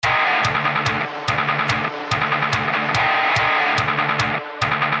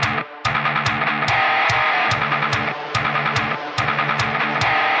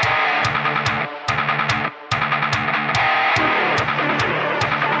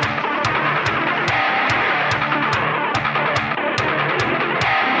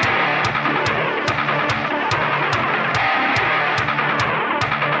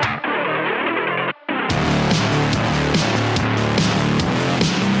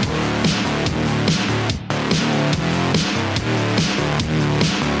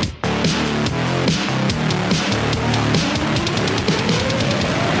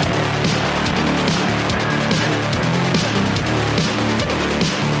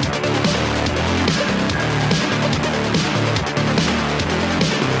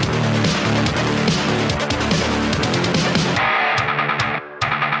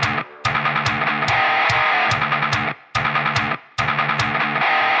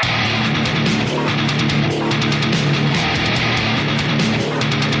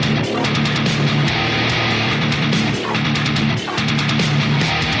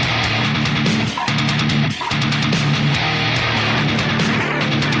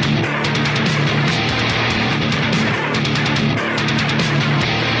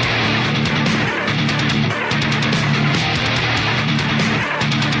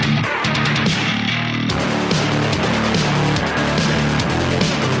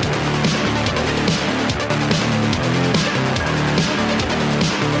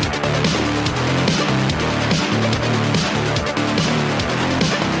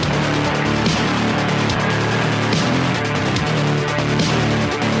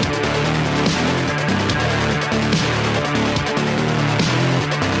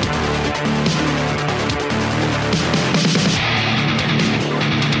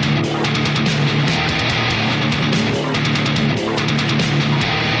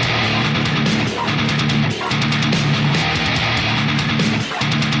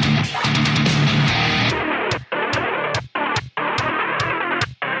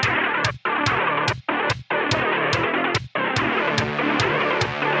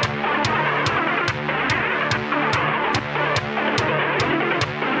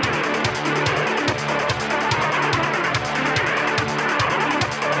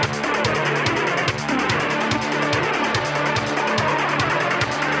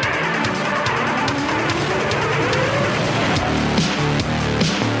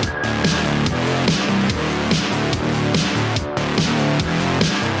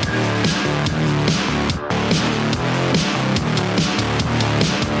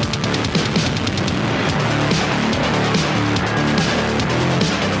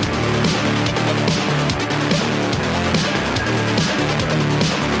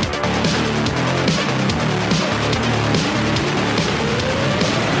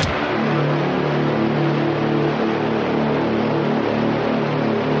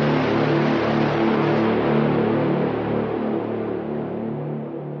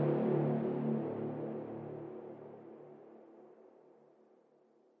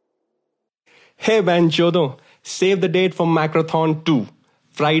Hey Banchodo, save the date for Macrothon 2,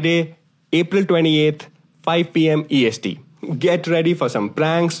 Friday, April 28th, 5 p.m. EST. Get ready for some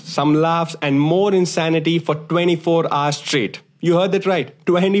pranks, some laughs, and more insanity for 24 hours straight. You heard that right,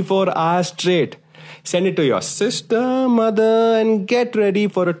 24 hours straight. Send it to your sister, mother, and get ready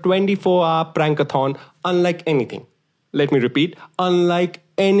for a 24-hour prankathon unlike anything. Let me repeat, unlike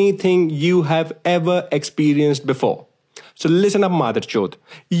anything you have ever experienced before. So listen up, Mother Chod.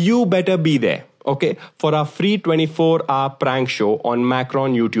 You better be there, okay, for our free 24-hour prank show on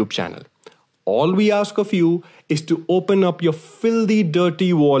Macron YouTube channel. All we ask of you is to open up your filthy,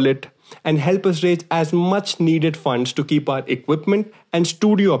 dirty wallet and help us raise as much needed funds to keep our equipment and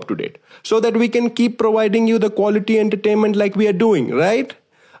studio up to date so that we can keep providing you the quality entertainment like we are doing, right?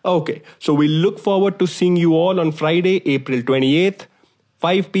 Okay, so we look forward to seeing you all on Friday, April 28th,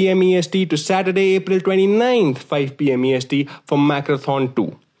 5 p.m. EST to Saturday, April 29th, 5 p.m. EST for Macrothon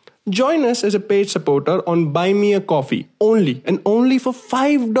 2. Join us as a paid supporter on BuyMeACoffee only and only for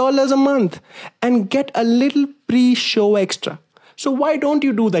 $5 a month and get a little pre-show extra. So why don't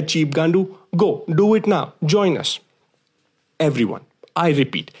you do that, cheap Gandu? Go, do it now. Join us. Everyone, I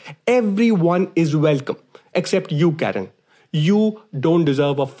repeat, everyone is welcome except you, Karen. You don't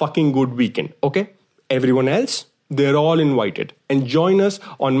deserve a fucking good weekend, okay? Everyone else, they're all invited. And join us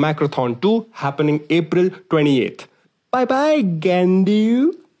on Macrothon 2 happening April 28th. Bye-bye,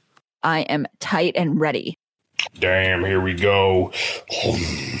 Gandu. I am tight and ready. Damn, here we go.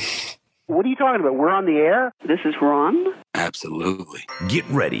 What are you talking about? We're on the air? This is Ron. Absolutely. Get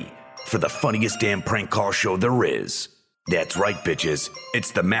ready for the funniest damn prank call show there is. That's right, bitches.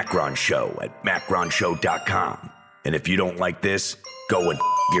 It's the Macron Show at macronshow.com. And if you don't like this, go and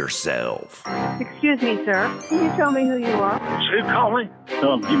yourself. Excuse me, sir. Can you tell me who you are? Who calling?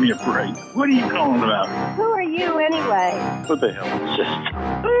 Oh, give me a break. What are you calling about? Who are you, anyway? What the hell is this?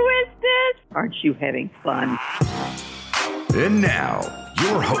 Who is this? Aren't you having fun? And now,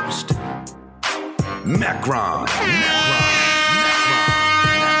 your host, Macron.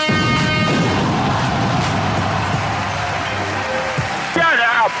 Shut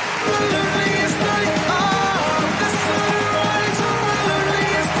up!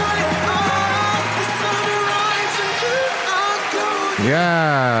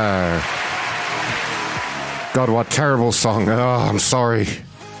 Yeah. God, what terrible song. Oh, I'm sorry.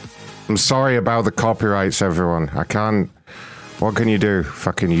 I'm sorry about the copyrights, everyone. I can't. What can you do?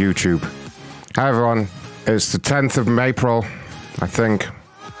 Fucking YouTube. Hi, everyone. It's the 10th of April, I think.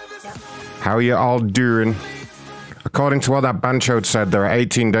 How are you all doing? According to what that Banchode said, there are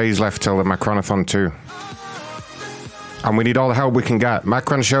 18 days left till the Macronathon 2. And we need all the help we can get.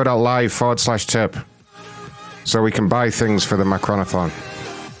 macronshow.live/tip. So we can buy things for the Macronathon.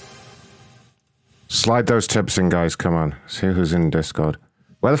 Slide those tips in, guys. Come on. See who's in Discord.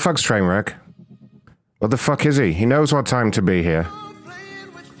 Where the fuck's Trainwreck? What the fuck is he? He knows what time to be here.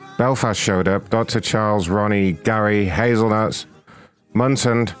 Belfast showed up. Dr. Charles, Ronnie, Gary, Hazelnuts,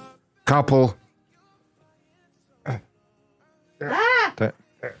 Munson, Couple.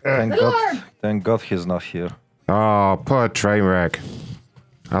 Thank God he's not here. Oh, poor Trainwreck.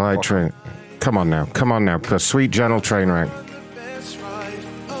 I like Train. Come on now. Poor sweet, gentle Trainwreck.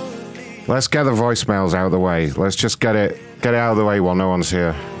 Let's get the voicemails out of the way. Let's just get it out of the way while no one's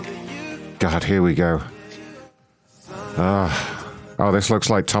here. God, here we go. Oh, this looks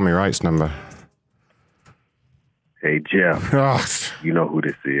like Tommy Wright's number. Hey, Jeff. You know who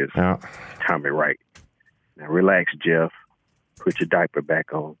this is. Yeah. Tommy Wright. Now, relax, Jeff. Put your diaper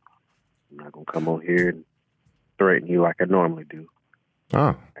back on. I'm not going to come on here and threaten you like I normally do.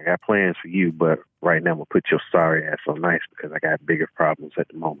 Oh. I got plans for you, but right now I'm going to put your sorry ass on ice because I got bigger problems at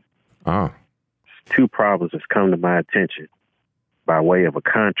the moment. Oh. Two problems that's come to my attention by way of a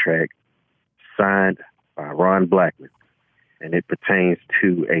contract signed by Ron Blackman, and it pertains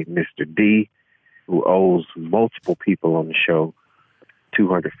to a Mr. D who owes multiple people on the show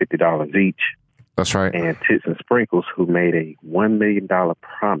 $250 each. That's right. And Tits and Sprinkles, who made a $1 million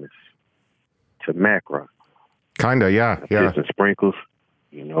promise to Macron. Kinda, yeah. Tits and Sprinkles,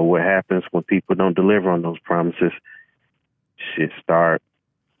 you know what happens when people don't deliver on those promises. Shit start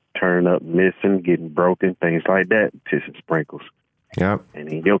turning up, missing, getting broken, things like that. Tits and Sprinkles. Yep. And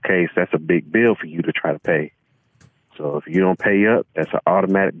in your case, that's a big bill for you to try to pay. So if you don't pay up, that's an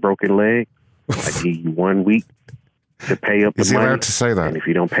automatic broken leg. I give you 1 week to pay up the money. Is he allowed to say that? And if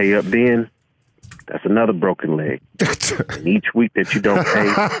you don't pay up then, that's another broken leg. And each week that you don't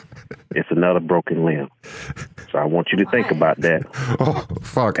pay, it's another broken limb. So I want you to think about that. Oh,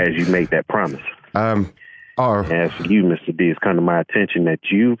 fuck. As you make that promise. As for you, Mr. D, it's come to my attention that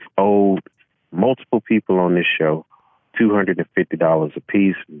you've owed multiple people on this show $250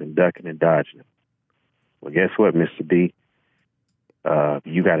 apiece and been ducking and dodging them. Well, guess what, Mr. D?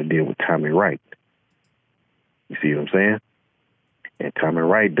 You got to deal with Tommy Wright. You see what I'm saying? And Tommy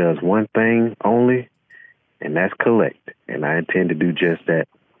Wright does one thing only, and that's collect. And I intend to do just that.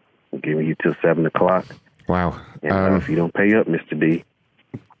 I'm giving you till 7 o'clock. Wow. And if you don't pay up, Mr. D,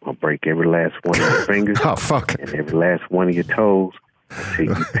 I'll break every last one of your fingers. Oh, fuck. And every last one of your toes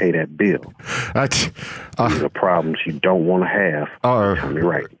until you pay that bill. These are problems you don't want to have. Tommy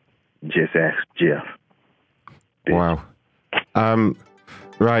Wright. Just ask Jeff. Wow.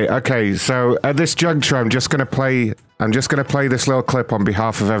 Right. Okay. So at this juncture, I'm just gonna play this little clip on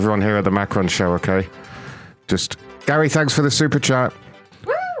behalf of everyone here at the Macron Show. Okay. Just Gary, thanks for the super chat.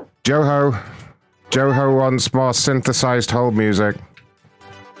 Woo! Joho wants more synthesized hold music.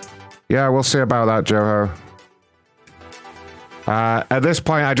 Yeah, we'll see about that, Joho. At this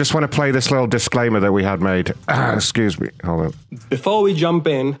point, I just want to play this little disclaimer that we had made. Excuse me. Hold on. Before we jump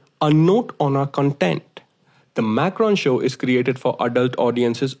in, a note on our content. The Macron Show is created for adult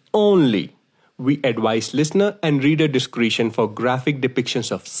audiences only. We advise listener and reader discretion for graphic depictions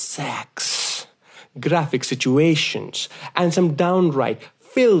of sex, graphic situations, and some downright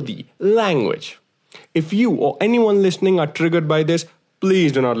filthy language. If you or anyone listening are triggered by this,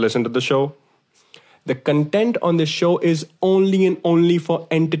 please do not listen to the show. The content on this show is only and only for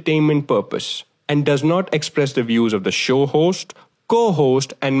entertainment purpose and does not express the views of the show host,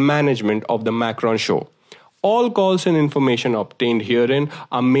 co-host, and management of the Macron Show. All calls and information obtained herein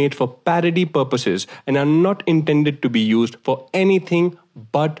are made for parody purposes and are not intended to be used for anything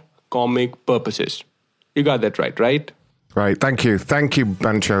but comic purposes. You got that right? Right. Thank you,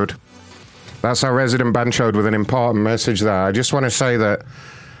 Banchode. That's our resident Banchode with an important message there. I just want to say that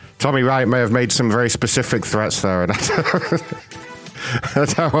Tommy Wright may have made some very specific threats there, and I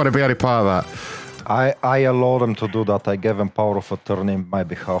don't want to be any part of that. I allowed him to do that. I gave him power of attorney on my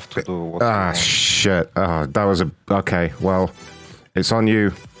behalf to do what shit. That was okay. Well, it's on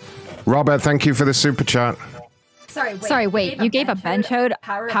you. Robert, thank you for the super chat. Sorry, wait. You gave a Benchode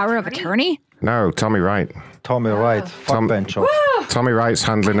power of attorney? No, Tommy Wright. Tommy Wright. Fuck Benchode. Tommy Wright's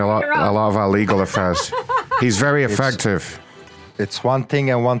handling a lot of our legal affairs. He's very effective. It's one thing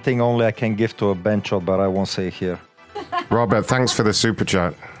and one thing only I can give to a Benchode, but I won't say here. Robert, thanks for the super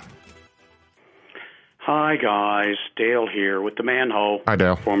chat. Hi, guys. Dale here with the Manhole. Hi,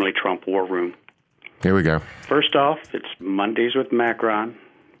 Dale. Formerly Trump War Room. Here we go. First off, it's Mondays with Macron.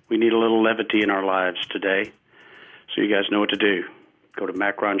 We need a little levity in our lives today, so you guys know what to do. Go to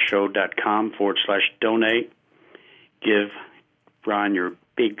macronshow.com/donate. Give Ron your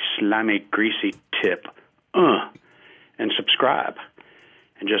big, slimy, greasy tip. And subscribe.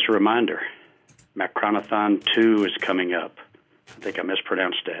 And just a reminder, Macronathon 2 is coming up. I think I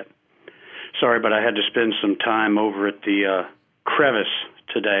mispronounced that. Sorry, but I had to spend some time over at the crevice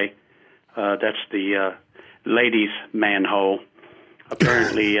today. That's the ladies' manhole.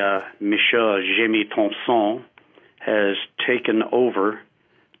 Apparently, Monsieur Jimmy Thompson has taken over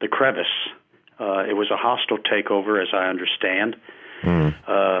the crevice. It was a hostile takeover, as I understand.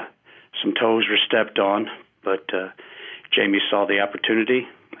 Some toes were stepped on, but Jamie saw the opportunity,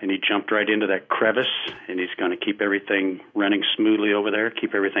 and he jumped right into that crevice, and he's going to keep everything running smoothly over there,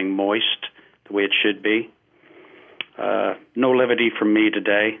 keep everything moist the way it should be. No levity from me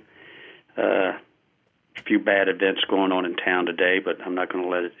today. A few bad events going on in town today, but I'm not going to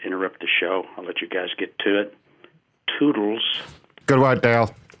let it interrupt the show. I'll let you guys get to it. Toodles. Good work,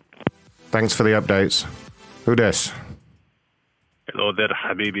 Dale. Thanks for the updates. Who dis? Hello there,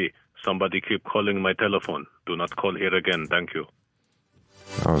 Habibi. Somebody keep calling my telephone. Do not call here again. Thank you.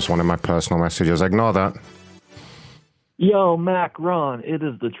 That was one of my personal messages. Ignore that. Yo, Mac Ron, it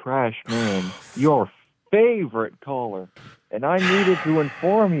is the Trash Man, your favorite caller. And I needed to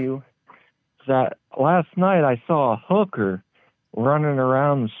inform you that last night I saw a hooker running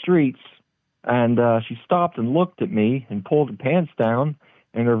around the streets, and she stopped and looked at me and pulled her pants down,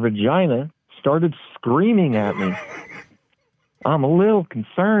 and her vagina started screaming at me. I'm a little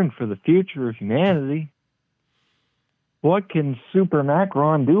concerned for the future of humanity. What can Super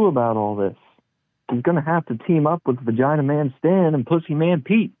Macron do about all this? He's going to have to team up with Vagina Man Stan and Pussy Man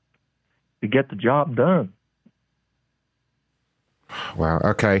Pete to get the job done. Wow,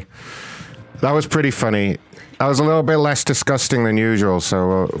 okay. That was pretty funny. That was a little bit less disgusting than usual,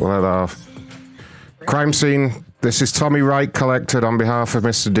 so we'll let that off. Crime scene. This is Tommy Wright collected on behalf of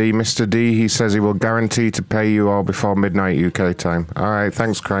Mr. D. Mr. D, he says he will guarantee to pay you all before midnight UK time. All right,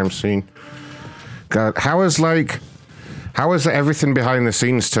 thanks, crime scene. God, how has everything behind the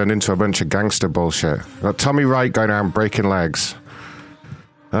scenes turned into a bunch of gangster bullshit? Got Tommy Wright going around breaking legs.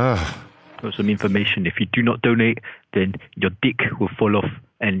 For some information, if you do not donate, then your dick will fall off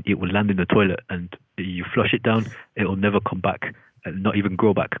and it will land in the toilet, and you flush it down, it will never come back, and not even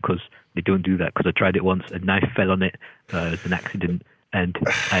grow back, because they don't do that. Because I tried it once, a knife fell on it, it was an accident, and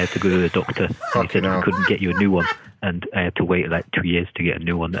I had to go to the doctor, and he said we couldn't get you a new one, and I had to wait like 2 years to get a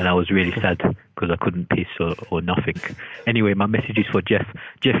new one, and I was really sad because I couldn't piss or nothing. Anyway, my message is for Jeff.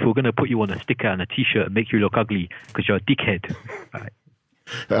 Jeff, we're going to put you on a sticker and a t-shirt and make you look ugly because you're a dickhead.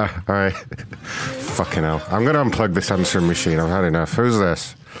 All right. Fucking hell. I'm going to unplug this answering machine. I've had enough. Who's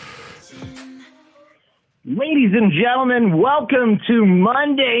this? Ladies and gentlemen, welcome to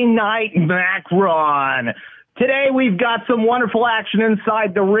Monday Night Macron. Today we've got some wonderful action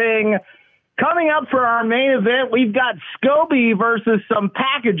inside the ring. Coming up for our main event, we've got Scoby versus some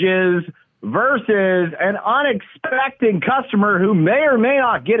packages versus an unexpected customer who may or may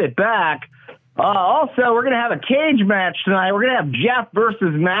not get it back. Also, we're going to have a cage match tonight. We're going to have Jeff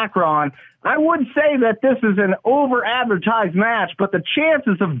versus Macron. I would say that this is an over-advertised match, but the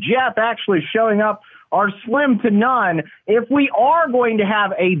chances of Jeff actually showing up are slim to none. If we are going to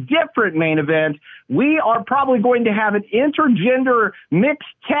have a different main event, we are probably going to have an intergender mixed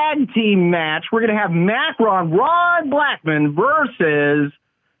tag team match. We're going to have Macron, Ron Blackman versus...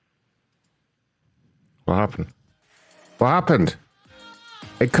 What happened? What happened?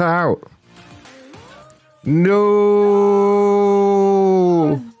 It cut out. No!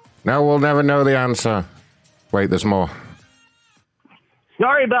 Now we'll never know the answer. Wait, there's more.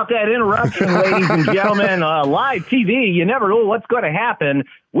 Sorry about that interruption, ladies and gentlemen. Live TV, you never know what's going to happen.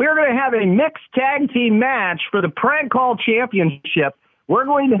 We're going to have a mixed tag team match for the Prank Call Championship. We're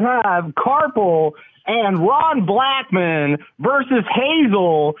going to have Carpal and Ron Blackman versus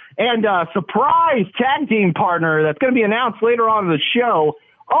Hazel and a surprise tag team partner that's going to be announced later on in the show.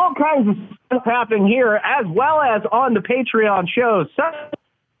 All kinds of stuff happening here, as well as on the Patreon shows.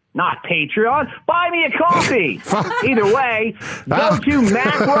 Not Patreon. Buy me a coffee. Either way, go to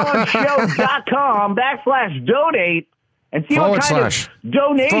macronshow.com/donate and see what kind of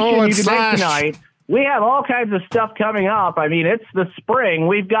donation you can make tonight. We have all kinds of stuff coming up. I mean, it's the spring.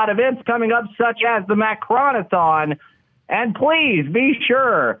 We've got events coming up such as the Macronathon. And please be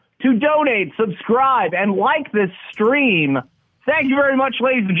sure to donate, subscribe, and like this stream. Thank you very much,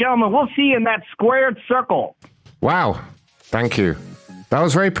 ladies and gentlemen. We'll see you in that squared circle. Wow. Thank you. That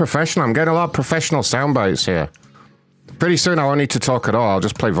was very professional. I'm getting a lot of professional sound bites here. Pretty soon I won't need to talk at all. I'll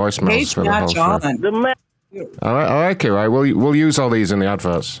just play voicemails for the whole show. I like it, right? We'll use all these in the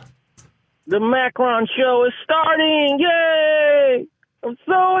adverts. The Macron show is starting. Yay! I'm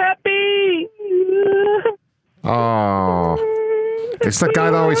so happy. Oh. It's the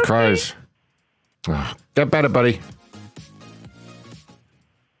guy that always cries. Oh, get better, buddy.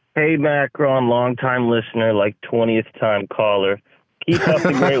 Hey, Macron, long-time listener, like 20th time caller. Keep up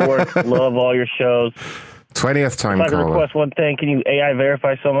the great work. Love all your shows. 20th time caller. If I caller. could request one thing, can you AI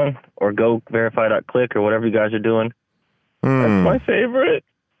verify someone? Or go verify.click or whatever you guys are doing? That's my favorite.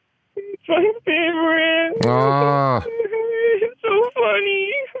 It's my favorite. Oh. It's so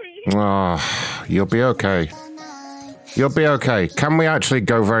funny. Oh, you'll be okay. You'll be okay. Can we actually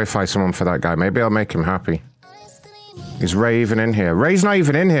go verify someone for that guy? Maybe I'll make him happy. Is Ray even in here? Ray's not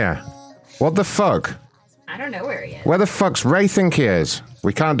even in here. What the fuck? I don't know where he is. Where the fuck's Ray think he is?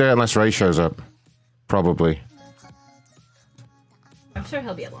 We can't do it unless Ray shows up. Probably. I'm sure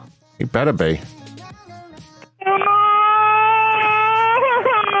he'll be along. He better be.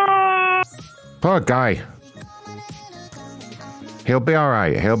 Poor guy. He'll be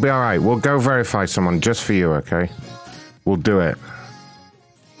alright. He'll be alright. We'll go verify someone just for you, okay? We'll do it.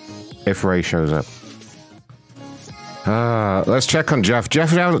 If Ray shows up. Let's check on Jeff.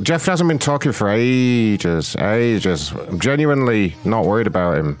 Jeff hasn't been talking for ages. I'm genuinely not worried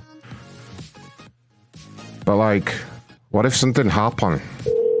about him. But like, what if something happened?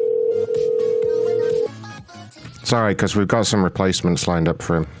 It's alright, because we've got some replacements lined up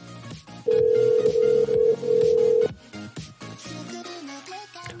for him.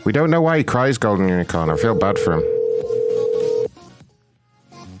 We don't know why he cries, Golden Unicorn. I feel bad for him.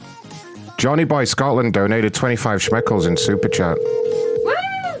 Johnny Boy Scotland donated 25 schmeckles in Super Chat. Woo!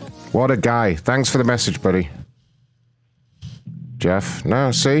 What a guy. Thanks for the message, buddy. Jeff?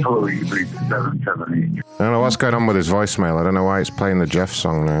 No, see? Hello, you 778. I don't know what's going on with his voicemail. I don't know why it's playing the Jeff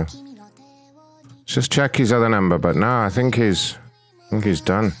song now. Let's just check his other number, but no, I think he's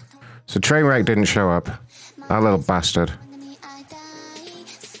done. So Trainwreck didn't show up. That little bastard.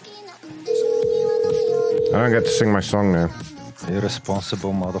 I don't get to sing my song now.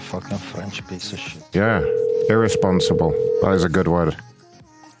 Irresponsible motherfucking French piece of shit. Yeah, irresponsible. That is a good word.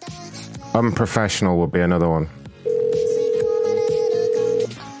 Unprofessional would be another one.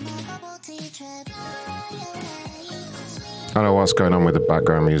 I don't know what's going on with the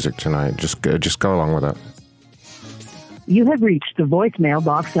background music tonight. Just go along with it. You have reached the voicemail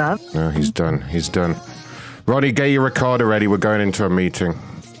box of... No, he's done. He's done. Ronny, get your recorder ready. We're going into a meeting.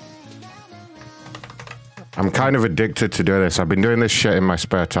 I'm kind of addicted to do this. I've been doing this shit in my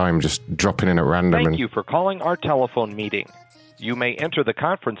spare time, just dropping in at random. Thank you for calling our telephone meeting. You may enter the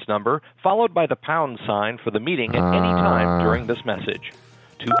conference number followed by the pound sign for the meeting at any time during this message.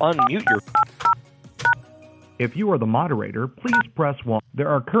 To unmute your... If you are the moderator, please press 1. There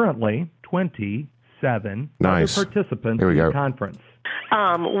are currently 27 other participants in the conference.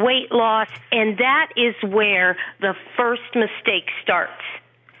 Weight loss, and that is where the first mistake starts,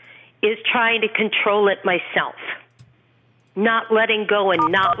 is trying to control it myself. Not letting go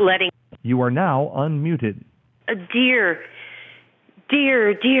and not letting... You are now unmuted. A dear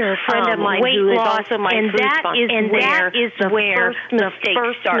friend of mine weight who is loss, also my and that sponsor. And that is where the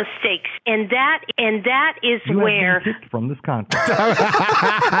first mistakes. And that is you where... have been kicked from this conference. They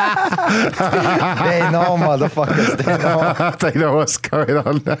know, motherfuckers. They know. They know what's going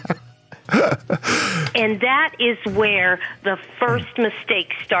on now. And that is where the first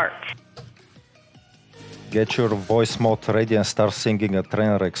mistake starts. Get your voice mode ready and start singing a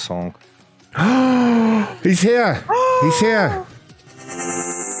Trainwreck song. He's here. He's here.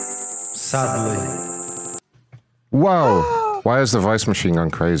 Sadly. Whoa. Why has the voice machine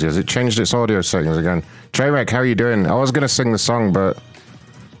gone crazy? Has it changed its audio settings again? Trainwreck, how are you doing? I was going to sing the song, but...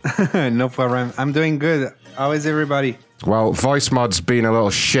 No problem. I'm doing good. How is everybody? Well, voice mod's been a little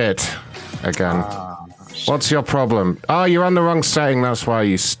shit again. What's your problem? Oh, you're on the wrong setting, that's why,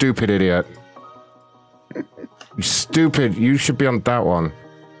 you stupid idiot. You stupid. You should be on that one.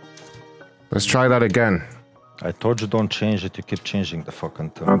 Let's try that again. I told you don't change it, you keep changing the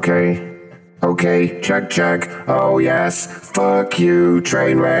fucking tone. Okay, check. Oh yes, fuck you,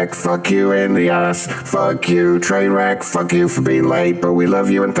 Trainwreck, fuck you in the ass. Fuck you, Trainwreck, fuck you for being late, but we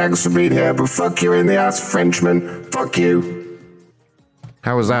love you and thanks for being here, but fuck you in the ass, Frenchman, fuck you.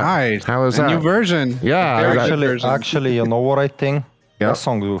 How was that? Nice. How was that? New version. Yeah. Actually, you know what I think? Yeah. That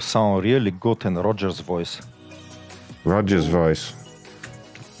song will sound really good in Roger's voice. Roger's voice.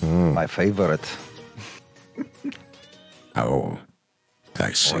 My favorite. Oh,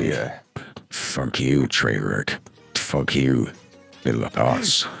 I see. Fuck you, Trainwreck. Fuck you, little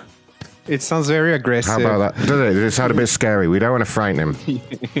ass. It sounds very aggressive. How about that? Does it? It sounded a bit scary. We don't want to frighten him. We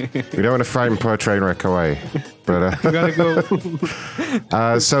don't want to frighten poor Trainwreck away. But you gotta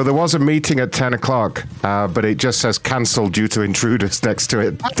go. So there was a meeting at 10 o'clock, but it just says cancelled due to intruders next to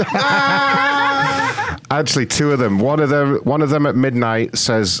it. Actually, two of them. One of them at midnight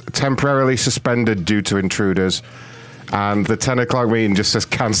says temporarily suspended due to intruders, and the 10 o'clock meeting just says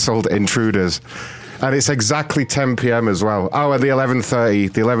cancelled intruders. And it's exactly 10 p.m. as well. Oh, and the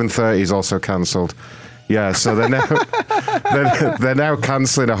 11:30. The 11:30 is also cancelled. Yeah, so they're now they're now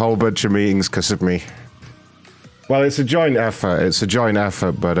cancelling a whole bunch of meetings because of me. Well, it's a joint effort.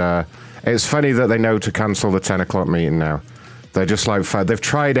 But it's funny that they know to cancel the 10 o'clock meeting now. They're just like, they've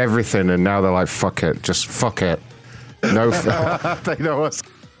tried everything, and now they're like, fuck it, just fuck it. No, they know what's.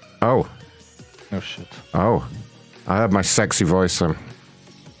 Oh. Oh shit. Oh, I had my sexy voice on.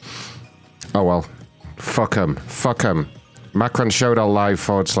 Oh well. Fuck 'em.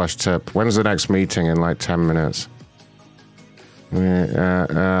 MacronShow.live/tip. When's the next meeting? In like 10 minutes.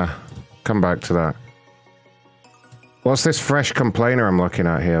 Come back to that. What's this fresh complainer I'm looking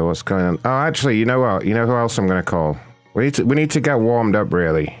at here? What's going on? Oh, actually, you know what? You know who else I'm going to call? We need to get warmed up,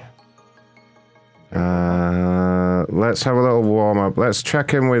 really. Let's have a little warm up. Let's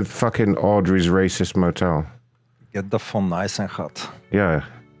check in with fucking Audrey's racist motel. Get the phone nice and hot. Yeah.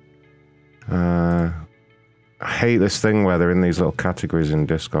 I hate this thing where they're in these little categories in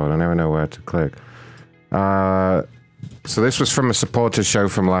Discord. I never know where to click. So this was from a supporter show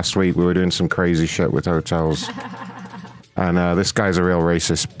from last week. We were doing some crazy shit with hotels. And this guy's a real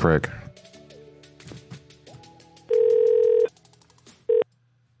racist prick.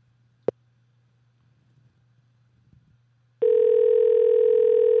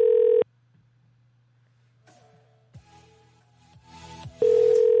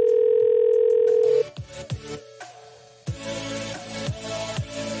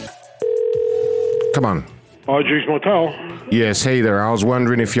 Come on. Audrey's Motel. Yes, hey there. I was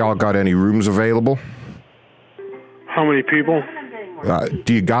wondering if y'all got any rooms available. How many people?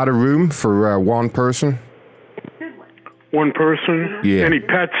 Do you got a room for one person? One person? Yeah. Any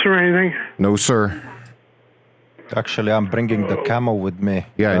pets or anything? No, sir. Actually, I'm bringing the camel with me.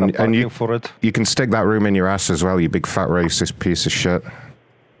 Yeah, and you for it. You can stick that room in your ass as well, you big fat racist piece of shit.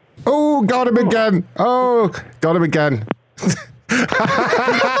 Oh, got him again. Oh, got him again.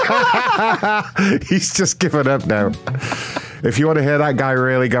 He's just given up now. If you want to hear that guy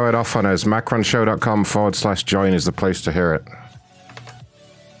really going off on us, macronshow.com/join is the place to hear it.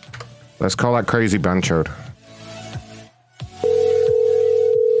 Let's call that crazy banchoed.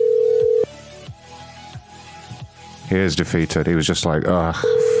 He is defeated. He was just like, ugh,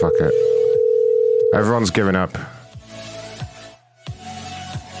 fuck it. Everyone's giving up.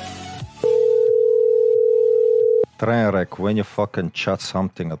 Trainwreck, when you fucking chat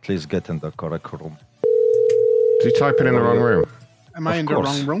something, at least get in the correct room. Did you type it in the wrong room? Am I in the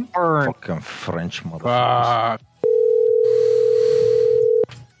wrong room? Fucking French motherfuckers.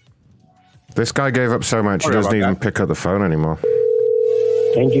 This guy gave up so much, he doesn't even pick up the phone anymore.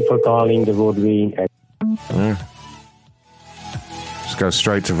 Thank you for calling the Roadway. Yeah. Just go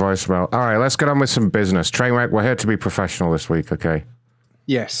straight to voicemail. All right, let's get on with some business. Trainwreck, we're here to be professional this week, okay?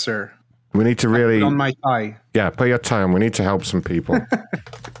 Yes, sir. We need to really... Put on my tie. Yeah, put your tie on. We need to help some people.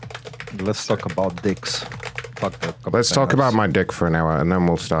 Let's talk about dicks. Fuck that. Let's talk about my dick for an hour, and then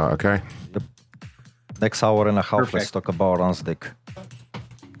we'll start, okay? Yep. Next hour and a half, let's talk about Ron's dick.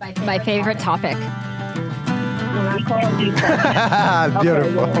 My favorite topic.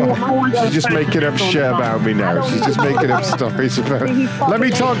 Beautiful. She's just making up shit about me now. She's just making up stories about it. Let me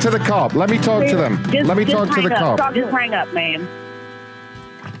talk to the cop. Let me talk to them. Let me talk to the cop. Just hang up, ma'am.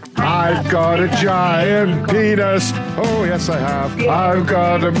 I've got a giant penis. Oh, yes, I have. I've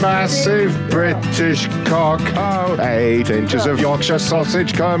got a massive British cock. Oh, 8 inches of Yorkshire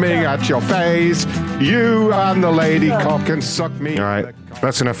sausage coming at your face. You and the lady cock and suck me. All right,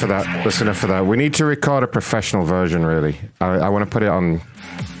 that's enough of that. That's enough of that. We need to record a professional version, really. I want to put it on.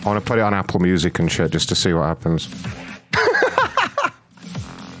 I want to put it on Apple Music and shit just to see what happens.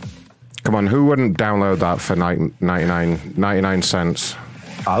 Come on, who wouldn't download that for 99 cents?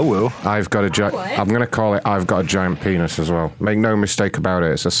 I will. I'm going to call it I've Got a Giant Penis as well. Make no mistake about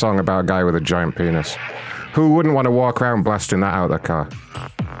it. It's a song about a guy with a giant penis. Who wouldn't want to walk around blasting that out of their car?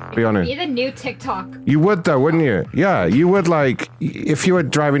 Be honest. Be the new TikTok. You would though, wouldn't you? Yeah, you would like, if you were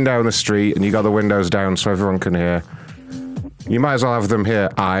driving down the street and you got the windows down so everyone can hear, you might as well have them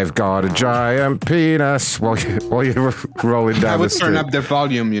here. I've got a giant penis while you're rolling down the street. I would turn up the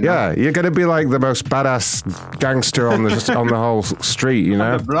volume, you know. Yeah, you're going to be like the most badass gangster on the whole street, you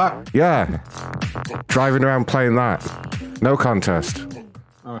know. On the block. Yeah, driving around playing that. No contest.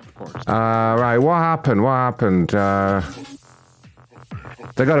 Oh, of course. Right, what happened?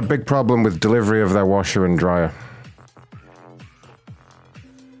 They got a big problem with delivery of their washer and dryer.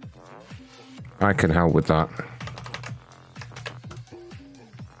 I can help with that.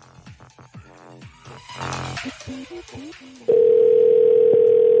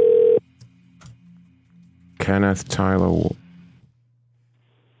 Kenneth Tyler.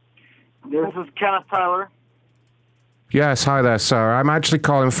 This is Kenneth Tyler. Yes, hi there, sir. I'm actually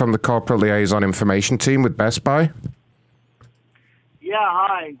calling from the corporate liaison information team with Best Buy. Yeah,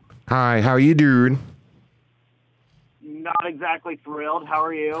 hi. Hi, how you doing? Not exactly thrilled. How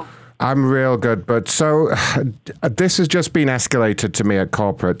are you? I'm real good, but so this has just been escalated to me at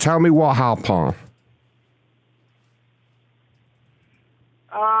corporate. Tell me what happened.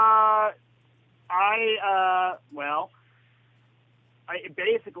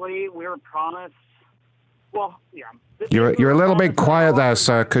 Basically, we were promised. Well, yeah. You're a little bit quiet there,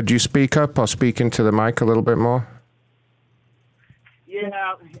 sir. Could you speak up or speak into the mic a little bit more?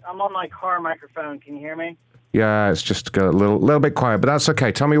 Yeah, I'm on my car microphone. Can you hear me? Yeah, it's just a little bit quiet, but that's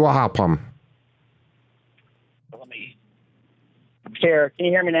okay. Tell me what happened. Here, can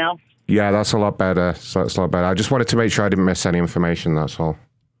you hear me now? Yeah, that's a lot better. So that's a lot better. I just wanted to make sure I didn't miss any information, that's all.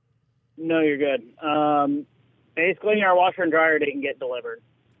 No, you're good. Basically, our washer and dryer didn't get delivered.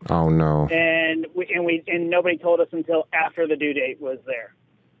 Oh no. And nobody told us until after the due date was there.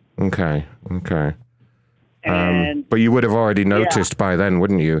 Okay. And but you would have already noticed by then,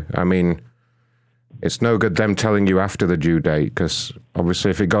 wouldn't you? I mean, it's no good them telling you after the due date, because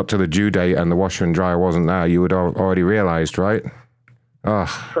obviously if it got to the due date and the washer and dryer wasn't there, you would have already realized, right?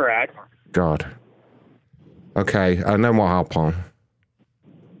 Oh. Correct. God. Okay, and then what happened?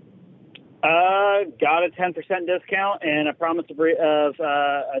 Got a 10% discount and a promise of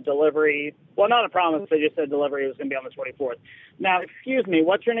a delivery. Well, not a promise. They just said delivery was going to be on the 24th. Now, excuse me,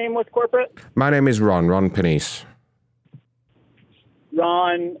 what's your name with corporate? My name is Ron Panisse.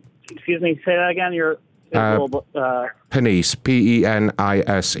 Ron, excuse me, say that again. Panisse,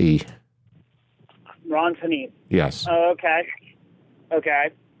 Penise. Ron Panisse. Yes. Okay.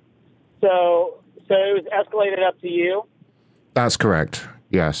 So it was escalated up to you? That's correct.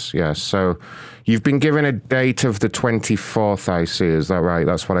 Yes. So you've been given a date of the 24th, I see. Is that right?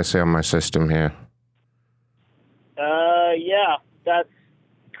 That's what I see on my system here. Yeah, that's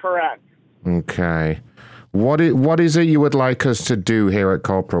correct. Okay. What is it you would like us to do here at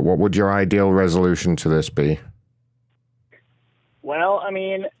corporate? What would your ideal resolution to this be? Well, I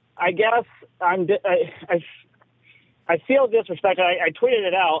mean, I guess I feel disrespected. I tweeted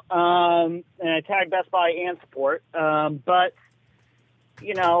it out, and I tagged Best Buy and support. But,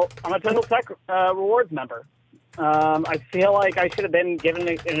 you know, I'm a Total Tech Rewards member. I feel like I should have been given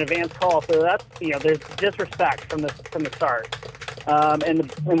an advance call. So that's, you know, there's disrespect from the start.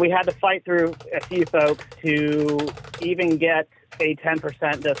 And we had to fight through a few folks to even get a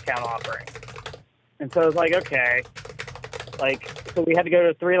 10% discount offering. And so I was like, okay. So we had to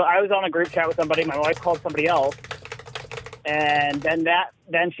go to I was on a group chat with somebody. My wife called somebody else. And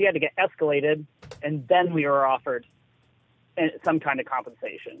then she had to get escalated. And then we were offered some kind of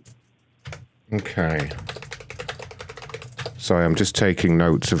compensation. Okay. Sorry, I'm just taking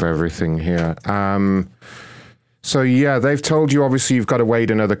notes of everything here. So yeah, they've told you obviously you've got to wait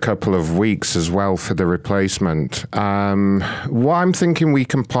another couple of weeks as well for the replacement. What I'm thinking we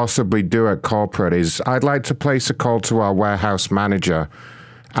can possibly do at corporate is I'd like to place a call to our warehouse manager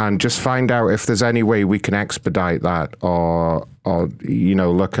and just find out if there's any way we can expedite that or you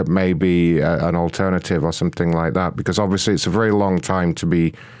know, look at maybe an alternative or something like that, because obviously it's a very long time to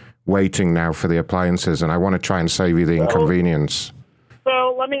be waiting now for the appliances, and I want to try and save you the inconvenience.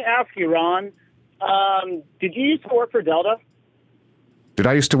 So let me ask you, Ron, did you used to work for Delta? Did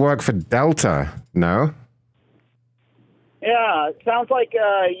I used to work for Delta? No. Yeah, it sounds like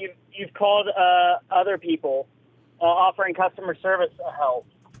you've called other people offering customer service help.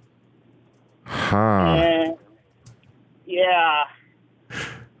 Huh. And, yeah.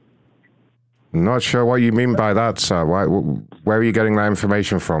 Not sure what you mean by that, sir. Where are you getting that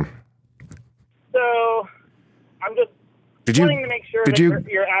information from? So, I'm just wanting to make sure that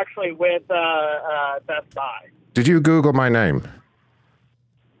you're actually with Best Buy. Did you Google my name?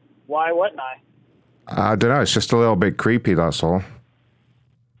 Why wouldn't I? I don't know. It's just a little bit creepy, that's all.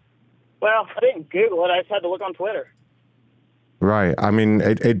 Well, I didn't Google it. I just had to look on Twitter. Right. I mean,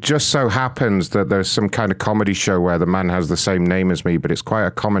 it just so happens that there's some kind of comedy show where the man has the same name as me, but it's quite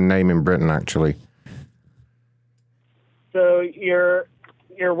a common name in Britain, actually. So you're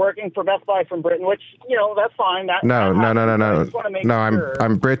working for Best Buy from Britain, which, you know, that's fine. No. I just want to make sure.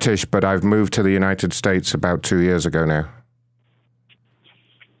 I'm British, but I've moved to the United States about 2 years ago now.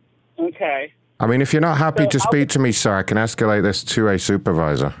 Okay. I mean, if you're not happy to speak to me, sir, I can escalate this to a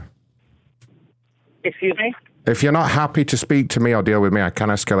supervisor. Excuse me? If you're not happy to speak to me or deal with me, I can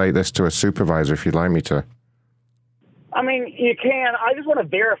escalate this to a supervisor if you'd like me to. I mean, you can. I just want to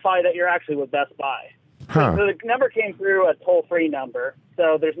verify that you're actually with Best Buy. Huh. So the number came through a toll-free number,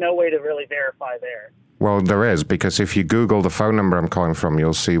 so there's no way to really verify there. Well, there is, because if you Google the phone number I'm calling from,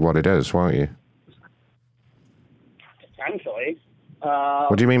 you'll see what it is, won't you? Potentially.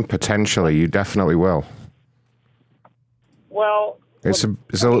 What do you mean potentially? You definitely will. Well,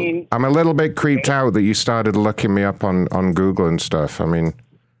 I'm a little bit creeped out that you started looking me up on Google and stuff. I mean,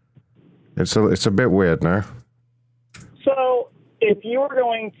 it's a bit weird, no? So if you were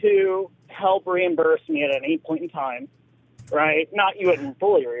going to help reimburse me at any point in time, right? Not you wouldn't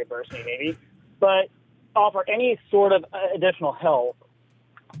fully reimburse me, maybe, but offer any sort of additional help,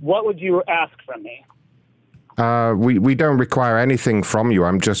 what would you ask from me? We don't require anything from you.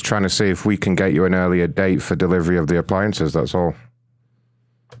 I'm just trying to see if we can get you an earlier date for delivery of the appliances, that's all.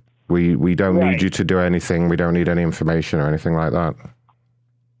 We don't need you to do anything. We don't need any information or anything like that.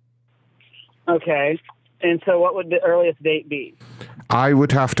 Okay. And so what would the earliest date be? I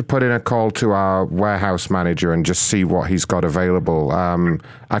would have to put in a call to our warehouse manager and just see what he's got available.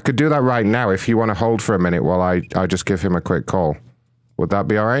 I could do that right now if you want to hold for a minute while I just give him a quick call. Would that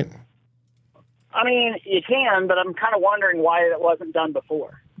be all right? I mean, you can, but I'm kind of wondering why it wasn't done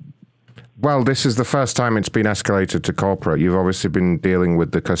before. Well, this is the first time it's been escalated to corporate. You've obviously been dealing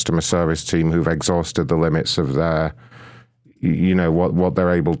with the customer service team who've exhausted the limits of their, you know, what they're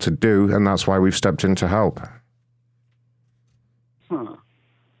able to do, and that's why we've stepped in to help. Huh.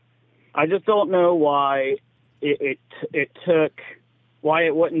 I just don't know why it took, why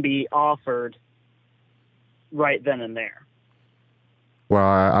it wouldn't be offered right then and there. Well,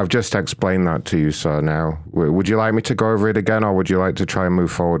 I've just explained that to you, sir, now. Would you like me to go over it again, or would you like to try and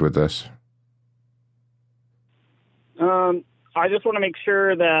move forward with this? I just want to make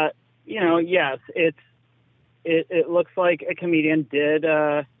sure that, you know, yes, it looks like a comedian did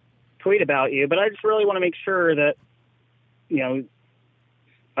tweet about you, but I just really want to make sure that, you know,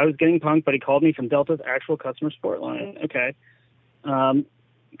 I was getting punked, but he called me from Delta's actual customer support line. Okay.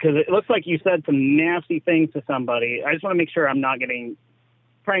 Because it looks like you said some nasty things to somebody. I just want to make sure I'm not getting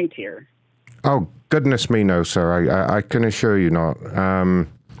pranked here. Oh, goodness me, no, sir. I can assure you not.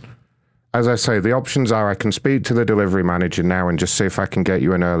 as I say, the options are I can speak to the delivery manager now and just see if I can get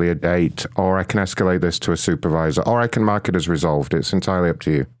you an earlier date, or I can escalate this to a supervisor, or I can mark it as resolved. It's entirely up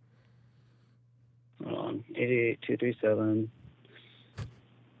to you. Hold on. 88237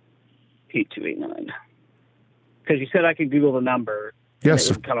 8289. Because you said I could Google the number. Yes.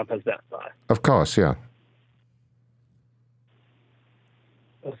 And it would come up as Best Buy. Of course, yeah.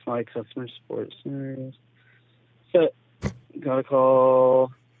 Best Buy customer support service. So, got a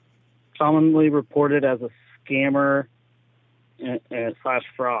call. Commonly reported as a scammer and slash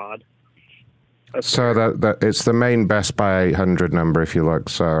fraud. So that it's the main Best Buy 800 number if you look.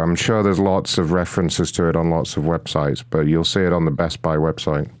 So I'm sure there's lots of references to it on lots of websites, but you'll see it on the Best Buy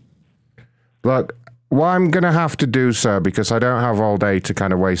website. Look, what I'm going to have to do, sir, because I don't have all day to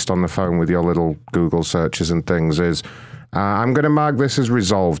kind of waste on the phone with your little Google searches and things, is I'm going to mark this as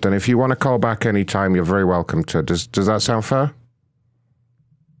resolved. And if you want to call back anytime, you're very welcome to. Does that sound fair?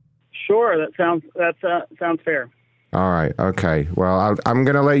 Sure, that sounds fair. All right, okay. Well, I'm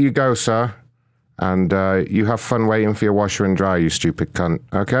going to let you go, sir. And you have fun waiting for your washer and dryer, you stupid cunt.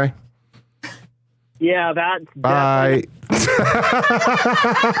 Okay? Yeah, that's... Bye.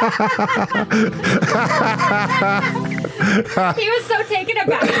 He was so taken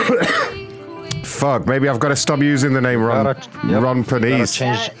aback. Fuck, maybe I've got to stop using the name Ron Panise.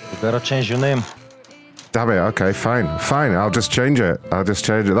 You better change your name. Damn it, okay, fine. I'll just change it.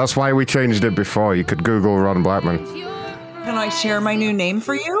 That's why we changed it before. You could Google Ron Blackman. Can I share my new name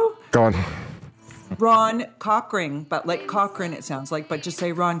for you? Go on. Ron Cochran, but like Cochran it sounds like, but just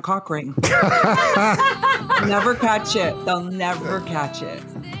say Ron Cochran. Never catch it. They'll never catch it.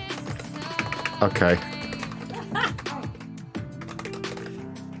 Okay.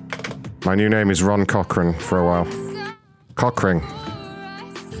 My new name is Ron Cochran for a while. Cochran.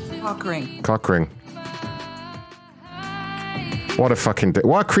 What a fucking...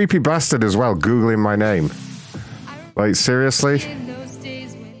 What a creepy bastard as well, Googling my name. Like, seriously?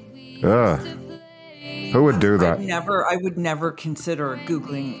 Ugh. Who would do that? I would never consider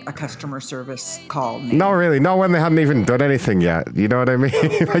Googling a customer service call name. No, really. Not when they hadn't even done anything yet. You know what I mean?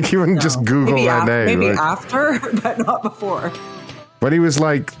 Like, you wouldn't just Google their name. Maybe like, after, but not before. When he was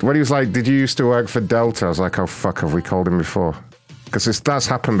like, did you used to work for Delta? I was like, oh, fuck, have we called him before? Because that's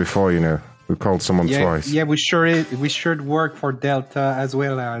happened before, you know. We called someone twice. Yeah, we sure worked for Delta as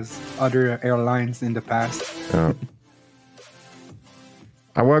well as other airlines in the past. Yeah.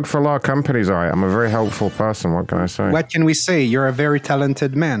 I work for a lot of companies, all right. I'm a very helpful person. What can I say? What can we say? You're a very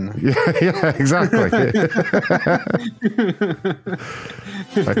talented man. Yeah, exactly.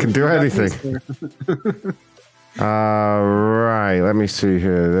 I can do anything. Right, let me see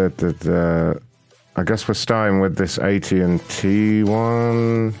here. I guess we're starting with this AT&T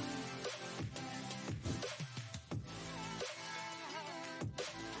one.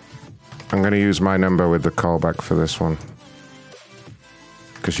 I'm going to use my number with the callback for this one.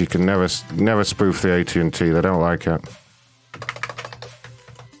 Because you can never spoof the AT&T. They don't like it.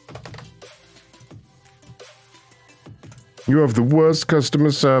 You have the worst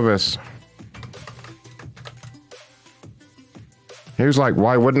customer service. He was like,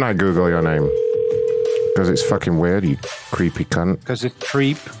 why wouldn't I Google your name? Because it's fucking weird, you creepy cunt. Because it's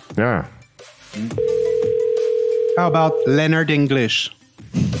creep. Yeah. How about Leonard English?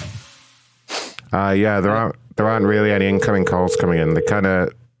 Yeah, there aren't really any incoming calls coming in.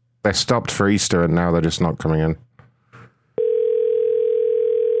 They stopped for Easter and now they're just not coming in.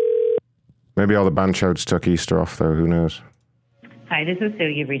 Maybe all the banchodes took Easter off though, who knows? Hi, this is Sue.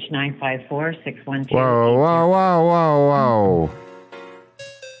 You've reached 954-612. Whoa.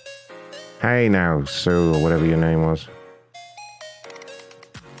 Hey now, Sue, or whatever your name was.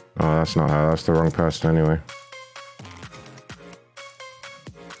 Oh, that's not her. That's the wrong person anyway.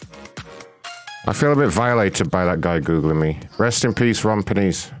 I feel a bit violated by that guy Googling me. Rest in peace, Ron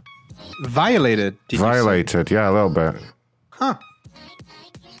Panise. Violated? Violated, yeah, a little bit. Huh.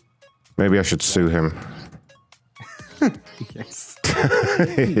 Maybe I should sue him. Yes.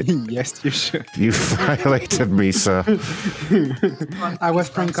 Yes, you should. You violated me, sir. I was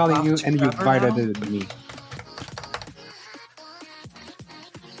prank calling you and you violated me.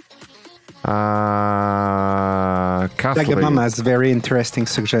 Kathleen. Mama has a very interesting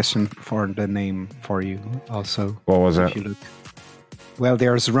suggestion for the name for you also. What was it? Well,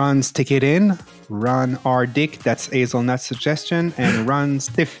 there's Ron Stick It In, Ron R. Dick, that's Hazelnut's suggestion, and Ron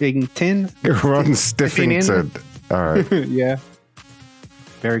Stiffington. Ron Stiffington. All right. Yeah.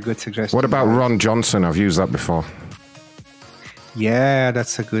 Very good suggestion. What about Ron Johnson? I've used that before. Yeah,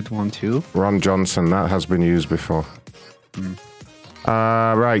 that's a good one too. Ron Johnson, that has been used before.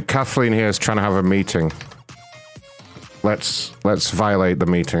 Right, Kathleen here is trying to have a meeting. Let's violate the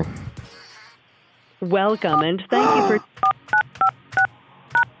meeting. Welcome and thank you for...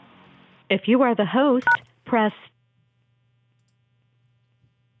 If you are the host, press...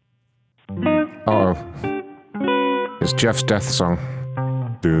 Uh-oh. It's Jeff's death song.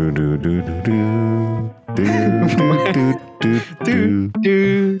 Do do do do do do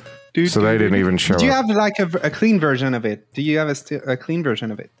do do. So they didn't even show up. Do you have like a clean version of it? Do you have a clean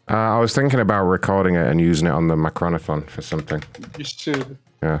version of it? I was thinking about recording it and using it on the Macronathon for something. You should.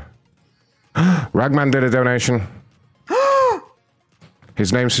 Yeah. Ragman did a donation.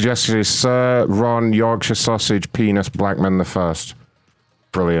 His name suggested is Sir Ron Yorkshire Sausage Penis Blackman the First.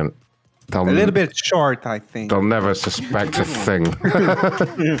 Brilliant. A little bit short, I think. They'll never suspect a thing.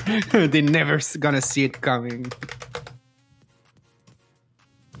 They're never gonna see it coming.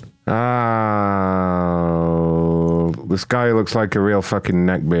 This guy looks like a real fucking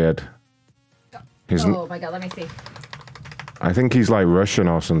neckbeard. Oh my god, let me see. I think he's like Russian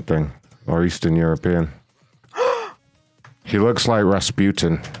or something, or Eastern European. He looks like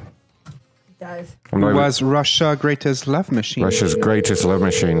Rasputin. He does. It was Russia's greatest love machine. Russia's greatest love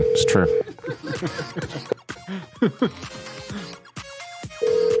machine. It's true.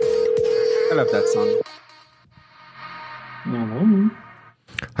 I love that song. Hello.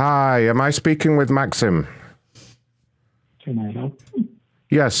 Hi, am I speaking with Maxim? Can I help?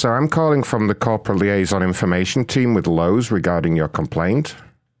 Yes, sir. I'm calling from the corporate liaison information team with Lowe's regarding your complaint.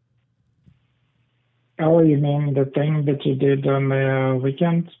 Oh, you mean the thing that you did on the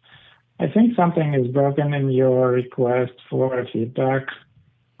weekend? I think something is broken in your request for feedback.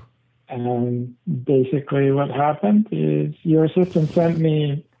 And basically what happened is your assistant sent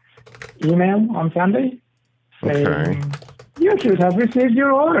me email on Sunday saying, you should have received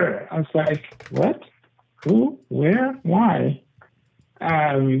your order. I was like, what? Who? Where? Why?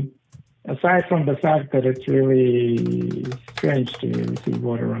 Aside from the fact that it's really strange to receive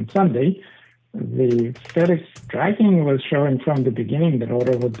order on Sunday, the FedEx tracking was showing from the beginning that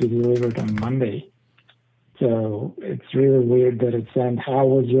order would be delivered on Monday. So it's really weird that it's saying, how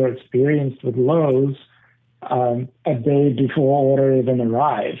was your experience with Lowe's a day before order even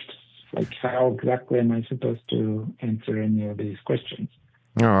arrived? Like, how exactly am I supposed to answer any of these questions?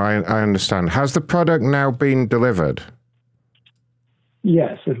 Oh, I understand. Has the product now been delivered?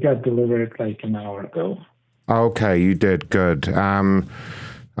 Yes, it got delivered like an hour ago. Okay, you did. Good.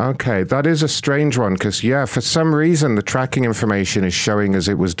 Okay, that is a strange one because, yeah, for some reason the tracking information is showing as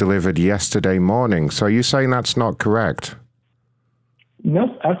it was delivered yesterday morning. So are you saying that's not correct?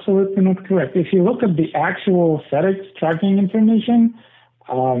 Nope, absolutely not correct. If you look at the actual FedEx tracking information,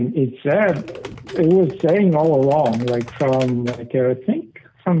 it was saying all along, like from, like, I think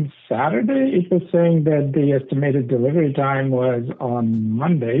from Saturday, it was saying that the estimated delivery time was on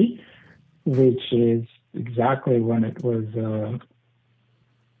Monday, which is exactly when it was.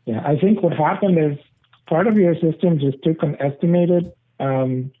 I think what happened is part of your system just took an estimated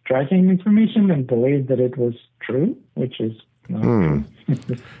tracking information and believed that it was true, which is not true.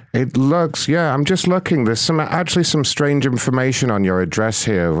 It looks, I'm just looking. There's actually some strange information on your address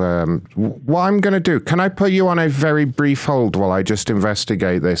here. What I'm going to do, can I put you on a very brief hold while I just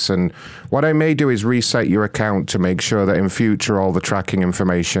investigate this? And what I may do is reset your account to make sure that in future all the tracking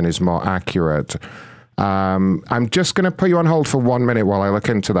information is more accurate. I'm just going to put you on hold for 1 minute while I look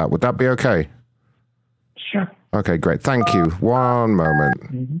into that. Would that be okay? Sure. Okay, great. Thank you. 1 moment.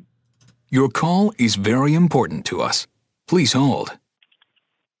 Mm-hmm. Your call is very important to us. Please hold.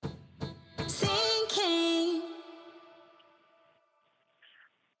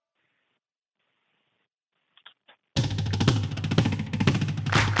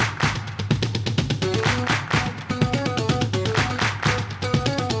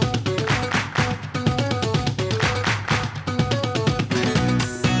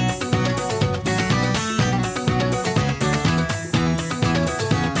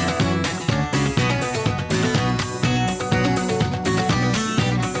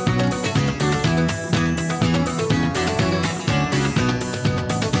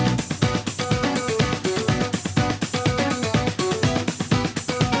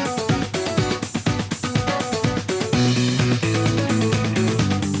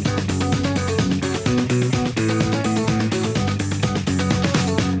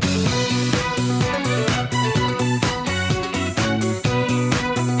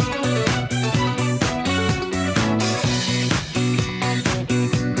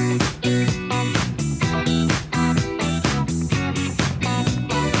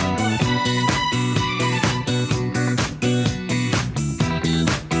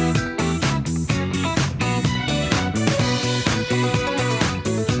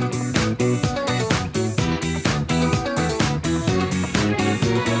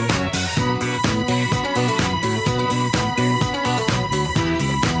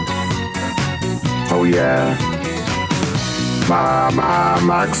 Oh yeah. Mama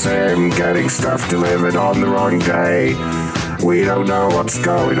Maxim getting stuff delivered on the wrong day. We don't know what's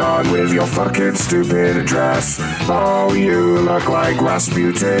going on with your fucking stupid address. Oh, you look like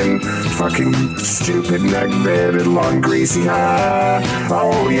Rasputin. Fucking stupid neck bearded long greasy hair.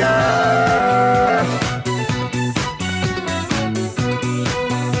 Oh yeah.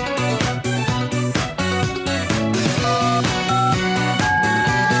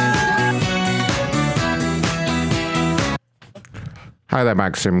 Hi there,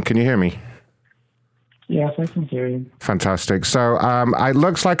 Maxim. Can you hear me? Yes, I can hear you. Fantastic. So it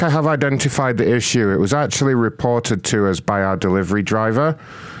looks like I have identified the issue. It was actually reported to us by our delivery driver.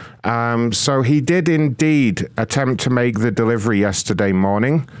 So he did indeed attempt to make the delivery yesterday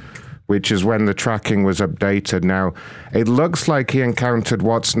morning, which is when the tracking was updated. Now, it looks like he encountered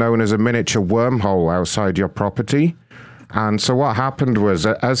what's known as a miniature wormhole outside your property. And so what happened was,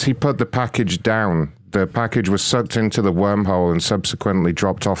 as he put the package down, the package was sucked into the wormhole and subsequently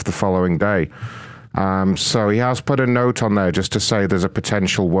dropped off the following day. So he has put a note on there just to say there's a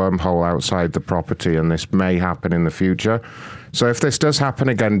potential wormhole outside the property and this may happen in the future. So if this does happen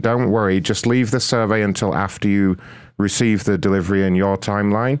again, don't worry. Just leave the survey until after you receive the delivery in your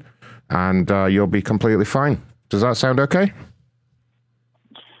timeline and you'll be completely fine. Does that sound okay?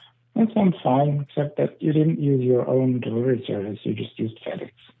 That sounds fine, except that you didn't use your own delivery service. You just used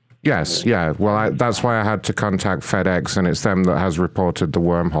FedEx. Yes, yeah. Well, that's why I had to contact FedEx, and it's them that has reported the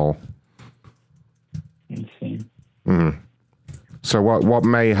wormhole. I see. Mm. So what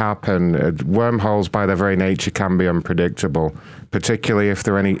may happen, wormholes by their very nature can be unpredictable, particularly if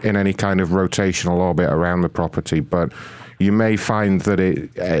they're in any kind of rotational orbit around the property, but you may find that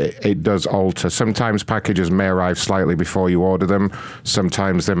it does alter. Sometimes packages may arrive slightly before you order them.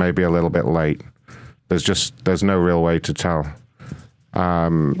 Sometimes they may be a little bit late. There's no real way to tell.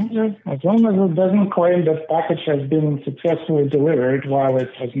 As long as it doesn't claim that package has been successfully delivered while it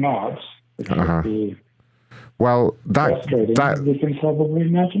has not, it should be frustrating, as you can probably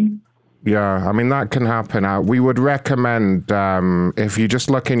imagine. Yeah, I mean, that can happen. We would recommend, if you just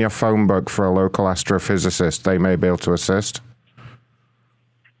look in your phone book for a local astrophysicist, they may be able to assist.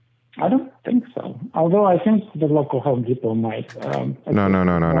 I don't think so. Although I think the local Home Depot might.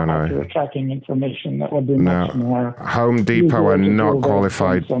 No. Tracking information that would be much more. Home Depot are not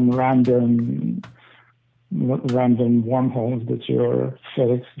qualified. Some random wormholes that your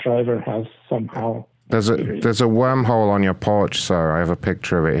FedEx driver has somehow. There's a wormhole on your porch, sir. I have a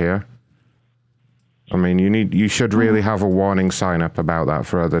picture of it here. I mean, you should really have a warning sign up about that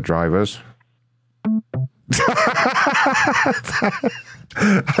for other drivers.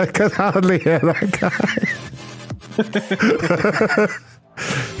 I can hardly hear that guy.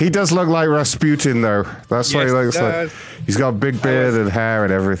 He does look like Rasputin, though. That's what he looks like. He's got a big beard and hair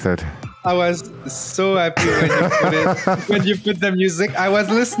and everything. I was so happy when you put the music. I was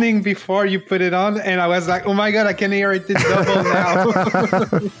listening before you put it on, and I was like, "Oh my god, I can hear it in double now."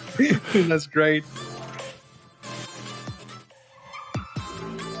 That's great.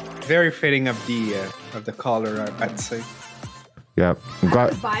 Very fitting of the color, I'd say. Yeah, I'm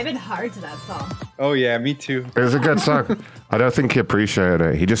vibing hard to that song. Oh yeah, me too. It was a good song. I don't think he appreciated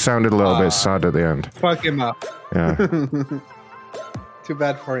it. He just sounded a little bit sad at the end. Fuck him up. Yeah. Too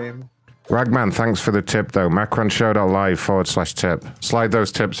bad for him. Ragman, thanks for the tip though. macronshow.live/tip. Slide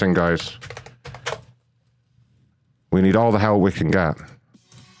those tips in, guys. We need all the help we can get.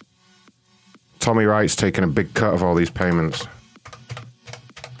 Tommy Wright's taking a big cut of all these payments.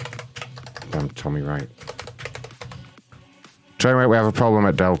 Damn Tommy Wright. Anyway, we have a problem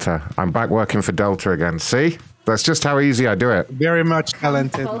at Delta. I'm back working for Delta again. See? That's just how easy I do it. Very much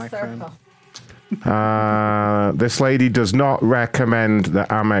talented, my friend. This lady does not recommend the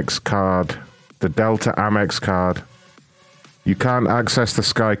Amex card, the Delta Amex card. You can't access the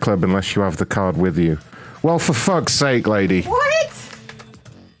Sky Club unless you have the card with you. Well, for fuck's sake, lady. What?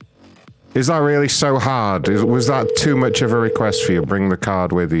 Is that really so hard? Was that too much of a request for you? Bring the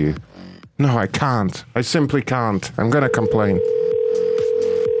card with you. No, I can't. I simply can't. I'm going to complain.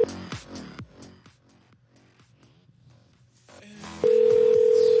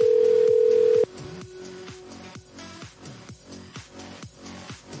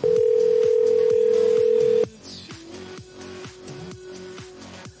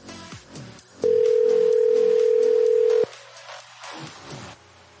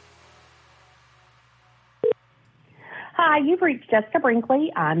 Hi, you've reached Jessica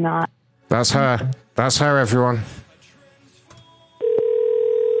Brinkley. I'm not. That's her. That's her, everyone.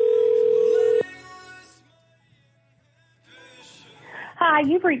 Hi,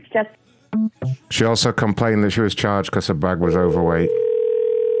 you've reached Jessica. She also complained that she was charged because her bag was overweight.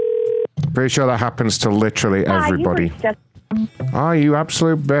 Pretty sure that happens to literally everybody. Oh, you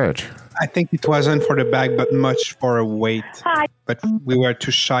absolute bitch. I think it wasn't for the bag, but much for a weight. Hi. But we were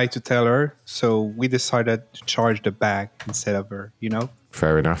too shy to tell her, so we decided to charge the bag instead of her, you know?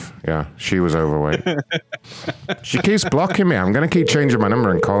 Fair enough. Yeah, she was overweight. She keeps blocking me. I'm going to keep changing my number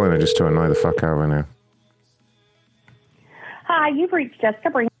and calling her just to annoy the fuck out of her now. Hi, you've reached Jessica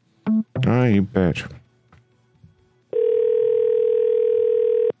Bring. Oh, you bitch.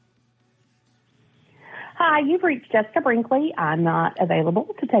 Hi, you've reached Jessica Brinkley. I'm not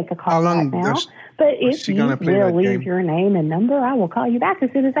available to take a call right now. But if you will leave your name and number, I will call you back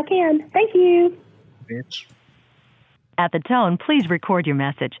as soon as I can. Thank you. Bitch. At the tone, please record your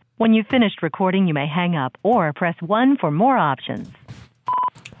message. When you've finished recording, you may hang up or press 1 for more options.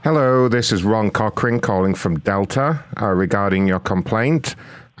 Hello, this is Ron Cochran calling from Delta regarding your complaint.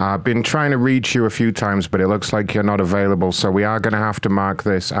 I've been trying to reach you a few times, but it looks like you're not available, so we are going to have to mark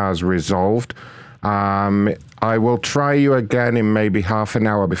this as resolved. I will try you again in maybe half an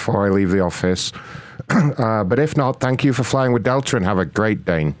hour before I leave the office. But if not, thank you for flying with Delta and have a great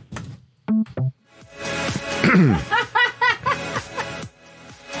day. Have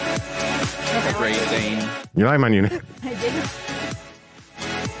a great day. You like my new name? I did.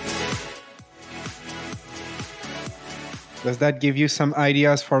 Does that give you some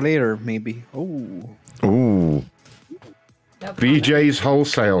ideas for later, maybe? Oh. Ooh. BJ's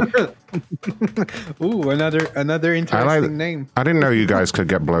Wholesale. Ooh, another interesting name. I didn't know you guys could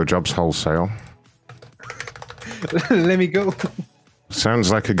get blowjobs wholesale. Let me go.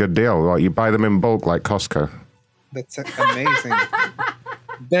 Sounds like a good deal. Like you buy them in bulk like Costco. That's amazing.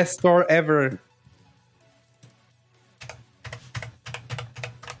 Best store ever.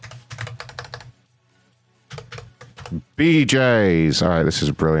 BJ's. All right, this is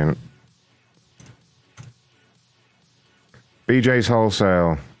brilliant. BJ's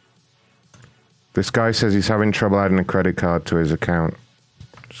Wholesale. This guy says he's having trouble adding a credit card to his account.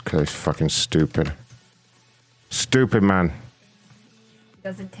 Just because he's fucking stupid. Stupid, man.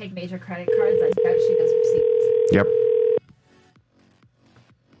 Doesn't take major credit cards. I think she does receipts. Yep.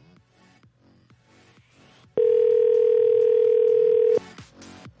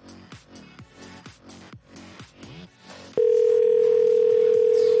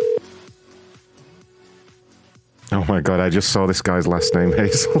 Oh my god, I just saw this guy's last name,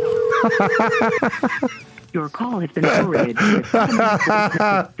 Hazel. Your call has been forwarded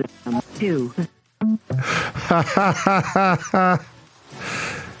to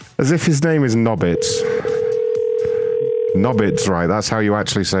As if his name is Nobbits. Nobbits, right? That's how you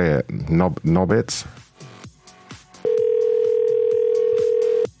actually say it. Nobbits?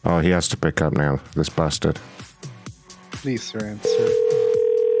 Oh, he has to pick up now, this bastard. Please, sir, answer.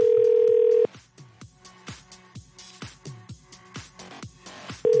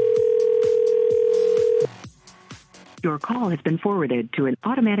 Your call has been forwarded to an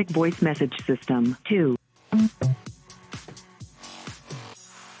automatic voice message system. 2.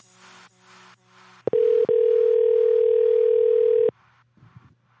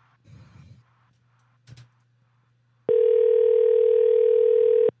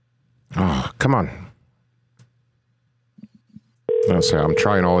 Oh, come on. Let's see, I'm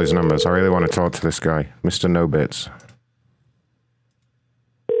trying all his numbers. I really want to talk to this guy, Mr. No Bits.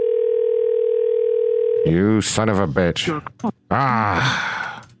 You son of a bitch.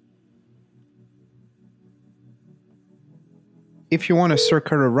 Ah. If you want to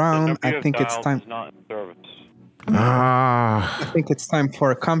circle around, I think it's time. Ah. I think it's time for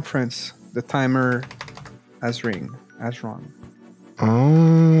a conference. The timer has rung.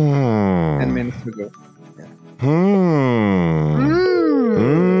 Oh. 10 minutes ago. Yeah.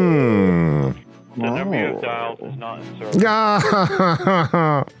 The number you have dialed is not in service.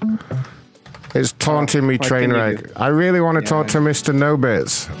 Yeah. It's taunting me, train wreck. I really want to talk to Mr. No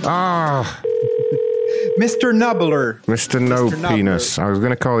Bits. Ah. Mr. Nubbler. Mr. No Penis. I was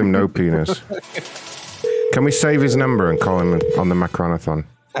going to call him No Penis. Can we save his number and call him on the Macronathon?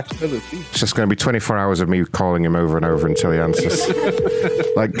 Absolutely. It's just going to be 24 hours of me calling him over and over until he answers.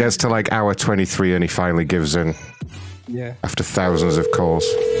 Like, gets to like hour 23 and he finally gives in. Yeah. After thousands of calls.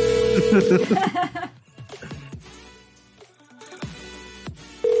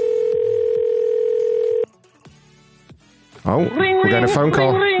 Oh, we're getting a phone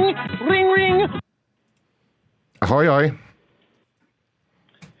call. Ring. Ahoy, ahoy.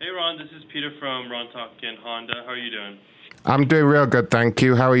 Hey, Ron, this is Peter from Ron Talkin Honda. How are you doing? I'm doing real good, thank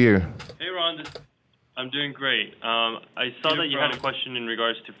you. How are you? Hey, Ron, I'm doing great. I saw that you had a question in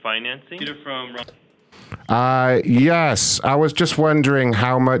regards to financing. Peter from Ron. Yes, I was just wondering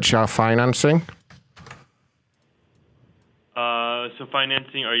how much you're financing. So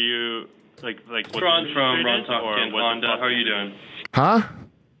financing, are you Like Ron from Ron Talk and Honda. How are you doing? Huh?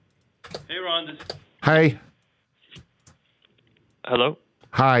 Hey, Ron. Hey. Hello?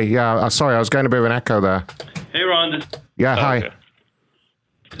 Hi, yeah, sorry, I was getting a bit of an echo there. Hey, Ron. Yeah, hi. Okay.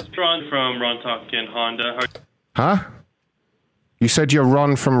 This is Ron from Ron Talk and Honda. Huh? You said you're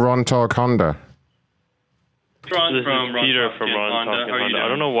Ron from Ron Talk Honda. Ron this from is Peter from Ron Talk and Honda. I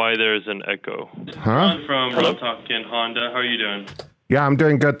don't know why there's an echo. Huh? Ron from Ron Talk and Honda. How are you doing? Yeah, I'm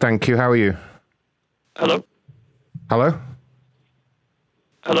doing good, thank you. How are you? Hello? Hello?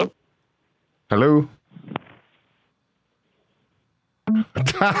 Hello? Hello?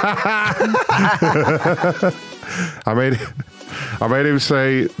 I made him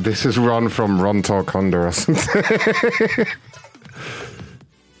say, this is Ron from Ron Talk Honda or something.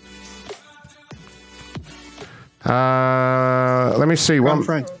 Let me see.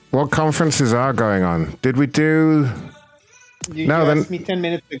 What conferences are going on? Did we do... You asked me 10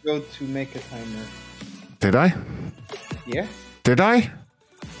 minutes ago to make a timer. Did I? Yeah. Did I?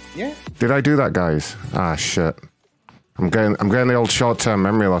 Yeah. Did I do that, guys? Ah, shit. I'm getting the old short-term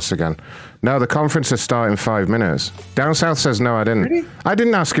memory loss again. No, the conferences start in 5 minutes. Down South says no, I didn't. Really? I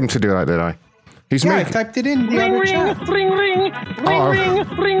didn't ask him to do that, did I? I typed it in the other chat. Ring.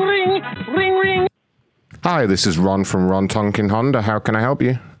 Hi, this is Ron from Ron Tonkin Honda. How can I help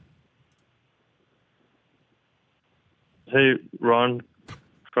you? Hey, Ron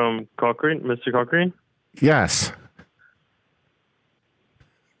from Cochran, Mr. Cochran? Yes.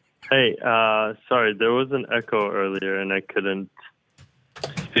 Hey, sorry, there was an echo earlier and I couldn't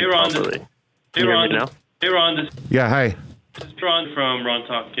speak properly. Hey, Ron. Now? Hey, Ron. Yeah, hey. This is Ron from Ron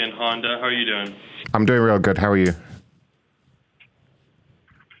Talk and Honda. How are you doing? I'm doing real good. How are you?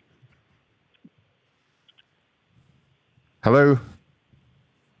 Hello?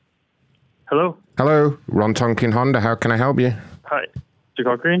 Hello? Hello, Ron Tonkin Honda. How can I help you? Hi, Mr.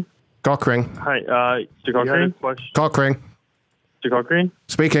 Cochran? Cochran. Hi, Mr. Cochran? Cochran. Mr. Cochran?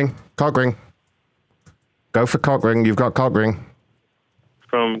 Speaking. Cochran. Go for Cochran. You've got Cochran.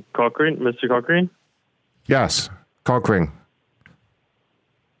 From Cochran, Mr. Cochran? Yes, Cochran.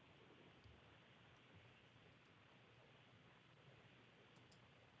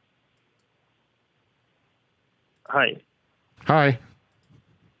 Hi. Hi.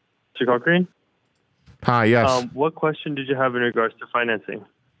 Mr. Cochran? Hi, yes. What question did you have in regards to financing?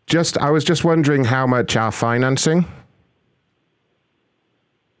 I was just wondering how much our financing?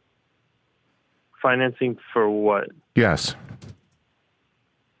 Financing for what? Yes.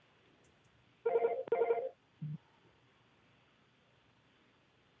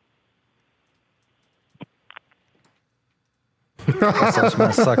 Such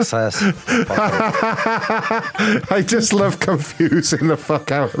my success. I just love confusing the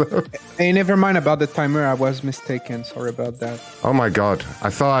fuck out of them. Hey, never mind about the timer. I was mistaken. Sorry about that. Oh my god! I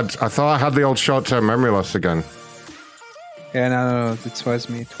thought I had the old short-term memory loss again. Yeah, no, it was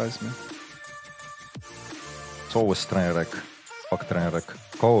me. It's always train wreck. Fuck train wreck.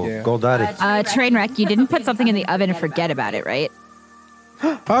 Go, daddy. Train wreck. You didn't put something in the oven and forget about it, right?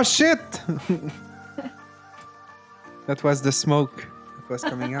 Oh shit! That was the smoke that was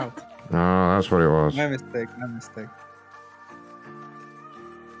coming out. Oh, that's what it was. My mistake.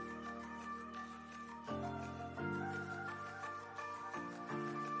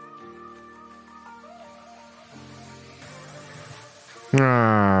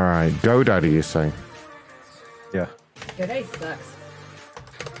 Alright, GoDaddy, you say? Yeah. GoDaddy sucks.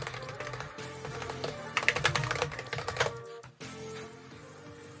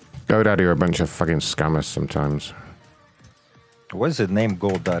 GoDaddy are a bunch of fucking scammers sometimes. Why is it named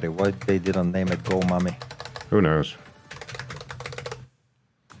GoDaddy? Why they didn't name it GoMommy? Who knows?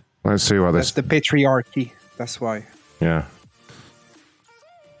 Let's see what That's the patriarchy. That's why. Yeah.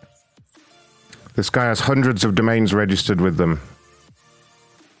 This guy has hundreds of domains registered with them.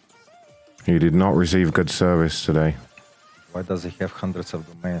 He did not receive good service today. Why does he have hundreds of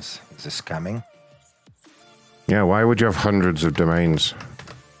domains? Is he scamming? Yeah, why would you have hundreds of domains?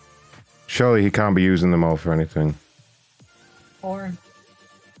 Surely he can't be using them all for anything. Porn.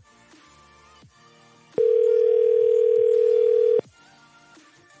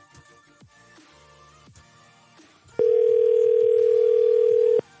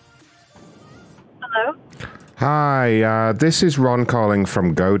 Hello? Hi, this is Ron calling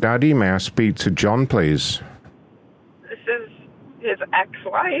from GoDaddy. May I speak to John, please? This is his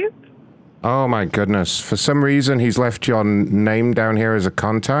ex-wife. Oh my goodness. For some reason, he's left your name down here as a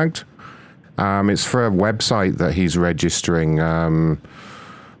contact. It's for a website that he's registering.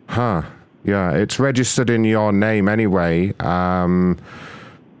 Yeah, it's registered in your name anyway. It's a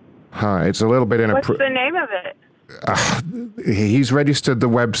little bit What's the name of it? he's registered the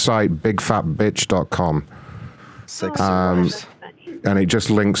website bigfatbitch.com. And it just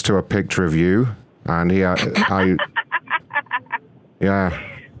links to a picture of you. And yeah.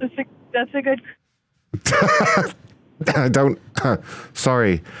 That's a good. I don't.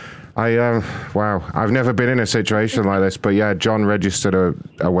 Sorry. Wow. I've never been in a situation like this, but yeah, John registered a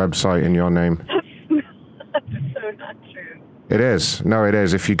website in your name. That's so not true. It is. No, it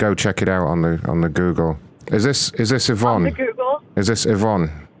is. If you go check it out on the Google. Is this Yvonne? On the Google? Is this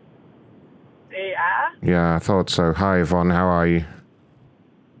Yvonne? Yeah. Yeah, I thought so. Hi, Yvonne. How are you?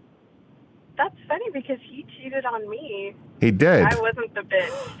 That's funny because he cheated on me. He did. I wasn't the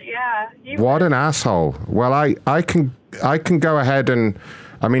bitch. Yeah. What an asshole. Well, I can go ahead and,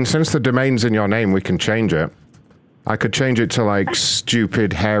 I mean, since the domain's in your name, we can change it. I could change it to like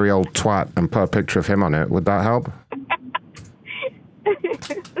stupid hairy old twat and put a picture of him on it. Would that help?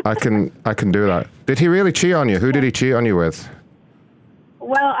 I can do that. Did he really cheat on you? Who did he cheat on you with?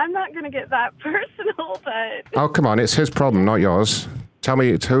 Well, I'm not going to get that personal, but... Oh, come on. It's his problem, not yours. Tell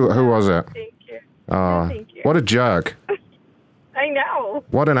me, who was it? Thank you. Thank you. What a jerk. I know.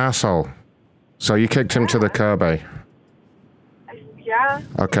 What an asshole. So you kicked him to the curb, eh? Yeah.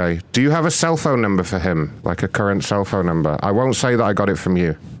 Okay. Do you have a cell phone number for him? Like a current cell phone number? I won't say that I got it from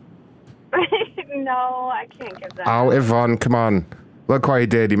you. No, I can't give that. Oh, Yvonne, come on. Look what he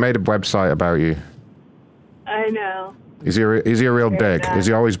did. He made a website about you. I know. Is he a real dick? Is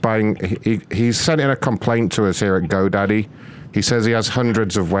he always buying... He's sent in a complaint to us here at GoDaddy. He says he has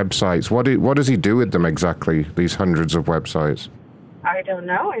hundreds of websites. What does he do with them exactly, these hundreds of websites? I don't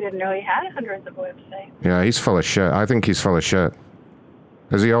know. I didn't know he had hundreds of websites. Yeah, he's full of shit. I think he's full of shit.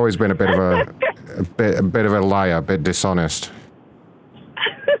 Has he always been a bit of a bit of a liar, a bit dishonest?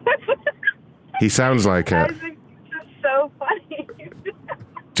 He sounds like it. This is so funny.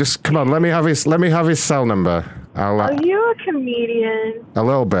 Just come on, let me have his cell number. Are you a comedian? A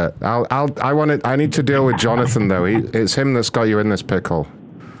little bit. I need to deal with Jonathan though. It's him that's got you in this pickle.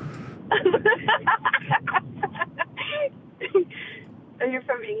 Are you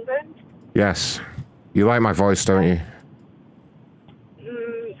from England? Yes. You like my voice, don't you?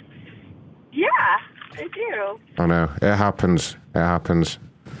 Yeah, I do. I know. It happens. I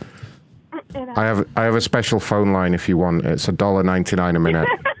have a special phone line if you want. It's $1.99 a minute,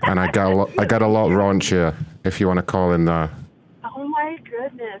 and I get a lot raunchier if you want to call in there. Oh my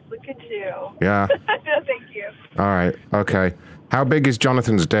goodness! Look at you. Yeah. Thank you. All right. Okay. How big is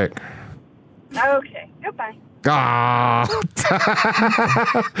Jonathan's dick? Okay. Goodbye. Ah!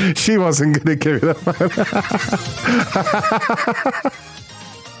 She wasn't gonna give you the phone.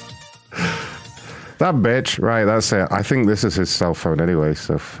 That bitch. Right. That's it. I think this is his cell phone anyway.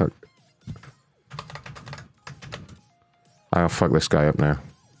 So fuck. I'll fuck this guy up now.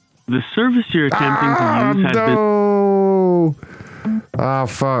 The service you're attempting to use has been... Oh,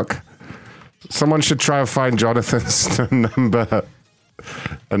 fuck. Someone should try and find Jonathan's number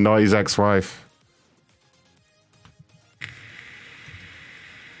and not his ex-wife.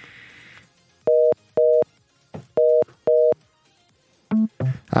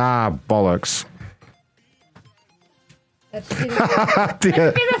 Ah, bollocks. That should be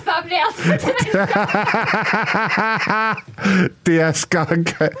the thumbnail for today's DS,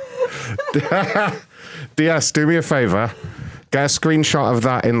 DS, do me a favor. Get a screenshot of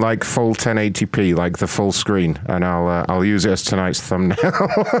that in like full 1080p, like the full screen, and I'll use it as tonight's thumbnail.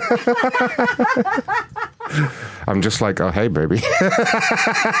 I'm just like, oh hey baby.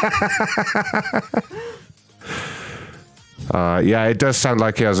 Yeah, it does sound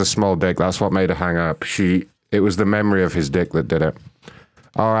like he has a small dick. That's what made her hang up. It was the memory of his dick that did it.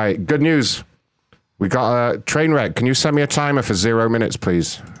 All right, good news. We got a train wreck. Can you send me a timer for 0 minutes,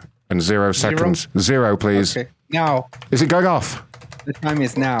 please? And 0 seconds. 0, please. Okay, now. Is it going off? The time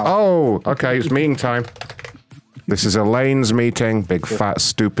is now. Oh, okay, it's meeting time. This is Elaine's meeting. Big, fat,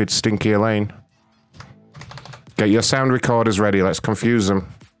 stupid, stinky Elaine. Get your sound recorders ready. Let's confuse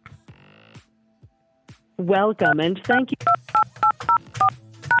them. Welcome and thank you.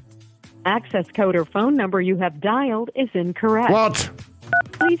 Access code or phone number you have dialed is incorrect. What?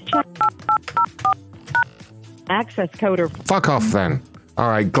 Please check. Access code or... Fuck off then. All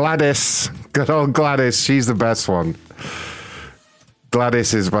right, Gladys. Good old Gladys. She's the best one.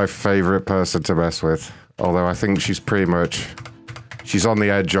 Gladys is my favorite person to mess with. Although I think she's on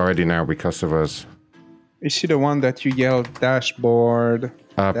the edge already now because of us. Is she the one that you yell dashboard?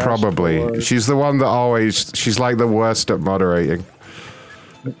 Probably. She's the one that she's like the worst at moderating.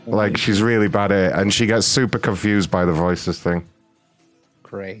 Like, she's really bad at it, and she gets super confused by the voices thing.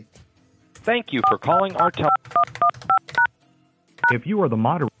 Great. Thank you for calling our If you are the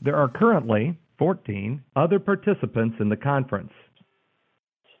moderator, there are currently 14. Other participants in the conference.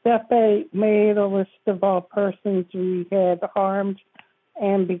 Step 8, made a list of all persons we had harmed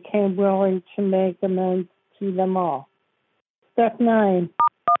and became willing to make amends to them all. Step 9,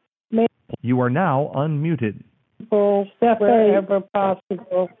 made You are now unmuted. people wherever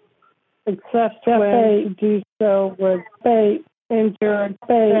possible, except when to do so with fate, injured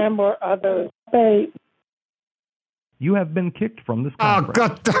them or others. Fate. You have been kicked from this conference.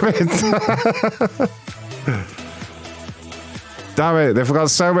 God damn it. Damn it, they've got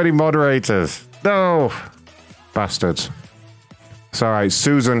so many moderators. No. Bastards. It's all right,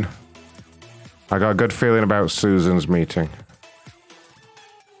 Susan. I got a good feeling about Susan's meeting.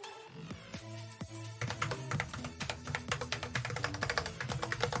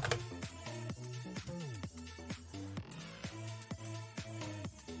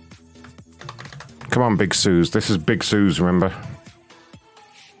 Come on, Big Suze. This is Big Suze, remember?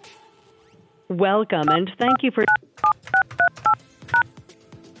 Welcome and thank you for...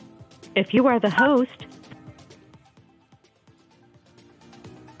 If you are the host...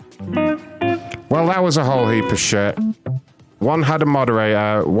 Well, that was a whole heap of shit. One had a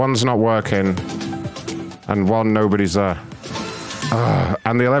moderator, one's not working, and one nobody's there.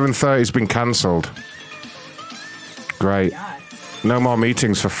 And the 11:30's been cancelled. Great. No more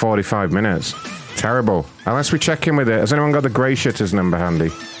meetings for 45 minutes. Terrible. Unless we check in with it. Has anyone got the grey shitter's number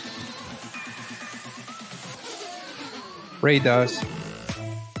handy? Ray does.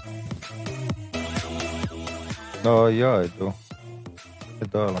 Oh, yeah, I do. I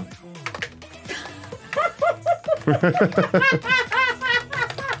do.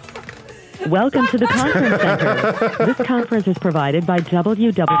 Welcome to the conference center. This conference is provided by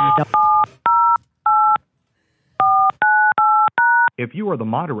www. If you are the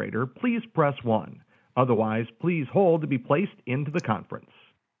moderator, please press 1. Otherwise, please hold to be placed into the conference.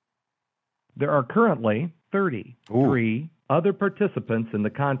 There are currently 33 other participants in the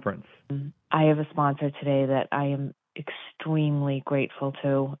conference. I have a sponsor today that I am extremely grateful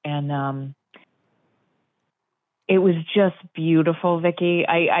to, and it was just beautiful, Vicky.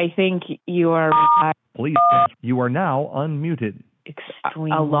 I think you are... Please, you are now unmuted.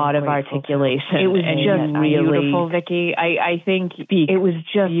 A lot of articulation. It was just really beautiful, Vicky. I think it was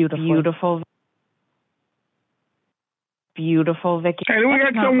just beautiful. Beautiful, Vicky. Hey, we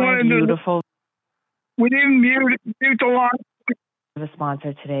got someone beautiful. We didn't mute the line. I have a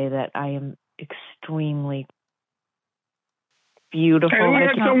sponsor today that I am extremely beautiful. Hey, we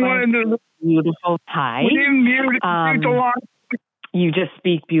got someone beautiful. Hi. We didn't mute the line. You just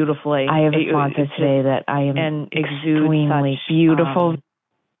speak beautifully. I have a sponsor today that I am extremely beautiful.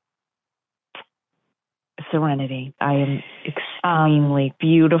 Serenity. I am extremely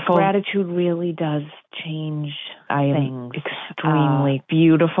beautiful. Gratitude really does change things. Extremely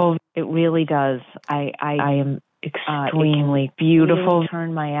beautiful. It really does. I am extremely beautiful.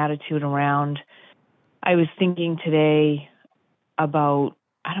 Turn my attitude around. I was thinking today about,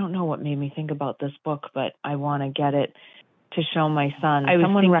 I don't know what made me think about this book, but I want to get it to show my son.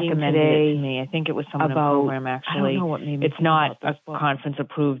 Someone recommended it to me. I think it was someone in the program, actually. I don't know what made me think not a conference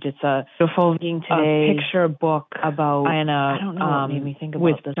approved. It's a beautiful picture book about, I don't know what made me think about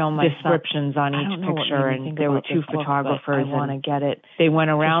with this. Descriptions on each picture, and there were two photographers. I want to get it. They went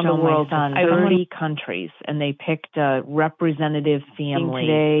around the world to 30 countries, and they picked a representative family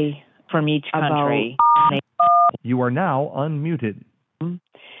today from each country. You are now unmuted.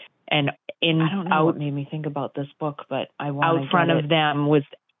 And I don't know what made me think about this book, but I want out front of them was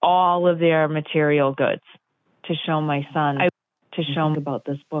all of their material goods to show my son. To show him about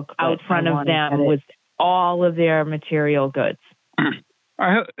this book. Out front of them was all of their material goods.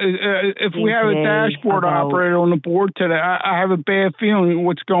 If we have a dashboard operator on the board today, I have a bad feeling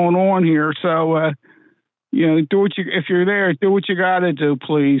what's going on here. So, do what if you're there, do what you got to do,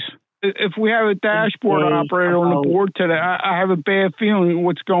 please. If we have a dashboard operator on the board today, I have a bad feeling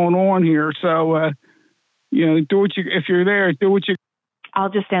what's going on here. So, do what if you're there, do what you. I'll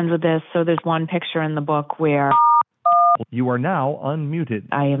just end with this. So there's one picture in the book where you are now unmuted.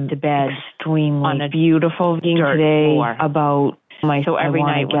 I am to bed extremely on a beautiful today floor. About my. So every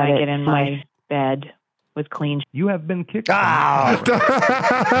night when I get in my bed with clean. You have been kicked. Damn it!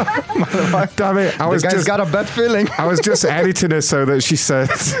 The guy's got a bad feeling. I was just editing her so that she said,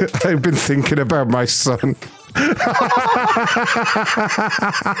 "I've been thinking about my son."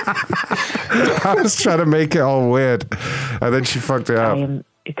 I was trying to make it all weird, and then she fucked it up. I am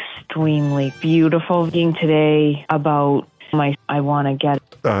extremely beautiful today about my. I want to get.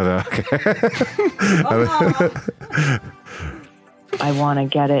 Oh no! Okay. I want to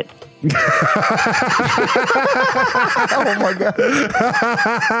get it. Oh my god.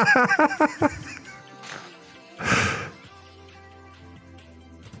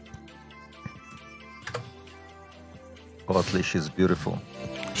 But at least she's beautiful.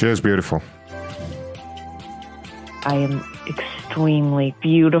 She is beautiful. I am extremely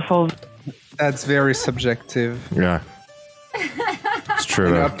beautiful. That's very subjective. Yeah. It's true.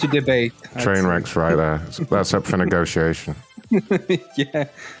 And up to debate. Train wrecks right there. That's up for negotiation. Yeah,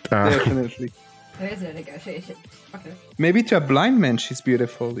 definitely. There is no negotiation. Okay. Maybe to a blind man, she's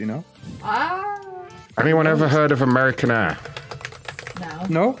beautiful, you know? Anyone ever heard of American Air? No.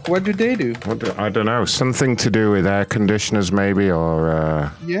 No? What do they do? I don't know. Something to do with air conditioners, maybe,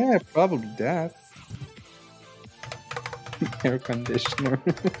 or... Yeah, probably that. Air conditioner.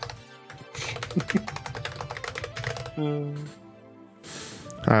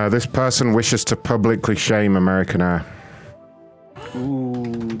 This person wishes to publicly shame American Air.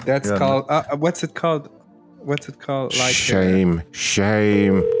 Ooh, that's called... what's it called? What's it called? Like shame.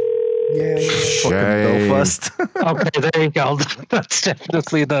 Shame. Yeah. Shame. Go first. Okay, there you go. That's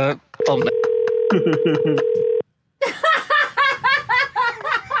definitely the thumbnail.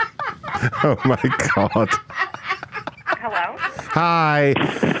 Oh my God. Hello? Hi.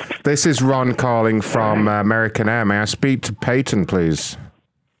 This is Ron calling from American Air. May I speak to Peyton, please?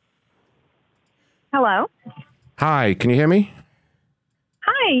 Hello? Hi, can you hear me?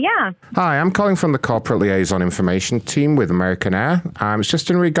 Hi, yeah. Hi, I'm calling from the Corporate Liaison Information Team with American Air. It's just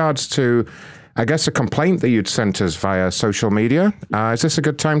in regards to, I guess, a complaint that you'd sent us via social media. Is this a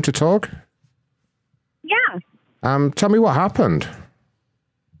good time to talk? Yeah. Tell me what happened.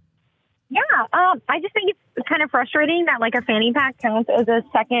 Yeah, I just think it's kind of frustrating that like a fanny pack counts as a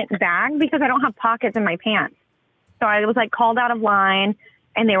second bag because I don't have pockets in my pants. So I was like called out of line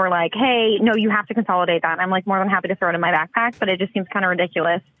and they were like, hey, no, you have to consolidate that. And I'm like more than happy to throw it in my backpack, but it just seems kind of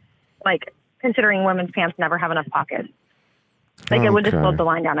ridiculous. Like considering women's pants never have enough pockets. Like it would just slow the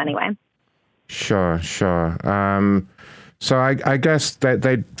line down anyway. Sure. So I guess that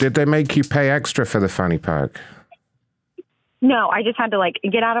did they make you pay extra for the fanny pack? No, I just had to like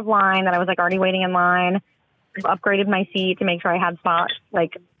get out of line. That I was like already waiting in line. Upgraded my seat to make sure I had spots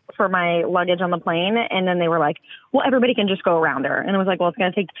like for my luggage on the plane. And then they were like, well, everybody can just go around her. And I was like, well, it's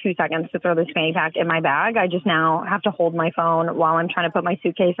going to take 2 seconds to throw this fanny pack in my bag. I just now have to hold my phone while I'm trying to put my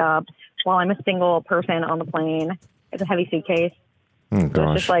suitcase up while I'm a single person on the plane. It's a heavy suitcase. Oh, gosh.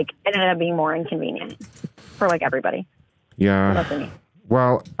 So it's just like, it ended up being more inconvenient for like everybody. Yeah.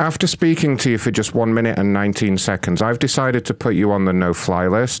 Well, after speaking to you for just 1 minute and 19 seconds, I've decided to put you on the no-fly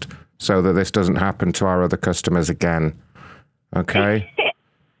list so that this doesn't happen to our other customers again. Okay?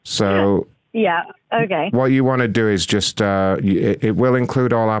 So... Yeah, okay. What you want to do is just... it will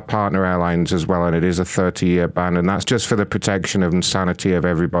include all our partner airlines as well, and it is a 30-year ban, and that's just for the protection and sanity of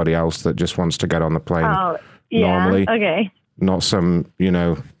everybody else that just wants to get on the plane normally. Okay. Not some,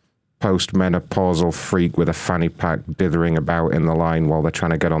 post-menopausal freak with a fanny pack dithering about in the line while they're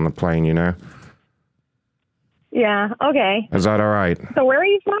trying to get on the plane, Yeah, okay. Is that all right? So where are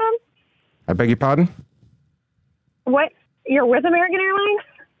you from? I beg your pardon? What? You're with American Airlines?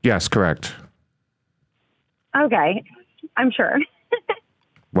 Yes, correct. Okay, I'm sure.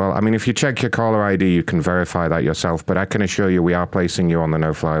 Well, I mean, if you check your caller ID, you can verify that yourself, but I can assure you we are placing you on the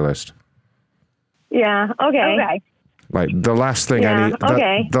no-fly list. Yeah, okay. Like the last thing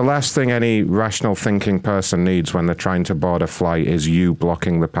the last thing any rational thinking person needs when they're trying to board a flight is you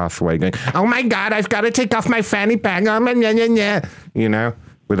blocking the pathway going, oh my God, I've got to take off my fanny pack.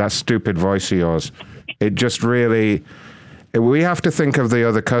 With that stupid voice of yours. It just really, we have to think of the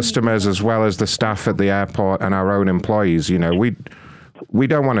other customers as well as the staff at the airport and our own employees. We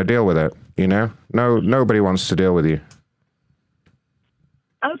don't want to deal with it. Nobody wants to deal with you.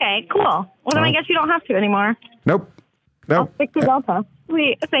 Okay, cool. Well, then I guess you don't have to anymore. Nope. I'll stick to Delta.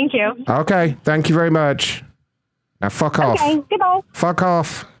 Sweet. Thank you. Okay. Thank you very much. Now, fuck off. Okay, goodbye. Fuck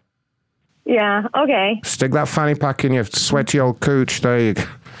off. Yeah, okay. Stick that fanny pack in your sweaty old cooch. There you go.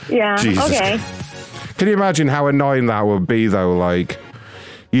 Yeah, Jesus. Okay. Can you imagine how annoying that would be, though? Like,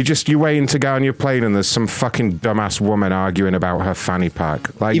 you're waiting to go on your plane and there's some fucking dumbass woman arguing about her fanny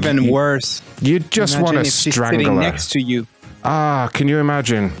pack. Like, even worse. You just want to strangle her. Next to you. Can you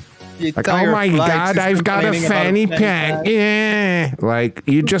imagine? Like, oh my God, I've got a fanny pack. Yeah. Like,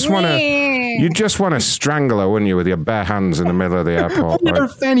 you just want to strangle her, wouldn't you, with your bare hands in the middle of the airport? Your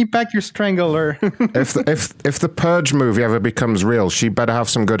fanny pack, you strangle her. If the Purge movie ever becomes real, she better have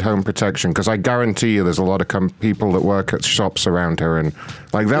some good home protection, because I guarantee you there's a lot of people that work at shops around her, and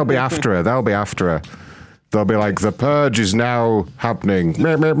like they'll be after her. They'll be like, the Purge is now happening.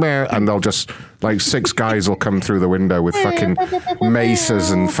 And they'll just, like, 6 guys will come through the window with fucking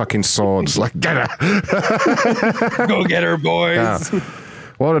maces and fucking swords. Like, get her. Go get her, boys. Yeah.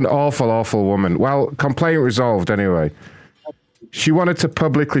 What an awful, awful woman. Well, complaint resolved anyway. She wanted to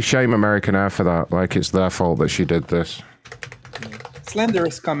publicly shame American Air for that. Like, it's their fault that she did this.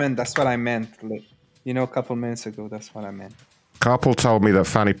 Slender's comment, that's what I meant. Like, you know, a couple minutes ago, that's what I meant. Carpal told me that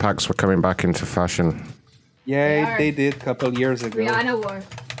fanny packs were coming back into fashion. Yeah, they did a couple years ago. Rihanna wore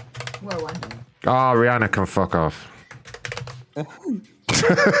one. Oh, Rihanna can fuck off.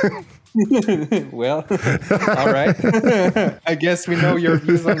 Well, all right. I guess we know your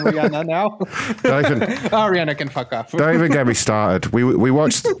views on Rihanna now. Rihanna can fuck off. Don't even get me started. We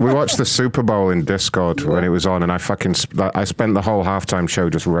watched the Super Bowl in Discord when it was on, and I spent the whole halftime show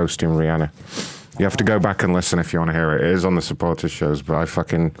just roasting Rihanna. You have to go back and listen if you want to hear it. It is on the supporters shows, but I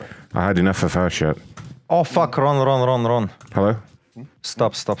had enough of her shit. Oh fuck! Run! Hello?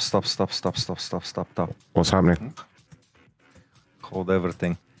 Stop! What's happening? Hold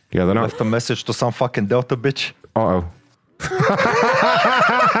everything. Yeah, they're not. Left a message to some fucking Delta bitch. Uh-oh.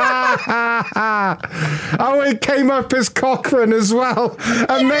 Oh, it came up as Cochran as well.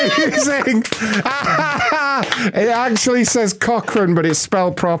 Amazing. It actually says Cochran, but it's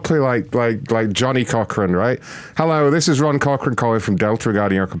spelled properly like Johnny Cochran, right? Hello, this is Ron Cochran calling from Delta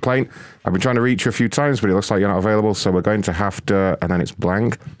regarding your complaint. I've been trying to reach you a few times, but it looks like you're not available, so we're going to have to, and then it's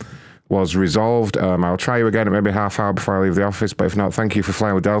blank. Was resolved. I'll try you again at maybe a half hour before I leave the office, but if not, thank you for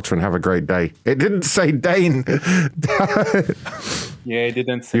flying with Delta and have a great day. It didn't say Dane. Yeah, it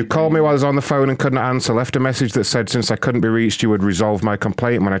didn't say You called me while I was on the phone and couldn't answer. Left a message that said since I couldn't be reached, you would resolve my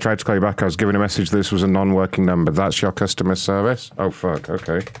complaint. When I tried to call you back, I was given a message that this was a non-working number. That's your customer service? Oh, fuck.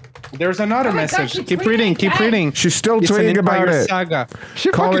 Okay. There's another message. Keep reading. She's still tweeting about it. Saga.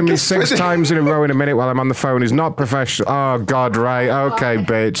 Calling me 6 times in a row in a minute while I'm on the phone is not professional. Oh, God, right. Okay,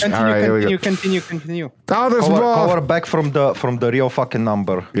 bitch. All right, here we go. Continue. Oh, there's more. Call her back from the real fucking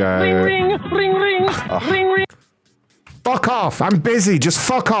number. Yeah. Ring. Fuck off. I'm busy. Just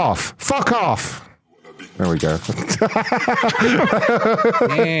fuck off. Fuck off. There we go.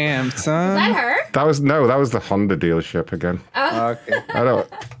 Damn, son. Is that her? That was the Honda dealership again. Oh. Okay.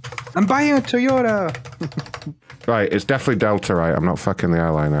 I'm buying a Toyota. Right, it's definitely Delta, right? I'm not fucking the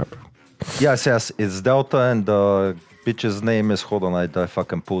airline up. Yes, it's Delta, and the bitch's name is, hold on, I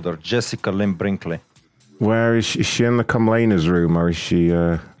fucking pulled her, Jessica Lynn Brinkley. Where is she? Is she in the Comlaners room, or is she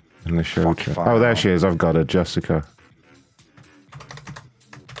in the show chat? Oh, there she is. I've got her, Jessica.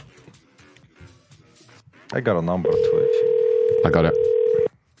 I got a number to it. I got it.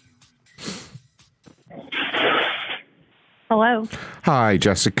 Hello. Hi,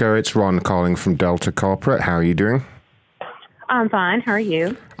 Jessica. It's Ron calling from Delta Corporate. How are you doing? I'm fine. How are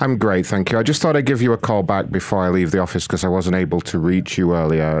you? I'm great, thank you. I just thought I'd give you a call back before I leave the office because I wasn't able to reach you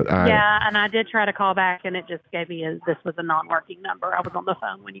earlier. Yeah, and I did try to call back, and it just gave me this was a non-working number. I was on the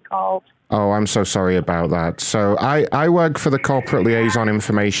phone when you called. Oh, I'm so sorry about that. So I work for the Corporate Liaison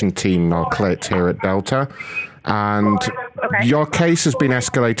Information Team, or CLIT, here at Delta. And your case has been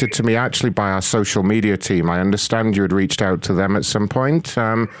escalated to me actually by our social media team. I understand you had reached out to them at some point.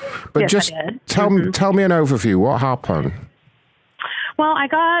 But yes, just I did. tell me an overview. What happened? Well,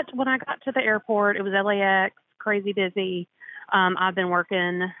 when I got to the airport, it was LAX, crazy busy. I've been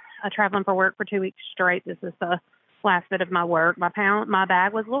traveling for work for 2 weeks straight. This is the last bit of my work. My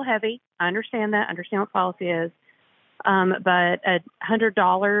bag was a little heavy. I understand that. I understand what policy is. But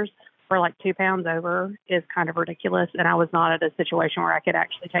 $100 for like 2 pounds over is kind of ridiculous. And I was not at a situation where I could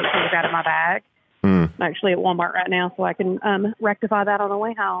actually take things out of my bag. I'm actually at Walmart right now, so I can rectify that on the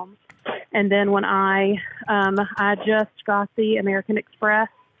way home. And then when I just got the American Express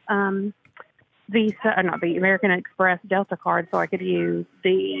American Express Delta card, so I could use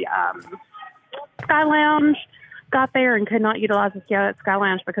the Sky Lounge. Got there and could not utilize the Sky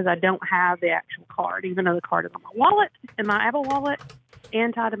Lounge because I don't have the actual card, even though the card is on my wallet, in my Apple Wallet,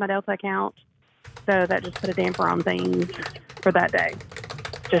 and tied to my Delta account. So that just put a damper on things for that day.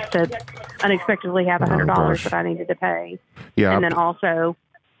 Just to unexpectedly have $100 that I needed to pay. Yeah. And then also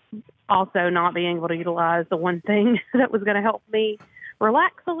not being able to utilize the one thing that was going to help me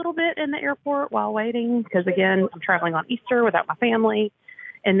relax a little bit in the airport while waiting. Because again, I'm traveling on Easter without my family.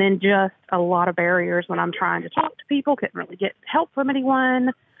 And then just a lot of barriers when I'm trying to talk to people. Couldn't really get help from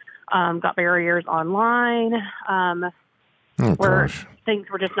anyone. Got barriers online where things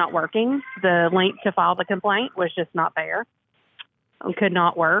were just not working. The link to file the complaint was just not there. Could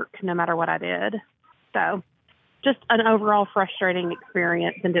not work no matter what I did. So just an overall frustrating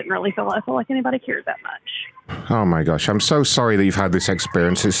experience and didn't really feel like anybody cared that much. Oh my gosh, I'm so sorry that you've had this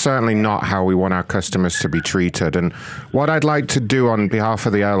experience. It's certainly not how we want our customers to be treated. And what I'd like to do on behalf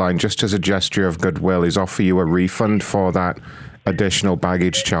of the airline, just as a gesture of goodwill, is offer you a refund for that additional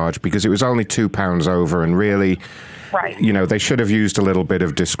baggage charge because it was only £2 over. And really, Right. You know, they should have used a little bit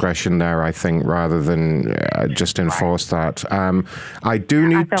of discretion there, I think, rather than just enforce that. I do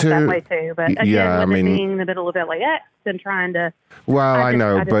need I felt that way too, but again, yeah, with it being in the middle of LAX and trying to. Well, I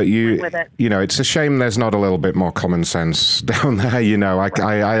know, but went with it. you know, it's a shame there's not a little bit more common sense down there. You know,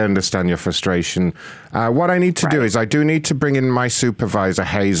 I understand your frustration. What I need to do is I do need to bring in my supervisor,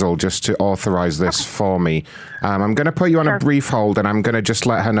 Hazel, just to authorize this for me. I'm going to put you on a brief hold, and I'm going to just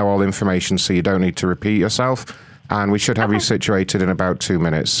let her know all information so you don't need to repeat yourself. And we should have you situated in about 2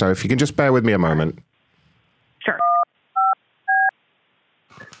 minutes. So if you can just bear with me a moment. Sure.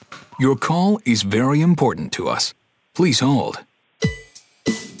 Your call is very important to us. Please hold.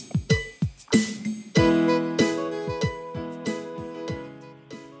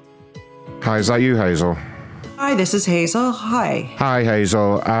 Hi, is that you, Hazel? Hi, this is Hazel. Hi. Hi,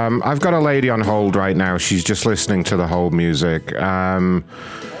 Hazel. I've got a lady on hold right now. She's just listening to the hold music.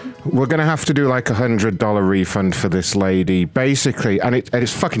 We're going to have to do like $100 refund for this lady, basically, and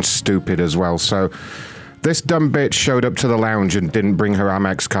it's fucking stupid as well. So this dumb bitch showed up to the lounge and didn't bring her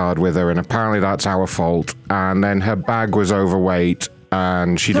Amex card with her, and apparently that's our fault. And then her bag was overweight,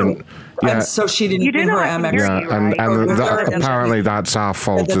 and she didn't... Yeah. And so she didn't bring her Amex. Yeah, and apparently that's our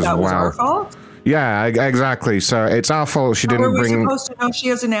fault as well. Was our fault? Yeah, exactly. So it's our fault she didn't bring... How are we supposed to know she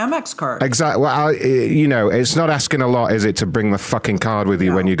has an Amex card? Exactly. Well, you know, it's not asking a lot, is it, to bring the fucking card with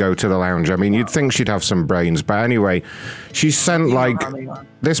you when you go to the lounge? I mean, you'd think she'd have some brains. But anyway, she sent like...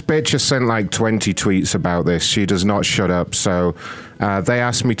 This bitch has sent like 20 tweets about this. She does not shut up. So they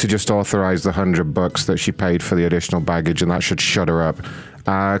asked me to just authorize the $100 that she paid for the additional baggage, and that should shut her up.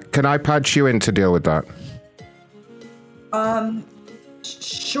 Can I patch you in to deal with that?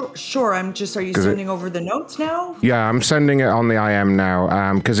 Sure. Are you sending over the notes now? Yeah, I'm sending it on the IM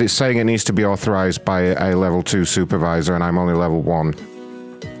now because it's saying it needs to be authorized by a level 2 supervisor, and I'm only level 1.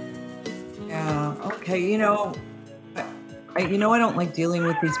 Yeah. Okay. You know, I don't like dealing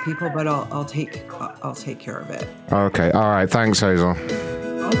with these people, but I'll take care of it. Okay. All right. Thanks, Hazel.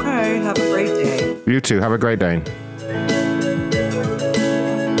 Okay. Have a great day. You too. Have a great day.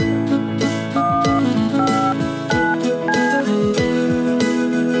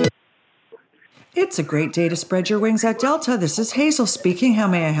 It's a great day to spread your wings at Delta. This is Hazel speaking. How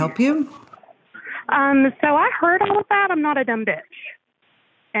may I help you? So I heard all of that. I'm not a dumb bitch.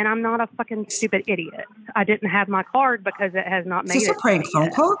 And I'm not a fucking stupid idiot. I didn't have my card because it has not made it. Is this a prank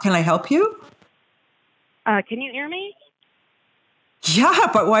phone call? Can I help you? Can you hear me? Yeah,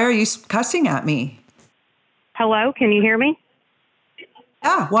 but why are you cussing at me? Hello, can you hear me?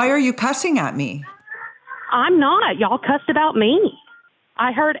 Yeah, why are you cussing at me? I'm not. Y'all cussed about me.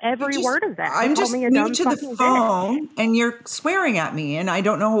 I heard every word of that. I'm just new to the phone, and you're swearing at me, and I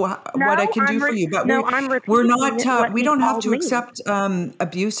don't know what I can do for you. But we're not. We don't have to accept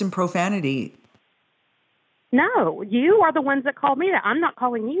abuse and profanity. No, you are the ones that called me that. I'm not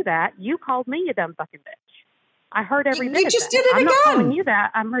calling you that. You called me a dumb fucking bitch. I heard every bit of that. You just did it again. I'm not calling you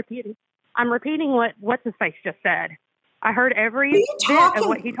that. I'm repeating what's his face just said. I heard every bit of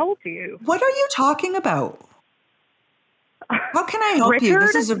what he told you. What are you talking about? How can I help you?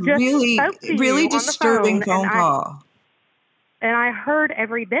 This is a really disturbing phone call. And I heard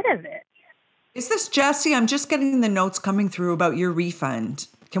every bit of it. Is this Jesse? I'm just getting the notes coming through about your refund.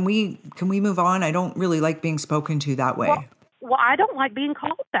 Can we move on? I don't really like being spoken to that way. Well, I don't like being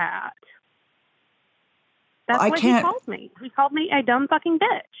called that. That's what he called me. He called me a dumb fucking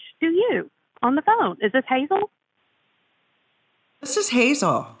bitch to you on the phone. Is this Hazel? This is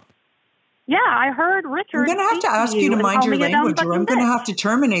Hazel. Yeah, I heard Richard. I'm going to have to ask you to mind your language, or I'm going to have to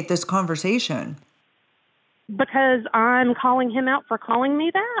terminate this conversation. Because I'm calling him out for calling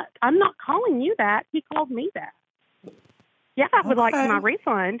me that. I'm not calling you that. He called me that. Yeah, I would like my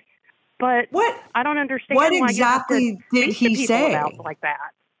refund, but I don't understand what why exactly you have to did speak he to people say about like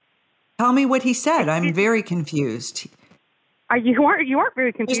that. Tell me what he said. I'm very confused. You aren't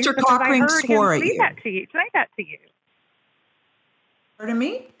very confused. Mr. Cochran swore at you. Say that to you. Pardon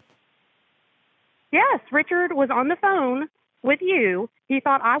me? Yes, Richard was on the phone with you. He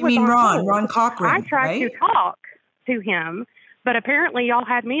thought I was on Ron hold. Cochran, I tried to talk to him, but apparently y'all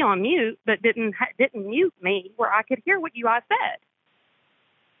had me on mute, but didn't mute me where I could hear what you guys said.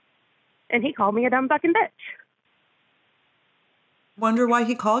 And he called me a dumb fucking bitch. Wonder why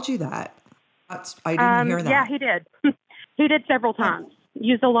he called you that. I didn't hear that. Yeah, he did. He did several times.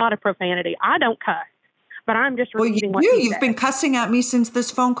 Used a lot of profanity. I don't cuss. But I'm just repeating what you've been cussing at me since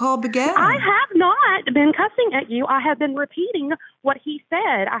this phone call began. I have not been cussing at you. I have been repeating what he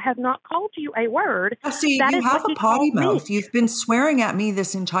said. I have not called you a word. See, you have a potty mouth. You've been swearing at me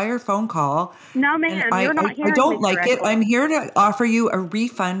this entire phone call. No, ma'am, you're not hearing me I don't like correctly. it. I'm here to offer you a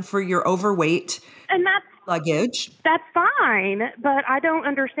refund for your overweight. And that's luggage. That's fine, but I don't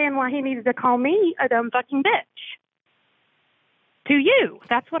understand why he needed to call me a dumb fucking bitch. To you.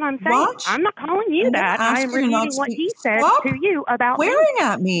 That's what I'm saying. What? I'm not calling you that. I am repeating what he said to you about me. Swearing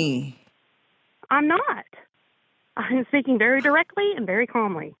at me. I'm not. I'm speaking very directly and very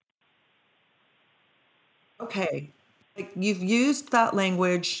calmly. Okay. Like, you've used that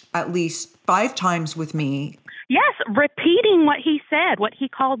language at least 5 times with me. Yes, repeating what he said, what he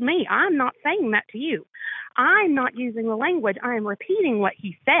called me. I'm not saying that to you. I'm not using the language. I am repeating what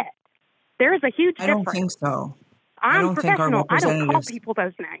he said. There is a huge difference. I don't think so. I'm professional. I don't call people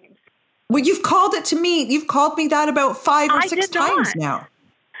those names. Well, you've called it to me. You've called me that about 5 or 6 times now.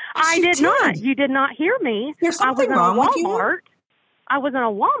 I did not. You did not hear me. There's something wrong with you. I was in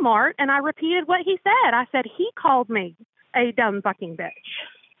a Walmart and I repeated what he said. I said he called me a dumb fucking bitch.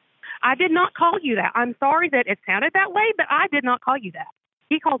 I did not call you that. I'm sorry that it sounded that way, but I did not call you that.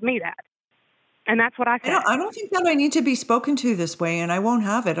 He called me that. And that's what I said. I don't think that I need to be spoken to this way, and I won't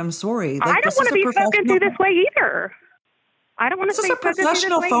have it. I'm sorry. I don't want to be spoken to this way either. I don't want to be spoken to this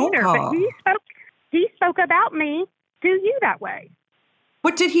way either. But he spoke about me to you that way.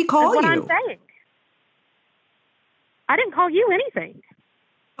 What did he call you? That's what I'm saying. I didn't call you anything.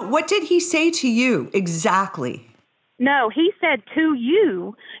 What did he say to you exactly? No, he said to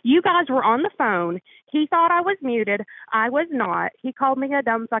you. You guys were on the phone. He thought I was muted. I was not. He called me a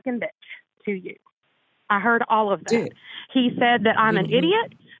dumb fucking bitch. To you. I heard all of that. Dude. He said that I'm an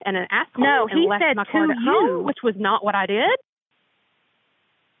idiot and an asshole. No, he said to you, which was not what I did.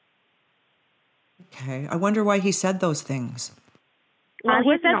 Okay. I wonder why he said those things. Well,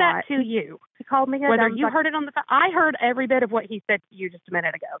 he said that to you. He called me a whether you heard it on the phone. I heard every bit of what he said to you just a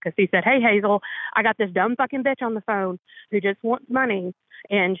minute ago because he said, "Hey, Hazel, I got this dumb fucking bitch on the phone who just wants money,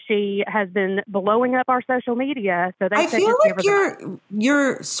 and she has been blowing up our social media." So I feel like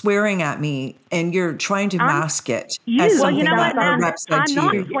you're swearing at me and you're trying to mask it as something that our rep said to you.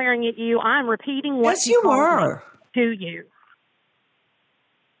 I'm not swearing at you. I'm repeating what you were to you.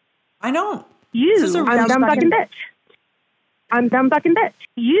 I don't. I'm dumb fucking bitch. I'm dumb fucking bitch.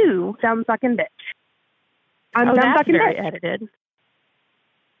 You dumb fucking bitch. I'm dumb fucking bitch. Edited.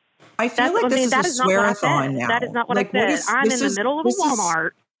 I feel like this is a swear-a-thon now. That is not what I said. I'm in the middle of a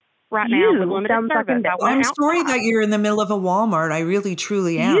Walmart right now with limited service. I'm sorry that you're in the middle of a Walmart. I really,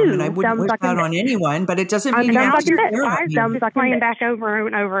 truly am. And I wouldn't wish that on anyone, but it doesn't mean you have to swear at me. I'm playing back over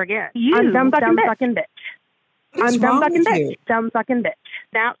and over again. I'm dumb fucking bitch. I'm dumb fucking bitch. Dumb fucking bitch.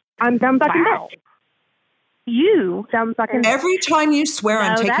 Now, I'm dumb fucking bitch. You dumb fucking bitch. Every time you swear,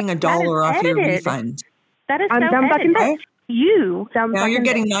 I'm taking $1 off your refund. That is I'm dumb fucking bitch. You dumb now fucking you're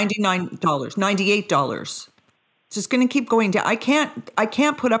getting $99, $98. It's just going to keep going down. I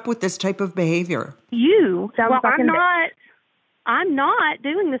can't put up with this type of behavior. You dumb fucking bitch. I'm not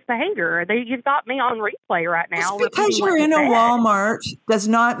doing this behavior. You've got me on replay right now. Just because you're in a Walmart does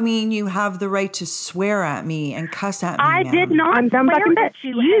not mean you have the right to swear at me and cuss at me. I did not. I'm dumb fucking bitch.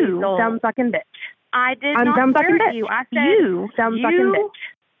 You dumb fucking bitch. I did not swear at you. I said you dumb fucking bitch.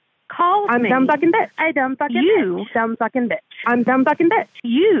 Called me. I'm dumb fucking bitch. I dumb fucking bitch. You dumb fucking bitch. I'm dumb fucking bitch.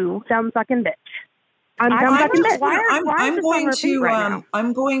 You dumb fucking bitch. I'm dumb fucking bitch.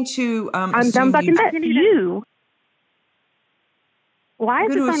 I'm going to I'm dumb fucking bitch. You. Why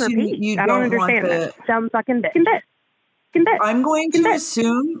is this on repeat? I don't understand this. Dumb fucking bitch. I'm going to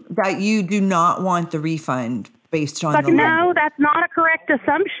assume that you do not want the refund based on the no, that's not a correct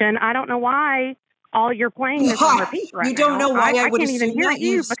assumption. I don't know why all you're playing is on repeat right now. You don't know why I would assume that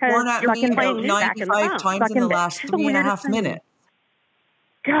you've sworn at me about 95 times in the last 3.5 minutes.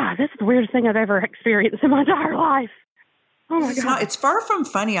 God, this is the weirdest thing I've ever experienced in my entire life. Oh my God. It's far from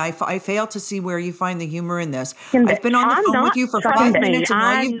funny. I fail to see where you find the humor in this. I've been on the phone with you for 5 minutes and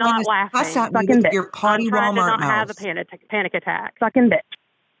all you've done is cuss at me with your potty Walmart mouth. I'm trying to not have a panic attack. Fucking bitch.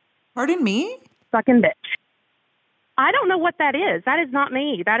 Pardon me? Fucking bitch. I don't know what that is. That is not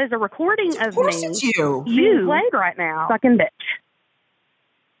me. That is a recording of me. Of course it's you. You played right now. Fucking bitch.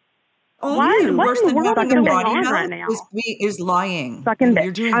 Only what worse in the than world having a is body going on mouth right now? is lying. Fucking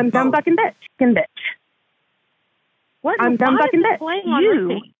bitch. I'm dumb fucking bitch. Fucking bitch. What? I'm dumb fucking bitch.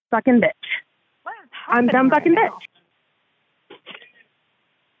 You fucking bitch. I'm dumb fucking bitch.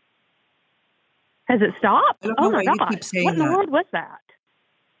 Has it stopped? Oh my God. What in the world was that?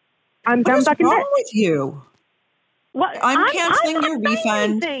 I'm dumb fucking bitch. What's wrong with you? What? I'm canceling your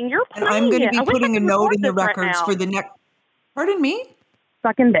refund, and I'm going to be putting a note in the records for the next. Pardon me?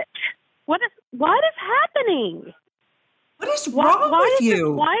 Fucking bitch. What is happening? What is wrong with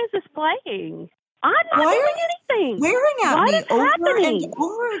you? Why is this playing? I'm not doing anything. Swearing at What me is over happening? and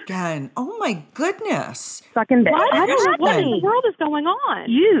over again. Oh my goodness. Sucking bitch. What in the world is going on?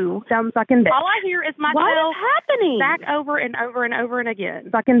 You dumb sucking bitch. All I hear is my what is happening? Back over and over and over and again.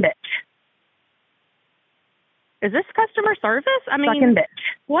 Sucking bitch. Is this customer service? I mean, sucking bitch.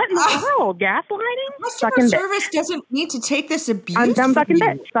 What in the world? Gaslighting? Customer service doesn't need to take this abuse. I'm dumb from fucking you.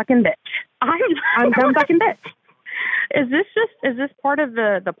 bitch. Sucking bitch. I'm dumb fucking bitch. Is this part of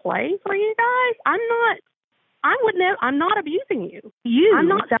the play for you guys? I'm not abusing you. I'm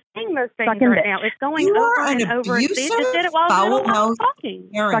not saying those things Sucking right bitch. now. It's going You over are an and over. abusive, They just did it while I was foul-mouthed talking.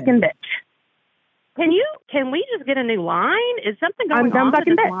 parent. Sucking bitch. Can we just get a new line? Is something going on with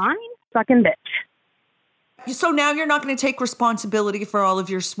this line? Sucking bitch. So now you're not going to take responsibility for all of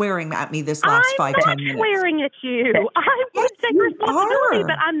your swearing at me this last I'm 5-10 not minutes. swearing at you. I would take responsibility,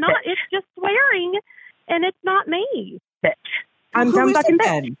 but I'm not. It's just swearing, and it's not me. Bitch. I'm Who dumb is fucking it bitch.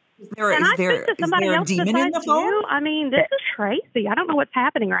 then? Is there, Can is I there, speak to is somebody there a else demon in besides the phone? you? I mean, this is crazy. I don't know what's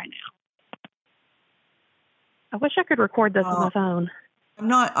happening right now. I wish I could record this on my phone. I'm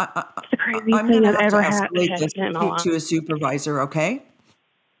not. It's the craziest I'm thing going I've to ever have to had escalate this in my life. to a supervisor, okay?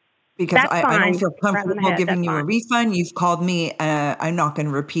 Because That's I fine. don't feel Right on the comfortable head, giving that's you a fine. refund. You've called me. I'm not going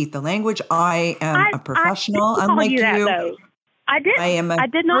to repeat the language. I am a professional, I didn't call unlike you that, you. though. I did. I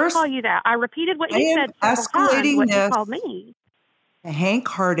did not call you that. I repeated what you said several times. What you called me. Hank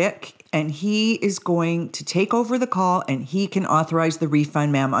Hardick, and he is going to take over the call, and he can authorize the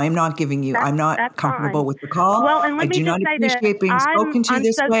refund, ma'am. I'm not giving you. I'm not comfortable fine. with the call. Well, and let I me do just not say this. appreciate being spoken to I'm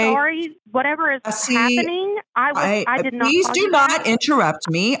this so way. sorry. Whatever is happening, I did not. Please call do you not that. interrupt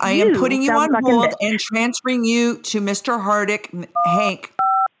me. I am putting you dumb on fucking hold bitch. and transferring you to Mr. Hardick. Hank.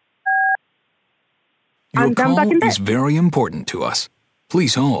 Your call is very important to us.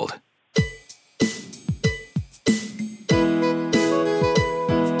 Please hold.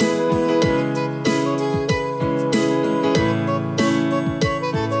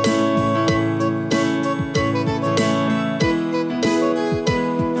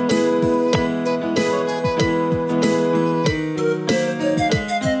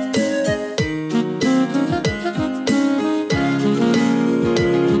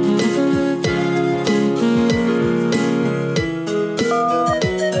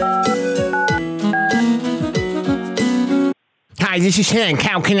 Hi, this is Hank.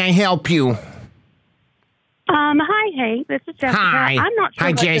 How can I help you? Hi, Hank. This is Jessica. Hi. I'm not sure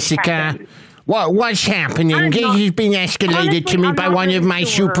Hi, what just Jessica. happened. What's happening? This has been escalated to me by one of my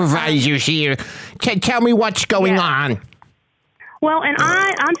supervisors here. Tell me what's going on. Well, and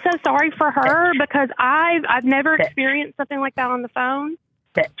I'm so sorry for her because I've never experienced something like that on the phone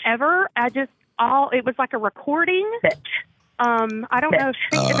ever. It was like a recording. I don't know.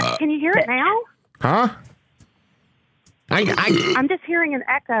 Can you hear it now? Huh? I'm just hearing an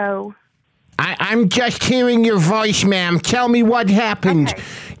echo. I'm just hearing your voice, ma'am. Tell me what happened.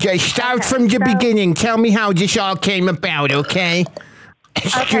 Just start from the beginning. Tell me how this all came about, okay?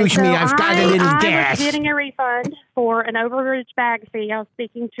 Excuse me, I've got a little gas. I was getting a refund for an overage bag fee. I was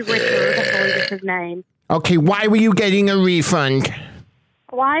speaking to Richard, I believe is his name. Okay, why were you getting a refund?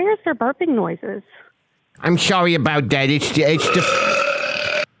 Why is there burping noises? I'm sorry about that.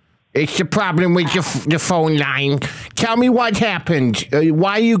 It's the problem with the phone line. Tell me what happened.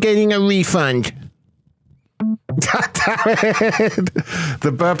 Why are you getting a refund? The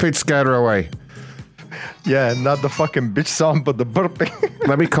burping scared her away. Yeah, not the fucking bitch sound, but the burping.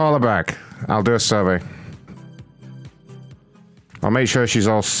 Let me call her back. I'll do a survey. I'll make sure she's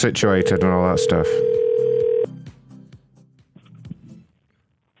all situated and all that stuff.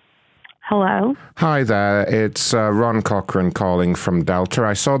 Hello? Hi there, it's Ron Cochran calling from Delta.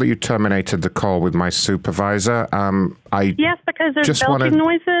 I saw that you terminated the call with my supervisor. Yes, because there's belching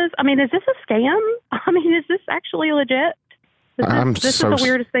noises. I mean, is this a scam? I mean, is this actually legit? This is the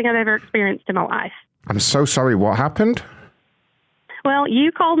weirdest thing I've ever experienced in my life. I'm so sorry, what happened? Well,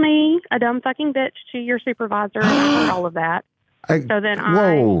 you called me a dumb fucking bitch to your supervisor, and I heard all of that. So then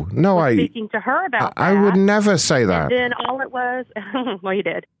I was speaking to her about that. I would never say that. And then all it was, well, you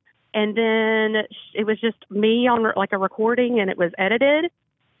did. And then it was just me on like a recording, and it was edited.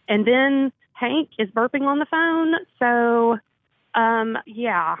 And then Hank is burping on the phone. So,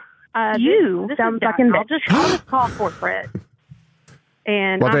 yeah. This dumb fucking bitch. I'll just call corporate.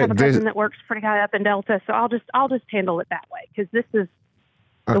 And I have a cousin that works pretty high up in Delta, so I'll just handle it that way because this is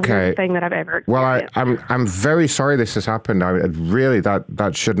the weirdest thing that I've ever experienced. Well, I'm very sorry this has happened. Really,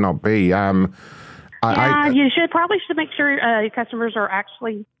 that should not be. You probably should make sure your customers are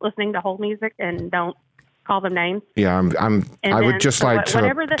actually listening to hold music and don't call them names. Yeah, I would just like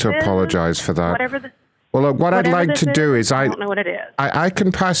to apologize for that. Well, look, what I'd Whatever like this to do is I don't know what it is. I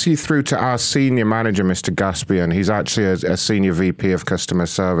can pass you through to our senior manager, Mr. Gaspian. He's actually a senior VP of customer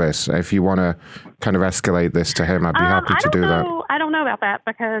service. If you want to kind of escalate this to him, I'd be happy to do that. I don't know about that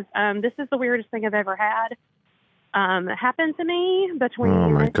because this is the weirdest thing I've ever had. It happened to me between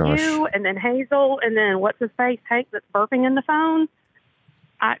you and then Hazel and then what's his face, Hank, that's burping in the phone.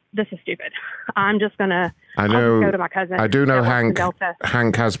 This is stupid. I'm just gonna. I'll just go to my cousin. I do know Hank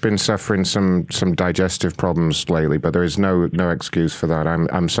has been suffering some digestive problems lately, but there is no excuse for that.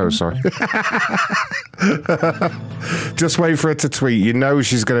 I'm so sorry. Just wait for her to tweet. You know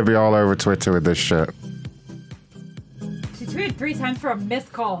she's going to be all over Twitter with this shit. She tweeted 3 times for a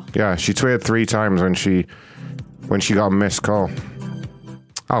missed call. Yeah, she tweeted 3 times when she got a missed call.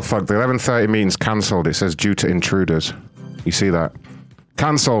 Oh fuck! The 11:30 meeting's cancelled. It says due to intruders. You see that?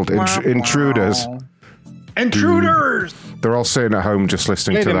 Cancelled. Intruders. Intruders! They're all sitting at home just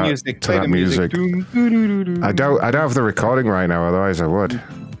listening to that music. I don't have the recording right now, otherwise I would.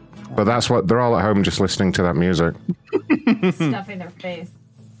 But that's what they're all at home just listening to that music. Stuffing their face.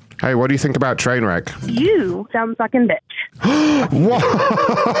 Hey, what do you think about Trainwreck? You dumb fucking bitch. What?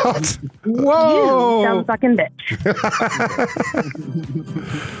 Whoa! You dumb fucking bitch.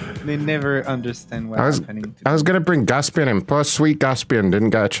 They never understand what's happening. I was going to bring Gaspian in. Poor sweet Gaspian didn't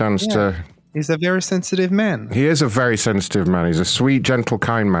get a chance to... He's a very sensitive man. He is a very sensitive man. He's a sweet, gentle,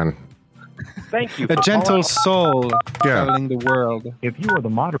 kind man. Thank you. A gentle soul traveling the world. If you are the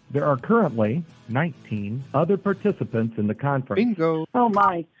moderator, there are currently 19 other participants in the conference. Bingo. Oh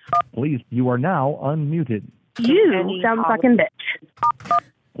my. Please, you are now unmuted. You dumb fucking bitch.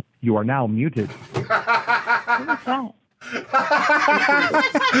 You are now muted. What was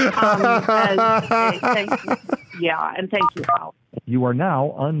that? Thank you. Yeah, and thank you, Al. You are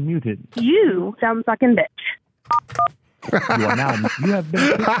now unmuted. You dumb fucking bitch. You are now. You have been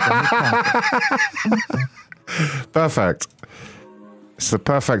kicked from the conference. Perfect. It's the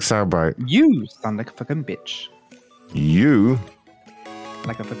perfect soundbite. You sound like a fucking bitch. You?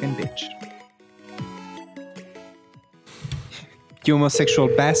 Like a fucking bitch. You homosexual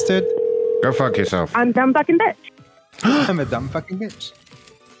bastard. Go fuck yourself. I'm dumb fucking bitch. I'm a dumb fucking bitch.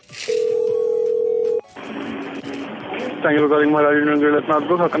 Thank you for calling my radio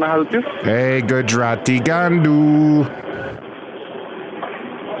notebook. How can I help you? Hey, Gujarati Gandu.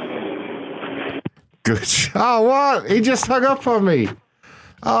 Good. Oh, what? He just hung up on me.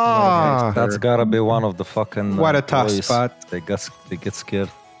 Oh. That's gotta be one of the fucking. What a tough boys. spot. They get scared.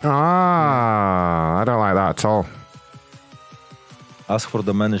 I don't like that at all. Ask for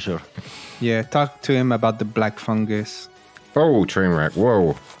the manager. Yeah, talk to him about the black fungus. Oh, Trainwreck.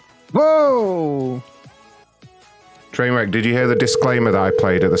 Whoa. Whoa! Trainwreck, did you hear the disclaimer that I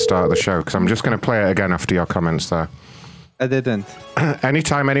played at the start of the show? Because I'm just going to play it again after your comments there. I didn't.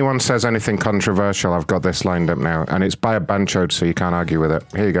 Anytime anyone says anything controversial, I've got this lined up now. And it's by a banchode, so you can't argue with it.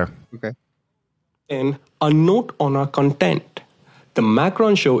 Here you go. Okay. And a note on our content. The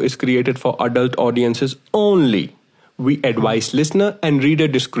Macron Show is created for adult audiences only. We advise listener and reader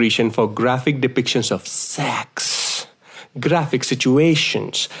discretion for graphic depictions of sex, graphic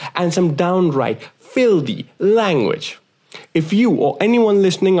situations, and some downright filthy language. If you or anyone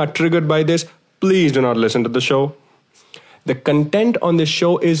listening are triggered by this, please do not listen to the show. The content on this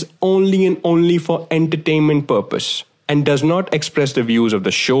show is only and only for entertainment purpose and does not express the views of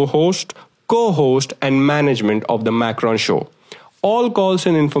the show host, co-host, and management of the Macron Show. All calls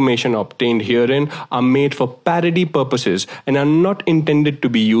and information obtained herein are made for parody purposes and are not intended to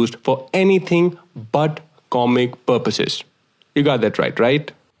be used for anything but comic purposes. You got that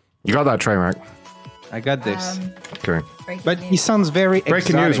right? You got that, Trainwreck? I got this. Okay. But he sounds very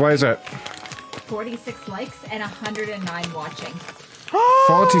Breaking exotic. news, what is it? 46 likes and 109 watching.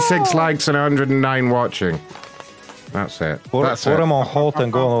 46 likes and 109 watching. That's it. Put him on hold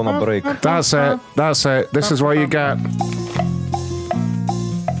and go on a break. That's it. This is what you get.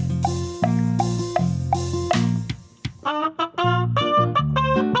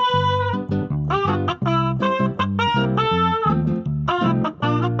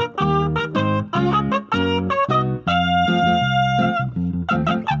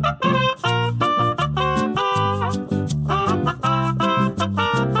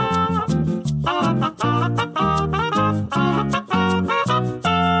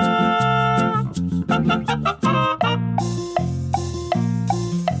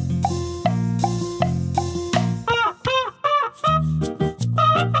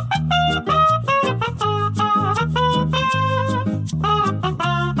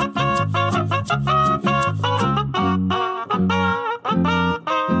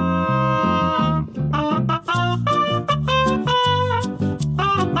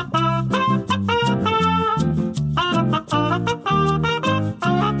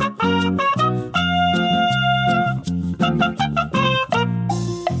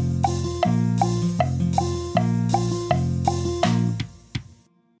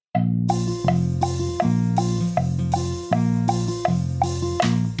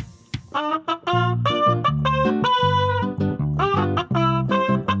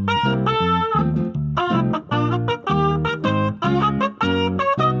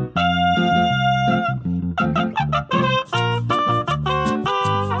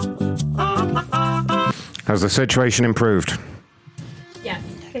 Has the situation improved? Yes,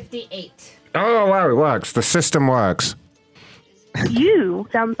 58. Oh, wow, it works. The system works. You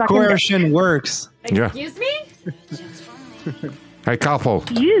sound fucking Coercion works. Yeah. Excuse me? Hey, couple.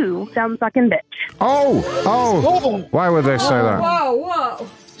 You sound fucking bitch. Oh! Why would they say that? Whoa.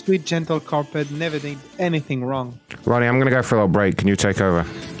 Sweet, gentle carpet never did anything wrong. Ronnie, I'm going to go for a little break. Can you take over?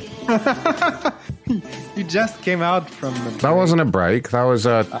 You just came out from the That wasn't a break. That was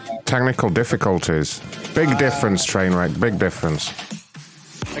technical difficulties. Big difference, Trainwreck. Big difference.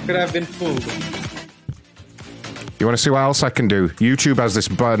 I could have been fooled. You want to see what else I can do? YouTube has this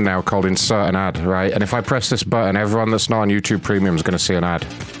button now called insert an ad, right? And if I press this button, everyone that's not on YouTube Premium is going to see an ad.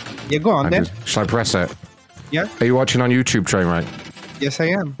 Yeah, go on then. Shall I press it? Yeah. Are you watching on YouTube, Trainwreck? Yes, I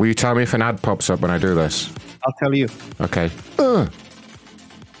am. Will you tell me if an ad pops up when I do this? I'll tell you. Okay.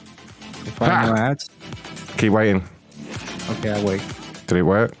 If I know ads. Keep waiting. Okay, I'll wait. Did it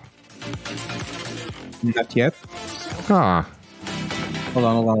work? Not yet. Ah. Hold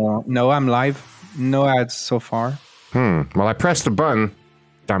on. No, I'm live. No ads so far. Well, I pressed the button.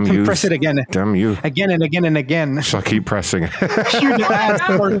 Damn you. Press it again. Damn you. Again and again and again. Shall I keep pressing it? Huge ads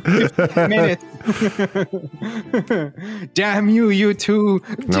for 15 minutes. Damn you, you two.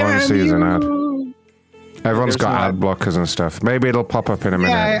 No one sees an ad. Everyone's got ad no blockers and stuff. Maybe it'll pop up in a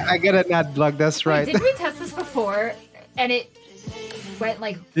minute. Yeah, I get an ad block. That's right. Wait, did we test this before? And it went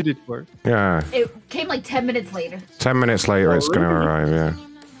like... Did it work? Yeah. It came like 10 minutes later. 10 minutes later, it's going to arrive, yeah.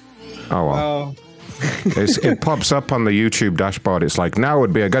 Oh, well. It pops up on the YouTube dashboard. It's like, now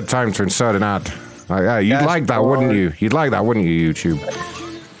would be a good time to insert an ad. Like, yeah, you'd like that, wouldn't you? You'd like that, wouldn't you, YouTube?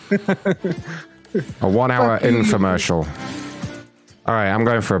 A 1 hour infomercial. All right, I'm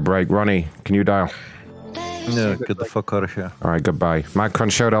going for a break. Ronnie, can you dial? Yeah, get the fuck out of here. All right, goodbye.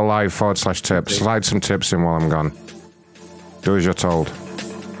 MyConshoto.live/tips. Slide some tips in while I'm gone. Do as you're told.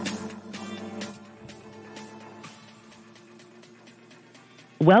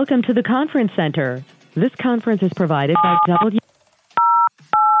 Welcome to the conference center. This conference is provided by W.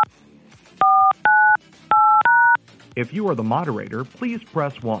 If you are the moderator, please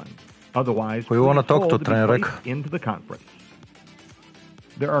press 1. Otherwise, We want to talk to be Trainwreck. placed into the conference.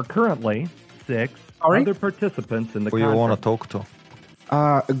 There are currently 6 other participants in the Who you want to talk to?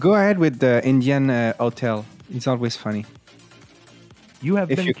 Go ahead with the Indian hotel. It's always funny. You have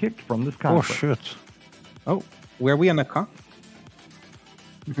been kicked from this conference. Oh, shit. Oh, were we on a car?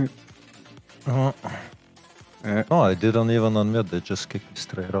 No, I didn't even unmute. They just kicked me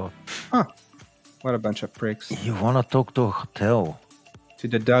straight out. Huh. What a bunch of pricks. You want to talk to a hotel? To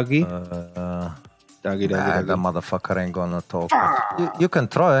the doggy? Doggy. The motherfucker ain't gonna talk. You can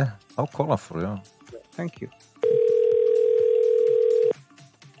try. I'll call him for you. Thank you.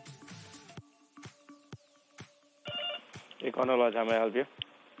 Econology, may I help you?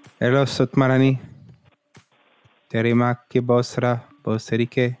 Hello, Sutmarani. Terima ke bosra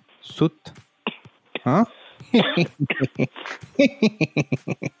bosrike sut. Huh?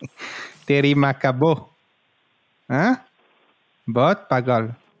 Terima kabo. Huh? Bot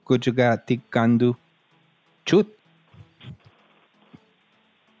pagal. Kujuga tikandu. Chut.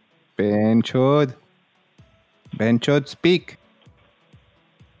 Benchod. Benchod, speak.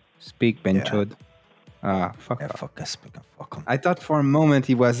 Speak, Benchod. Ah, fuck off. Fucking speaking. Fuck him. I thought for a moment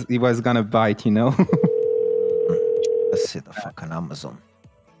he was gonna bite, you know. Let's see the fucking Amazon.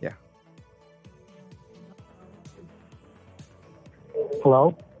 Yeah.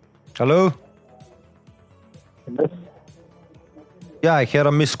 Hello? Hello? Yes. Yeah, I hear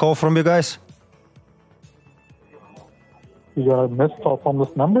a missed call from you guys. You got a missed call from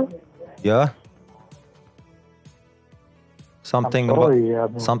this number? Yeah. Something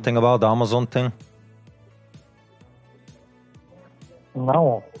about the Amazon thing.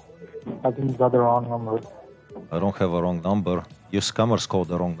 No. I think you got the wrong number. I don't have a wrong number. You scammers called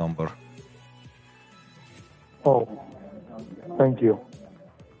the wrong number. Oh. Thank you.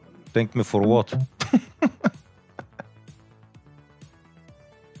 Thank me for what?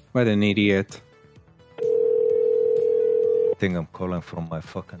 What an idiot. I think I'm calling from my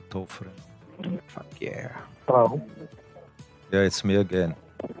fucking toe friend. Fuck yeah. Hello? Yeah, it's me again.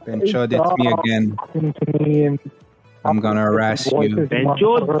 Benchod, it's me again. I'm gonna harass you.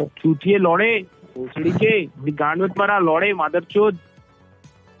 Benchod, chutiye lode, usdi ke, gaand mein mara lode, motherchod.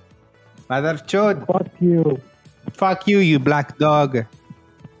 Motherchod. Fuck you. Fuck you, you black dog.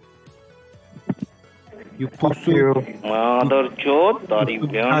 You pussy. Motherchod, તારી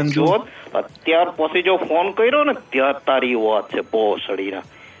બેનચોદ, અત્યાર પછી જો phone કર્યો ને ત્યાર તારી વાત છે બોસડીના.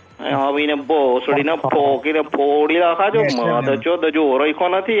 આવીને બોસડીને ફોકીને ફોડી નાખાજો મધરચોદ હજુ ઓળખ્યો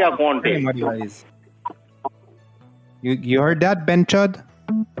નથી આ કોણ છે. You heard that, Benchod?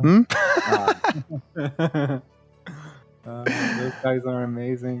 Hmm? Those guys are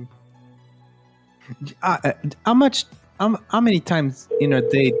amazing. How many times in a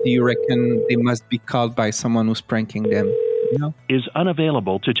day do you reckon they must be called by someone who's pranking them? You know? Is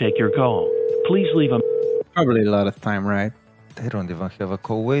unavailable to take your call. Please leave a... Probably a lot of time, right? They don't even have a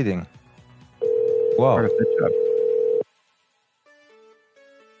call waiting. Wow. Part of the job.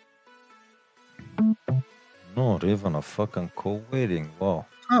 Not even a fucking call waiting. Wow.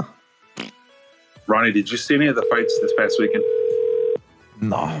 Huh. Ronnie, did you see any of the fights this past weekend?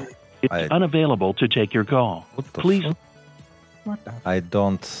 No. It's unavailable to take your call. Please. I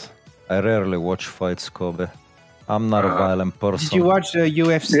don't. I rarely watch fights, Scoby. I'm not a violent person. Did you watch the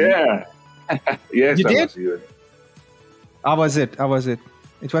UFC? Yeah. Yes, You I did? watched you. How was it? How was it?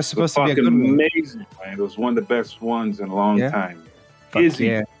 It was supposed to be a Fucking good one. amazing, man. It was one of the best ones in a long Yeah? time. Fuck Izzy,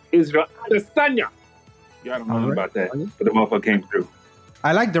 yeah. Israel Adesanya. Y'all don't know Alright. about that, but the motherfucker came through.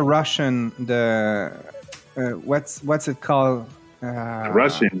 I like the Russian. What's it called?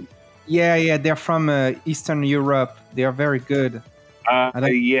 Russian. Yeah. They're from Eastern Europe. They are very good. Yeah, I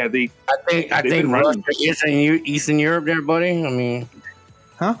think been Russia running. is in Eastern Europe, there, buddy. I mean,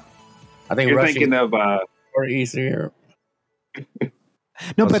 huh? I think You're Russia thinking of or Eastern Europe.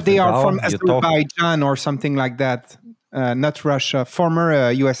 No, but they are from you talk- Azerbaijan or something like that. Not Russia.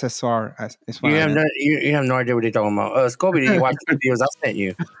 Former USSR. Is what You I have meant. you have no idea what they're talking about. Scoby, did you watch the videos I sent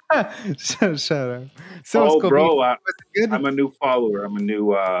you? Shut up. So, oh, Scoby, bro, was it good? I'm a new follower. I'm a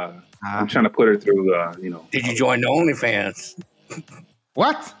new. I'm trying to put her through. Did you join the OnlyFans?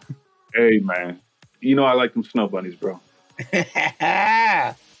 What? Hey, man. You know I like them snow bunnies, bro.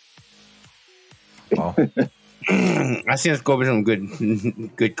 Wow. I send Scoby some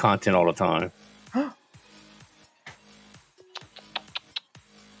good content all the time.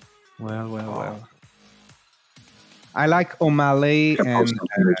 Well. I like O'Malley and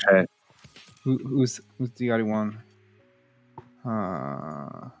who's the other one?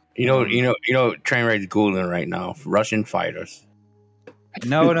 You know, Trainwreck's Googling right now. Russian fighters.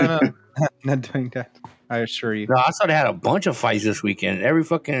 No, not doing that. I assure you. No, I saw they had a bunch of fights this weekend. I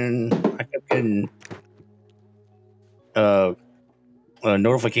kept getting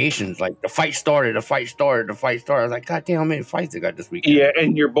notifications like the fight started. I was like, God damn, how many fights they got this weekend? Yeah,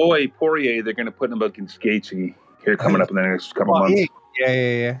 and your boy Poirier, they're gonna put him against Gaethje here coming up in the next couple months.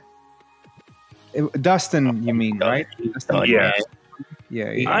 Yeah. Dustin, you mean, right? Dustin, Yeah.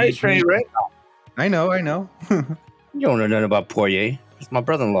 I train right. I know. You don't know nothing about Poirier. It's my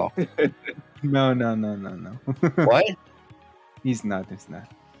brother-in-law. No. What? He's not.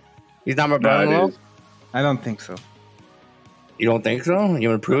 He's not my brother-in-law? I don't think so. You don't think so? You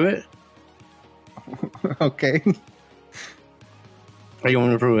want to prove it? Okay. Or you want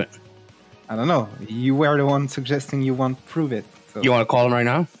me to prove it? I don't know. You were the one suggesting you want to prove it. So. You want to call him right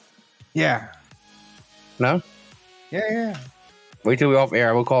now? Yeah. No? Yeah. Wait till we're off air.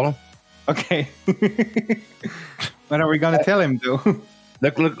 I will call him. Okay. What are we gonna tell him, though?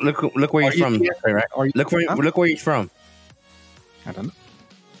 Look where he's from. Right? Look where he's from. I don't know.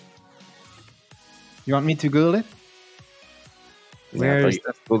 You want me to Google it? Where is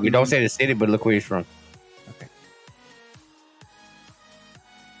that? Well, don't say the city, but look where he's from. Okay.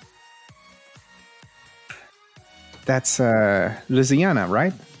 That's Louisiana,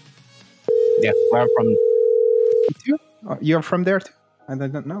 right? Yeah, where I'm from. You're from there too? I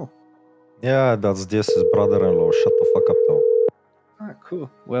don't know. Yeah, that's his brother-in-law. Shut the fuck up, though. Ah, cool.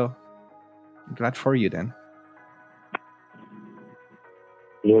 Well, glad for you then.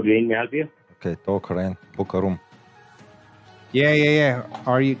 Hello, Green, may I help you? Okay, talk, Ryan. Book a room. Yeah.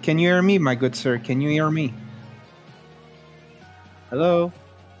 Can you hear me, my good sir? Can you hear me? Hello?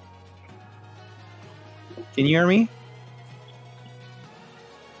 Can you hear me?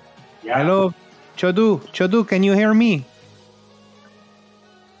 Yeah. Hello? Chodu, can you hear me?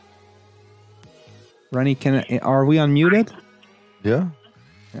 Ronnie, are we unmuted? Yeah.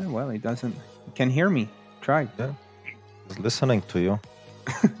 Yeah, well, he doesn't. He can hear me. Try. Yeah. He's listening to you.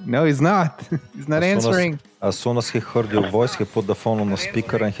 No, he's not. He's not answering. As soon as he heard your voice, he put the phone on the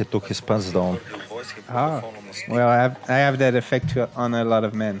speaker and he took his pants down. Ah, well, I have that effect on a lot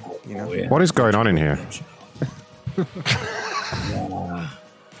of men, you know. What is going on in here?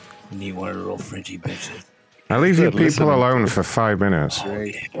 Need one of the little Frenchy bitches. I leave you people alone for 5 minutes.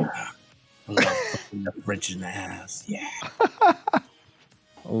 The French in the ass. Yeah.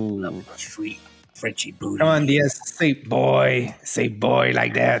 Oh, sweet Frenchy booty. Come on, Diaz. Say boy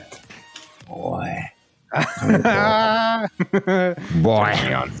like that. Boy. Boy.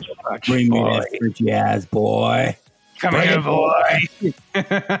 Bring me that Frenchy ass, boy. Come here, boy.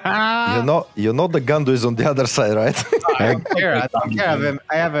 You know the Gandu is on the other side, right? I don't care.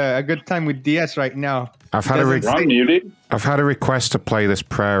 I have a good time with DS right now. I've had a request to play this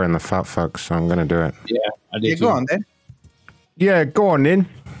prayer in the Fat Fuck, so I'm going to do it. Yeah, I did. Go on then. Yeah, go on then.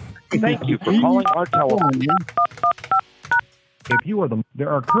 Thank you for calling our telephone. If you are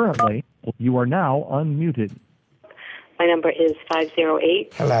you are now unmuted. My number is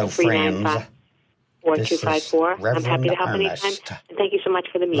 508. Hello, friends. 4254. I'm happy to help Ernest. anytime. And thank you so much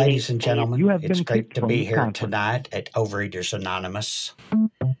for the meeting. Ladies and gentlemen, it's great to be here conference. tonight at Overeaters Anonymous.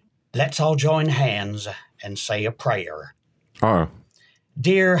 Let's all join hands and say a prayer. Oh.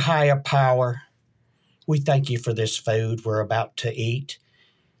 Dear higher power, we thank you for this food we're about to eat,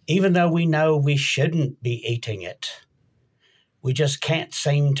 even though we know we shouldn't be eating it. We just can't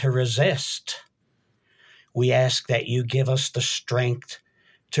seem to resist. We ask that you give us the strength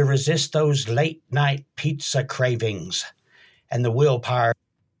to resist those late-night pizza cravings and the willpower.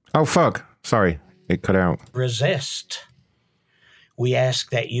 Oh, fuck. Sorry. It cut out. Resist. We ask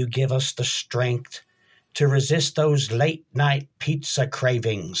that you give us the strength to resist those late-night pizza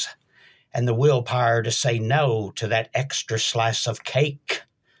cravings and the willpower to say no to that extra slice of cake.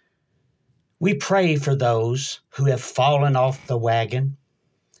 We pray for those who have fallen off the wagon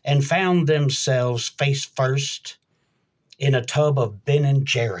and found themselves face first in a tub of Ben &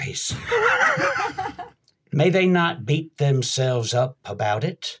 Jerry's. May they not beat themselves up about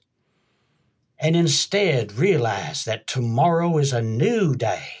it, and instead realize that tomorrow is a new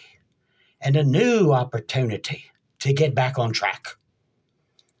day and a new opportunity to get back on track.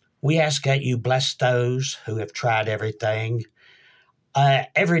 We ask that you bless those who have tried everything,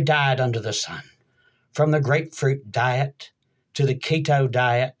 every diet under the sun, from the grapefruit diet to the keto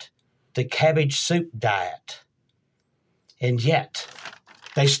diet, the cabbage soup diet. And yet,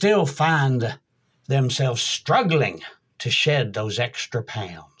 they still find themselves struggling to shed those extra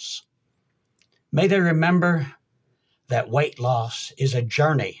pounds. May they remember that weight loss is a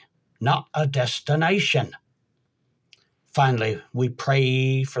journey, not a destination. Finally, we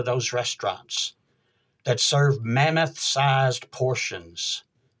pray for those restaurants that serve mammoth-sized portions.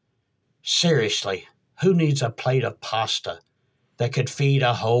 Seriously, who needs a plate of pasta that could feed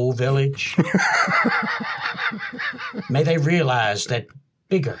a whole village? May they realize that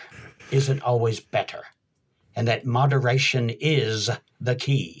bigger isn't always better, and that moderation is the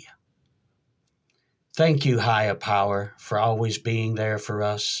key. Thank you, higher power, for always being there for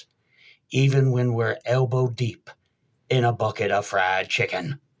us, even when we're elbow deep in a bucket of fried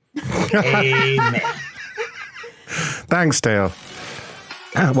chicken. Amen. Thanks, Dale.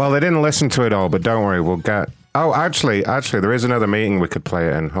 Well, they didn't listen to it all, but don't worry, we'll get... Oh, actually, there is another meeting we could play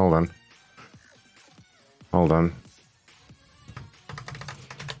it in. Hold on.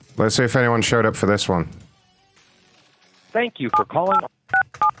 Let's see if anyone showed up for this one. Thank you for calling.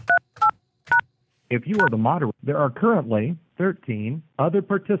 If you are the moderator, there are currently 13 other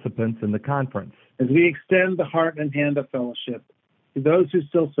participants in the conference. As we extend the heart and hand of fellowship to those who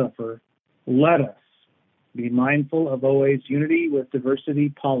still suffer, let us be mindful of OA's unity with diversity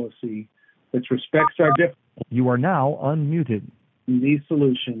policy, which respects our differences. You are now unmuted. These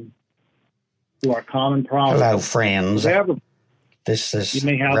solutions to our common problems. Hello, friends. This is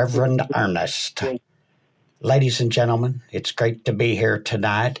Reverend Ernest. Ladies and gentlemen, it's great to be here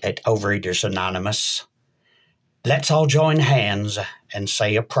tonight at Overeaters Anonymous. Let's all join hands and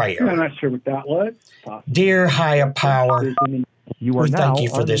say a prayer. I'm not sure what that was. Dear higher power, we thank you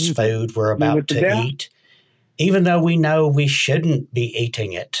for this unmuted. food we're about to eat, even though we know we shouldn't be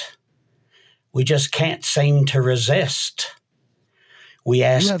eating it. We just can't seem to resist. We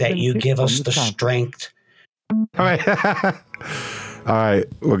ask that you give us the strength. All right,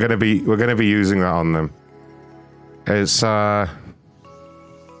 we're gonna be using that on them. It's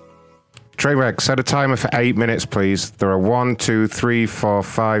Trainwreck, set a timer for 8 minutes, please. There are 1, 2, 3, 4,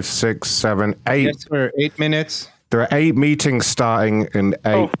 5, 6, 7, 8. Yes, sir. 8 minutes. There are 8 meetings starting in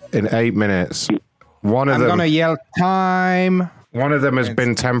 8 minutes. One of them. I'm gonna yell time. One of them has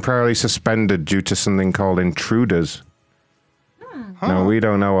been temporarily suspended due to something called intruders. No, we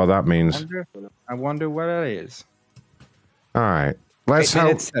don't know what that means. I wonder what it is. All right. Let's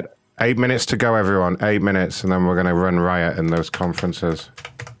help. 8 minutes to go, everyone. 8 minutes, and then we're going to run riot in those conferences.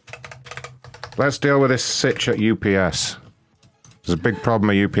 Let's deal with this sitch at UPS. There's a big problem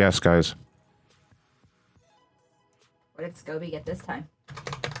at UPS, guys. What did Scoby get this time?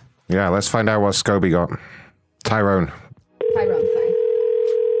 Yeah, let's find out what Scoby got. Tyrone. Tyrone, sorry.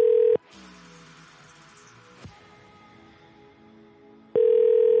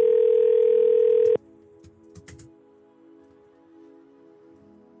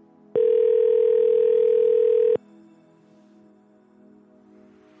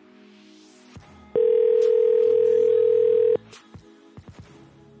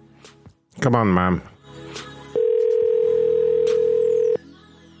 Come on, ma'am.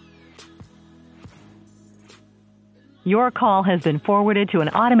 Your call has been forwarded to an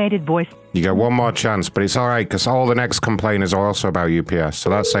automated voice. You get one more chance, but it's all right because all the next complainers are also about UPS, so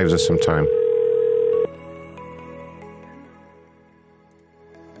that saves us some time.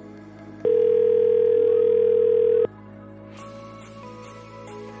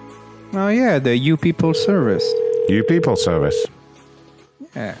 Oh yeah, the You People service. You People service?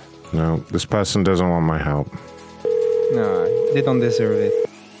 Yeah. No, this person doesn't want my help. No, they don't deserve it.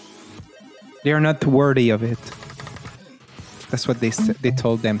 They are not worthy of it. That's what they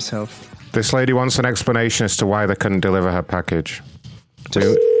told themselves. This lady wants an explanation as to why they couldn't deliver her package.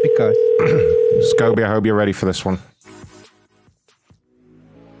 Just because. Scoby, I hope you're ready for this one.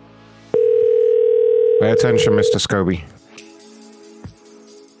 Pay attention, Mr. Scoby.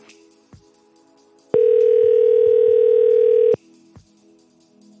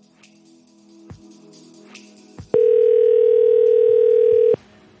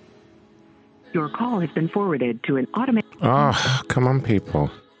 Your call has been forwarded to an automated... Oh, come on,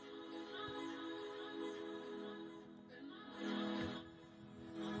 people.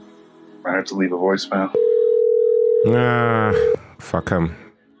 I have to leave a voicemail. Nah, fuck him.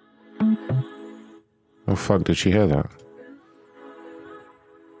 Oh, fuck, did she hear that?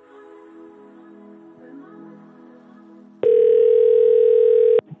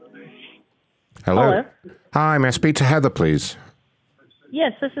 Hello? Hi, may I speak to Heather, please?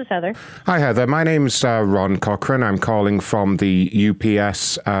 Yes, this is Heather. Hi, Heather. My name's Ron Cochran. I'm calling from the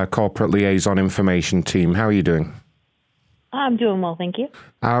UPS Corporate Liaison Information Team. How are you doing? I'm doing well, thank you.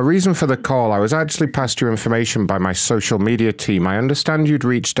 Reason for the call, I was actually passed your information by my social media team. I understand you'd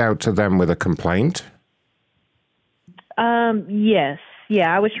reached out to them with a complaint. Yes.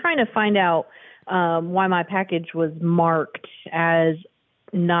 Yeah, I was trying to find out why my package was marked as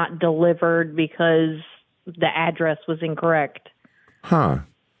not delivered because the address was incorrect. Huh.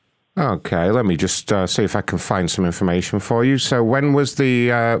 Okay, let me just see if I can find some information for you. So when was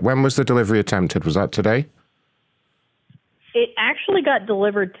the delivery attempted? Was that today? It actually got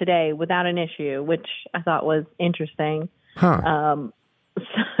delivered today without an issue, which I thought was interesting. Huh.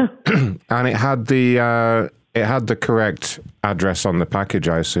 And it had the correct address on the package,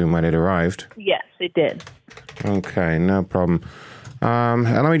 I assume, when it arrived. Yes, it did. Okay, no problem. And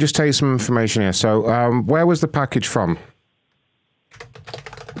let me just tell you some information here. So, where was the package from?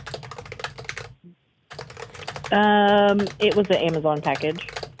 It was an Amazon package.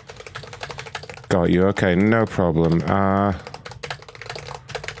 Got you. Okay, no problem.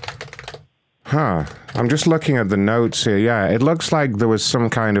 I'm just looking at the notes here. Yeah, it looks like there was some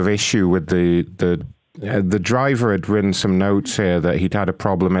kind of issue with the driver had written some notes here that he'd had a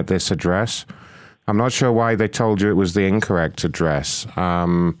problem at this address. I'm not sure why they told you it was the incorrect address.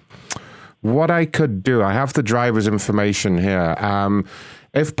 What I could do, I have the driver's information here.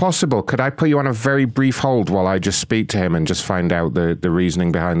 If possible, could I put you on a very brief hold while I just speak to him and just find out the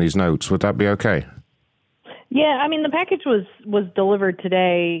reasoning behind these notes? Would that be okay? Yeah, I mean, the package was delivered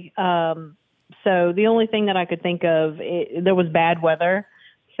today. So the only thing that I could think of, there was bad weather.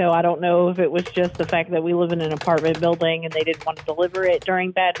 So I don't know if it was just the fact that we live in an apartment building and they didn't want to deliver it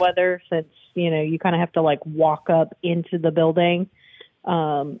during bad weather since, you kind of have to like walk up into the building.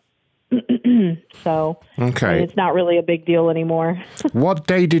 So okay, it's not really a big deal anymore. What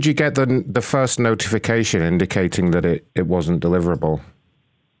day did you get the first notification indicating that it wasn't deliverable?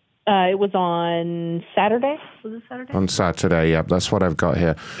 It was on Saturday. Was it Saturday? On Saturday, yep. That's what I've got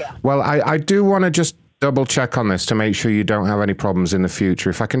here. Yeah. Well, I do want to just double check on this to make sure you don't have any problems in the future.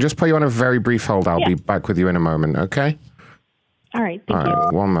 If I can just put you on a very brief hold, I'll be back with you in a moment, okay? All right, thank you.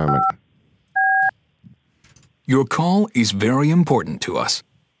 One moment. Your call is very important to us.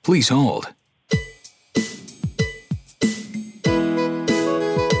 Please hold.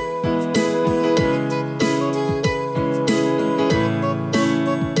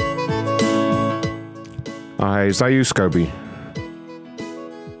 Hi, is that you, Scoby?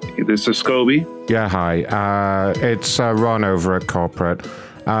 This is Scoby. Yeah, hi. It's Ron over at Corporate.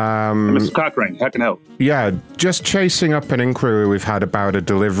 Mr. Cochran, how can I help? Yeah, just chasing up an inquiry we've had about a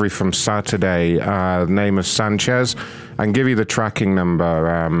delivery from Saturday, name of Sanchez, and give you the tracking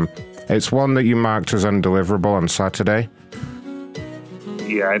number. It's one that you marked as undeliverable on Saturday.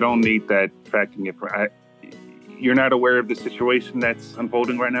 Yeah, I don't need that tracking. You're not aware of the situation that's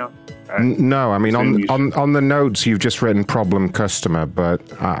unfolding right now? No, I mean, on the notes, you've just written problem customer, but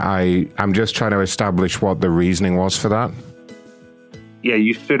I'm just trying to establish what the reasoning was for that. Yeah,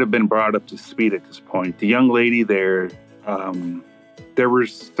 you should have been brought up to speed at this point. The young lady there were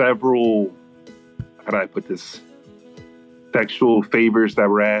several, how do I put this? sexual favors that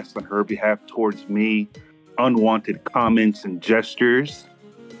were asked on her behalf towards me, unwanted comments and gestures.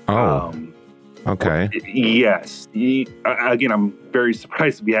 Okay. Yes. Again, I'm very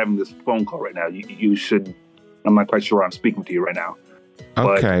surprised to be having this phone call right now. You should. I'm not quite sure why I'm speaking to you right now.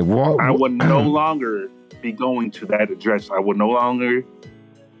 Okay. But I would no longer be going to that address. I would no longer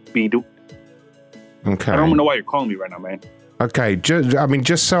be. Okay. I don't even know why you're calling me right now, man. Okay.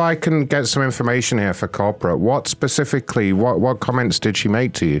 Just so I can get some information here for corporate. What specifically? What comments did she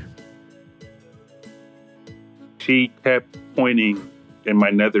make to you? She kept pointing in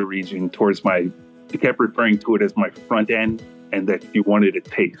my nether region towards she kept referring to it as my front end, and that she wanted a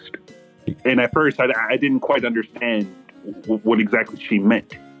taste. And at first, I didn't quite understand what exactly she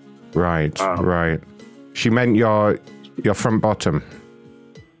meant. Right, right. She meant your front bottom.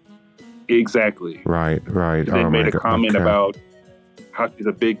 Exactly. Right. They made a comment about how she's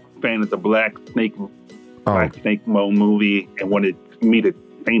a big fan of the Black Snake movie and wanted me to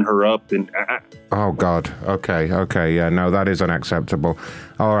clean her up. And oh God. Okay. Yeah. No, that is unacceptable.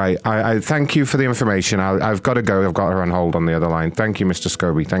 All right. I thank you for the information. I've got to go. I've got her on hold on the other line. Thank you, Mr.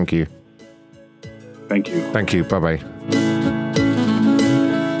 Scoby. Thank you. Thank you. Thank you. Bye bye.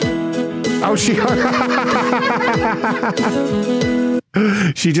 Oh, she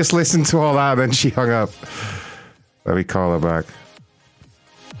just listened to all that and then she hung up. Let me call her back.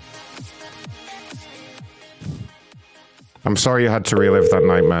 I'm sorry you had to relive that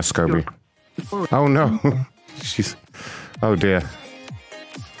nightmare, Scoby. Oh no. Oh dear.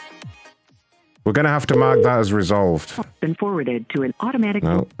 We're going to have to mark that as resolved. Been forwarded to an automatic...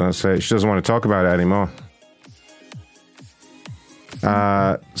 No, that's it. She doesn't want to talk about it anymore.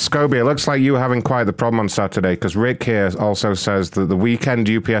 Scoby, it looks like you were having quite the problem on Saturday, because Rick here also says that the weekend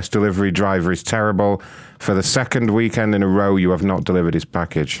UPS delivery driver is terrible. For the second weekend in a row, you have not delivered his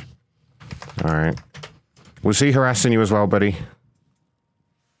package. All right. Was he harassing you as well, buddy?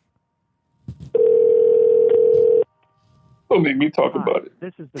 Don't make me talk about it.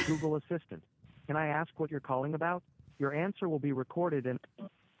 This is the Google Assistant. Can I ask what you're calling about? Your answer will be recorded and...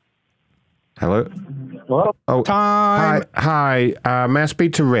 Hello? Hello? Oh, time. Hi. May I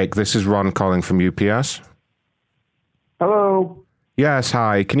speak to Rick? This is Ron calling from UPS. Hello? Yes,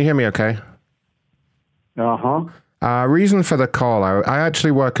 hi. Can you hear me okay? Uh-huh. Reason for the call, I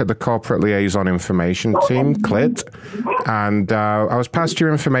actually work at the Corporate Liaison Information Team, CLIT, and I was passed your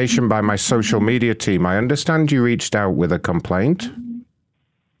information by my social media team. I understand you reached out with a complaint?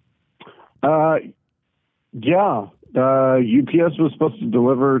 Yeah. UPS was supposed to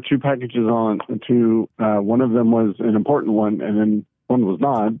deliver 2 packages to one of them was an important one, and then one was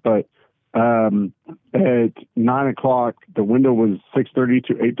not, but at 9 o'clock, the window was 6:30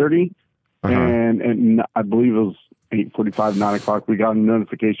 to 8:30, and I believe it was 8:45, 9 o'clock, we got a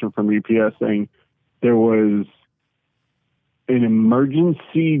notification from UPS saying there was an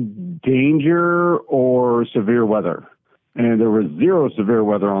emergency danger or severe weather. And there was 0 severe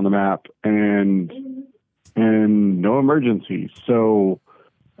weather on the map and no emergency. So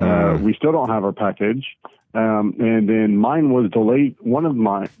we still don't have our package. And then mine was delayed. One of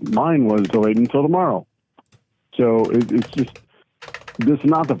mine was delayed until tomorrow. So it's just, this is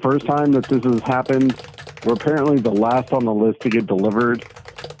not the first time that this has happened. We're apparently the last on the list to get delivered,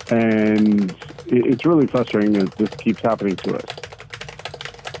 and it's really frustrating that this keeps happening to us.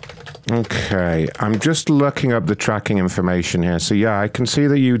 Okay, I'm just looking up the tracking information here. So yeah, I can see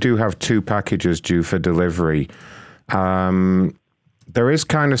that you do have 2 packages due for delivery. There is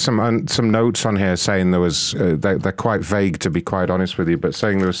kind of some notes on here saying there was, they're quite vague to be quite honest with you, but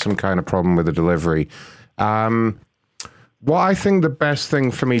saying there was some kind of problem with the delivery. What I think the best thing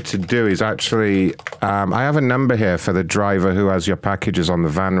for me to do is actually, I have a number here for the driver who has your packages on the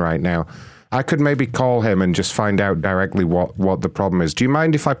van right now. I could maybe call him and just find out directly what the problem is. Do you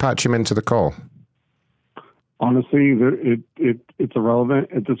mind if I patch him into the call? Honestly, it's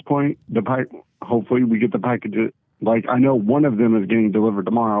irrelevant at this point. Hopefully we get the packages. Like, I know one of them is getting delivered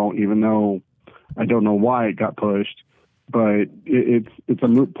tomorrow, even though I don't know why it got pushed. But it's a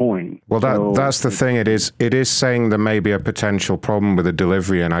moot point. Well, that's the thing. It is saying there may be a potential problem with the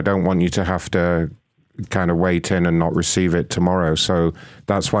delivery, and I don't want you to have to kind of wait in and not receive it tomorrow. So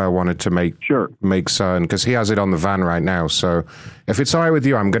that's why I wanted to make certain, because he has it on the van right now. So if it's all right with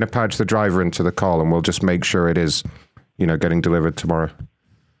you, I'm going to patch the driver into the call, and we'll just make sure it is, getting delivered tomorrow.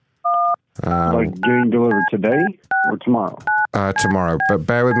 Like getting delivered today or tomorrow? Tomorrow. But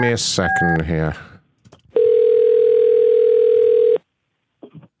bear with me a second here.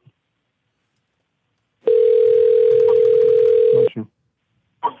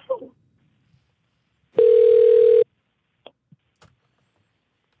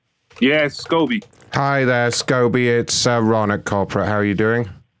 Yes, Scoby. Hi there, Scoby. It's Ron at Corporate. How are you doing?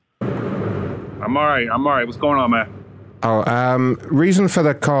 I'm all right. What's going on, man? Reason for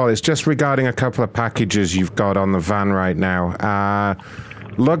the call is just regarding a couple of packages you've got on the van right now.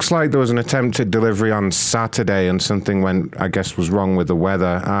 Looks like there was an attempted delivery on Saturday and something I guess, was wrong with the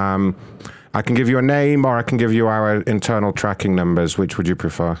weather. I can give you a name or I can give you our internal tracking numbers. Which would you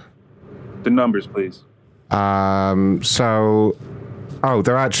prefer? The numbers, please.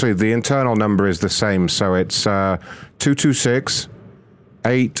 They're actually, the internal number is the same. So it's 226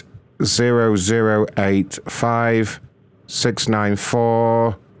 8008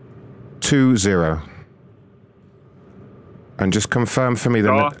 69420. And just confirm for me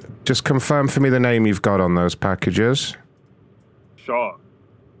the name you've got on those packages. Shaw.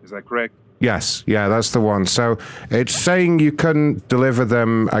 Is that correct? Yes, yeah, that's the one. So it's saying you couldn't deliver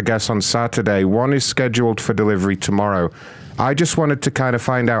them, I guess, on Saturday. One is scheduled for delivery tomorrow. I just wanted to kind of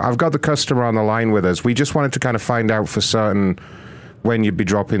find out. I've got the customer on the line with us. We just wanted to kind of find out for certain when you'd be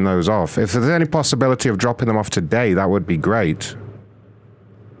dropping those off. If there's any possibility of dropping them off today, that would be great.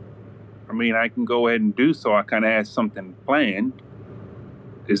 I mean, I can go ahead and do so. I kind of had something planned.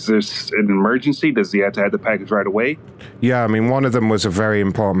 Is this an emergency? Does he have to have the package right away? Yeah, I mean, one of them was a very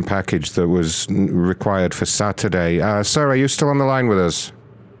important package that was required for Saturday. Sir, are you still on the line with us?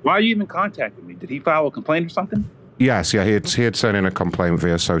 Why are you even contacting me? Did he file a complaint or something? Yes, yeah, he had sent in a complaint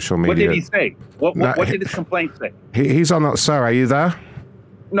via social media. What did he say? What did his complaint say? He's on that. Sir, are you there?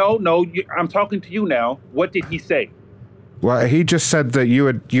 No, I'm talking to you now. What did he say? Well, he just said that you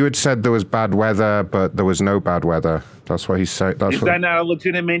had said there was bad weather, but there was no bad weather. That's what he said. That not a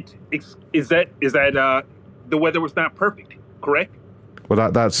legitimate? Is that the weather was not perfect? Correct.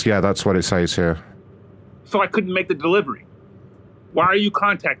 Well, that's what it says here. So I couldn't make the delivery. Why are you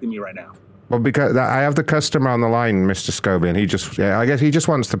contacting me right now? Well, because I have the customer on the line, Mr. Scoby, and I guess he just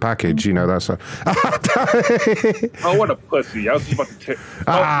wants the package. You know, that's a. Oh, what a pussy! I was just about to.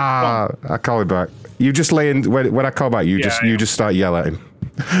 I call him back. You just lay in when I call back. You just start yelling at him.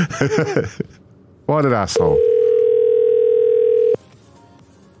 What an asshole!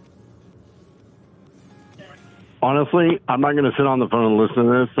 Honestly, I'm not going to sit on the phone and listen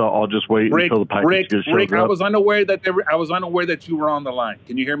to this, so I'll just wait until the package gets shows up. I was unaware that you were on the line.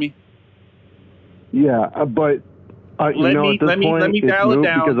 Can you hear me? Yeah, but let me dial it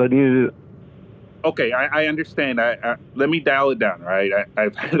down because I needed it. Okay, I understand. Let me dial it down. Right,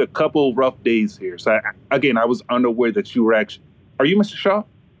 I've had a couple rough days here, so I was unaware that you were actually. Are you Mr. Shaw?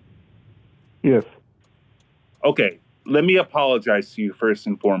 Yes. Okay, let me apologize to you first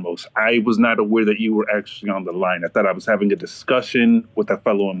and foremost. I was not aware that you were actually on the line. I thought I was having a discussion with a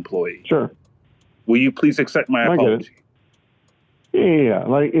fellow employee. Sure. Will you please accept my apology? Yeah,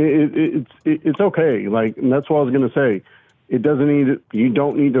 like it's okay. Like, and that's what I was gonna say. You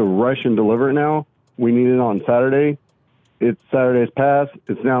don't need to rush and deliver it now. We need it on Saturday. Saturday's past.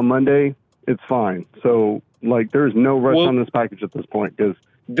 It's now Monday. It's fine. So, like, there's no rush on this package at this point because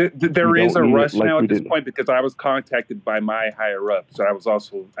there is a rush now at this point because I was contacted by my higher up. So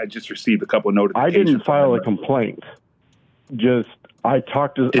I just received a couple of notifications. I didn't file a complaint. I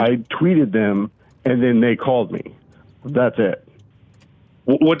tweeted them and then they called me. That's it.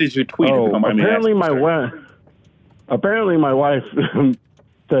 What did you tweet? Apparently my wife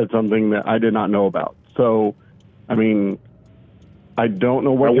said something that I did not know about. So, I mean, I don't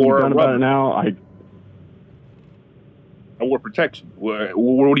know what you've done about it now. I wore protection. What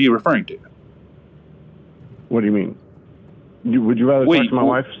are you referring to? What do you mean? Would you rather talk to my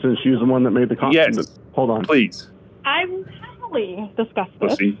wife since she's the one that made the comment? Yes. Hold on. Please. I've happily discussed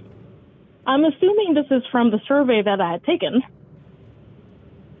this. Pussy. I'm assuming this is from the survey that I had taken.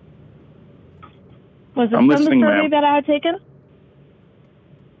 Was it from the survey that I had taken?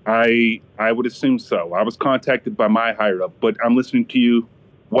 I would assume so. I was contacted by my higher up, but I'm listening to you.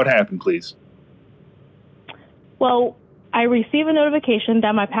 What happened, please? Well, I receive a notification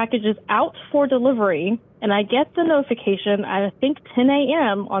that my package is out for delivery, and I get the notification at, I think, 10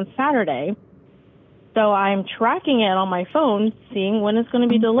 a.m. on Saturday. So I'm tracking it on my phone, seeing when it's going to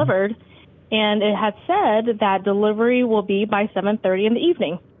be delivered, and it had said that delivery will be by 7:30 in the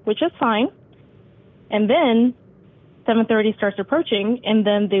evening, which is fine. And then 7:30 starts approaching, and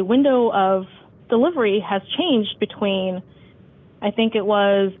then the window of delivery has changed between, I think it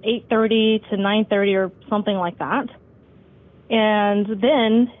was 8:30 to 9:30 or something like that. And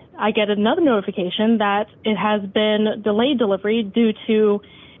then I get another notification that it has been delayed delivery due to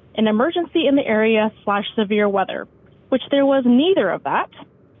an emergency in the area / severe weather, which there was neither of that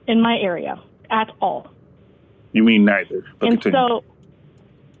in my area at all. You mean neither? And so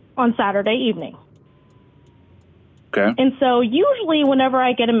on Saturday evening. Okay. And so usually whenever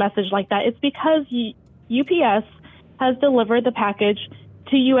I get a message like that, it's because UPS has delivered the package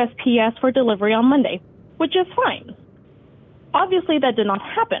to USPS for delivery on Monday, which is fine. Obviously, that did not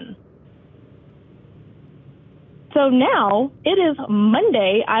happen. So now it is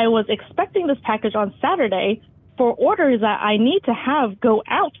Monday. I was expecting this package on Saturday for orders that I need to have go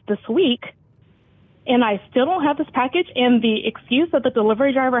out this week, and I still don't have this package. And the excuse that the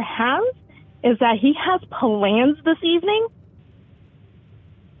delivery driver has is that he has plans this evening.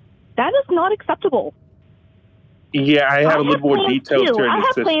 That is not acceptable. Yeah, I have a little more details here in I the have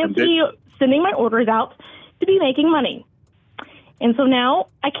system. plans to be sending my orders out to be making money. And so now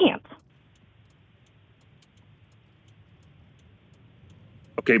I can't.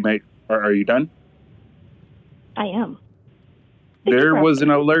 Okay, mate, are you done? I am. There was an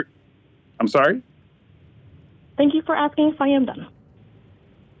alert. I'm sorry? Thank you for asking if I am done.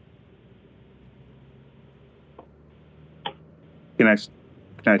 Can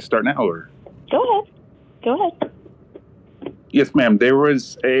I start now, or? Go ahead. Yes, ma'am. There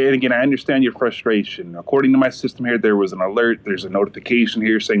was, and again, I understand your frustration. According to my system here, there was an alert. There's a notification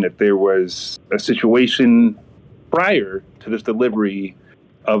here saying that there was a situation prior to this delivery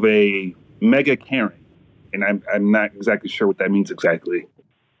of a mega Karen, and I'm not exactly sure what that means exactly.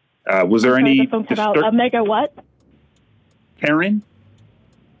 Was there any about a mega what? Karen?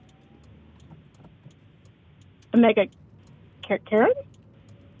 A mega Karen?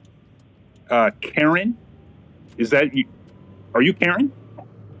 Karen? Is that you? Are you Karen?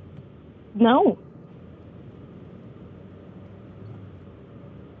 No.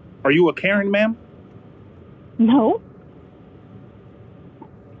 Are you a Karen, ma'am? No.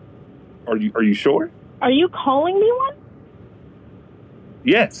 Are you sure? Are you calling me one?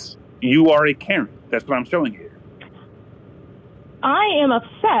 Yes, you are a Karen. That's what I'm showing here. I am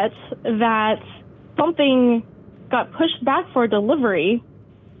upset that something got pushed back for delivery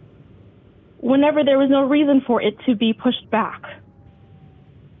whenever there was no reason for it to be pushed back.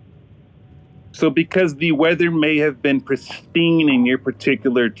 So because the weather may have been pristine in your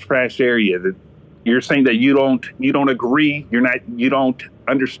particular trash area, that you're saying that you don't agree, you don't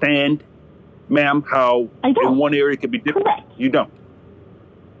understand, ma'am, how in one area could be different? Correct. You don't.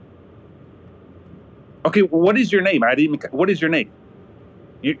 Okay, what is your name? What is your name?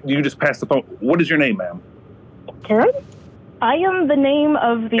 You just passed the phone. What is your name, ma'am? Karen? I am the name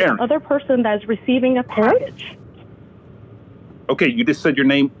of the Karen. other person that is receiving a package. Okay, you just said your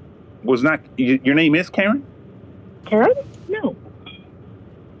name was not. Your name is Karen? Karen? No.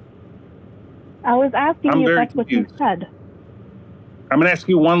 I was asking I'm you if very that's what you said. I'm going to ask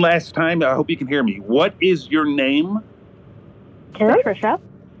you one last time. I hope you can hear me. What is your name? Karen? Patricia.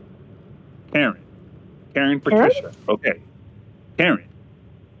 Karen Patricia. Okay. Karen.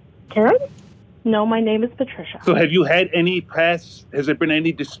 Karen? No, my name is Patricia. So have you had has there been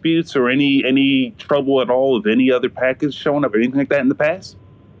any disputes or any trouble at all of any other package showing up or anything like that in the past?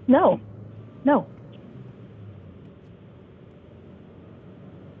 No.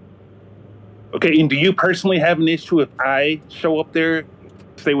 Okay, and do you personally have an issue if I show up there,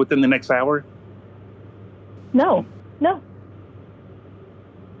 say within the next hour? No.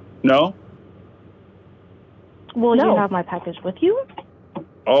 Will you have my package with you?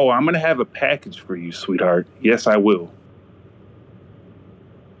 Oh, I'm going to have a package for you, sweetheart. Yes, I will.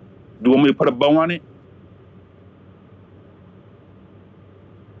 Do you want me to put a bow on it?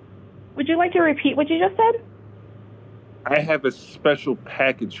 Would you like to repeat what you just said? I have a special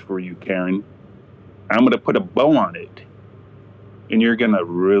package for you, Karen. I'm going to put a bow on it, and you're going to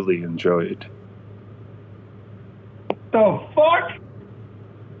really enjoy it. The fuck?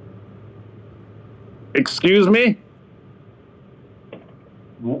 Excuse me?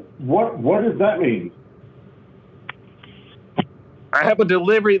 What does that mean? I have a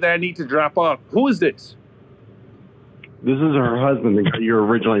delivery that I need to drop off. Who is this? This is her husband, the guy you were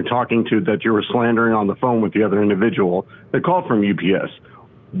originally talking to that you were slandering on the phone with the other individual that called from UPS.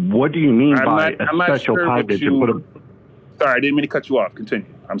 What do you mean by a special package and put a... Sorry, I didn't mean to cut you off. Continue.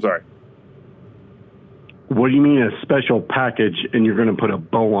 I'm sorry. What do you mean a special package and you're going to put a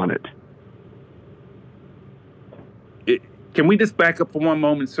bow on it? Can we just back up for one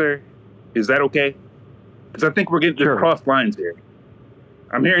moment, sir? Is that okay? Because I think we're getting just cross lines here.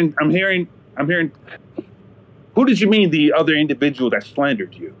 I'm hearing. Who did you mean the other individual that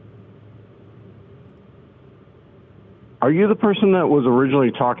slandered you? Are you the person that was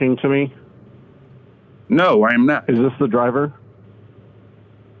originally talking to me? No, I am not. Is this the driver?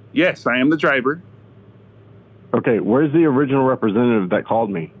 Yes, I am the driver. Okay, where's the original representative that called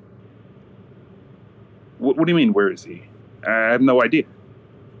me? What do you mean, where is he? I have no idea.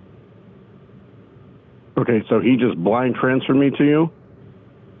 Okay, so he just blind transferred me to you?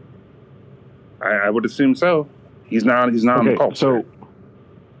 I would assume so. He's not on the call. So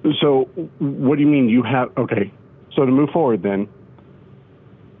what do you mean you have... Okay, so to move forward then,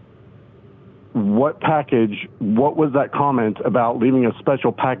 what was that comment about leaving a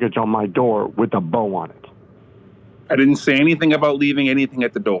special package on my door with a bow on it? I didn't say anything about leaving anything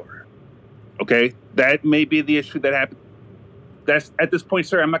at the door. Okay? That may be the issue that happened. That's at this point,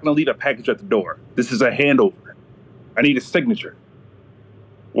 sir, I'm not going to leave a package at the door. This is a handover. I need a signature.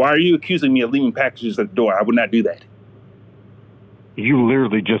 Why are you accusing me of leaving packages at the door? I would not do that. You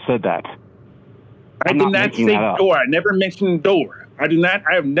literally just said that. I did not say door. I never mentioned door. I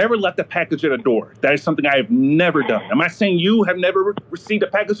have never left a package at a door. That is something I have never done. Am I saying you have never received a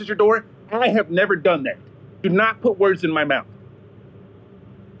package at your door? I have never done that. Do not put words in my mouth.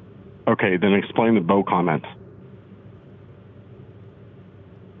 Okay, then explain the bow comment.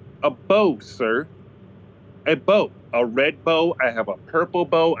 A bow, sir. A bow. A red bow. I have a purple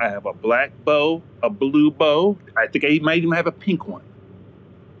bow. I have a black bow. A blue bow. I think I might even have a pink one.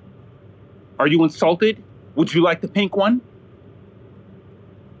 Are you insulted? Would you like the pink one?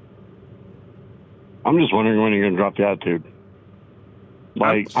 I'm just wondering when you're going to drop the attitude.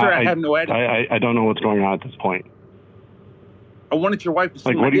 Sir, I have no attitude. I don't know what's going on at this point. I wanted your wife to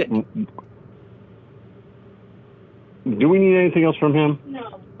see my dick. Do we need anything else from him?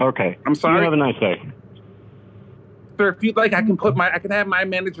 No. Okay. I'm sorry. You have a nice day. Sir, if you'd like, I can have my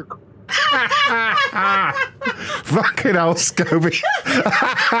manager. Fucking hell, Scoby.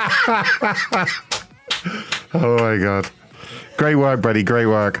 Oh my God. Great work, buddy. Great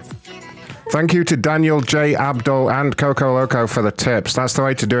work. Thank you to Daniel J. Abdul and Coco Loco for the tips. That's the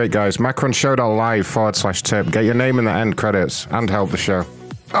way to do it, guys. MacronShow.live/tip. Get your name in the end credits and help the show.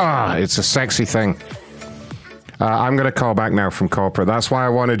 It's a sexy thing. I'm going to call back now from corporate. That's why I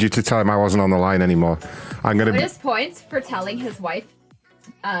wanted you to tell him I wasn't on the line anymore. Bonus points for telling his wife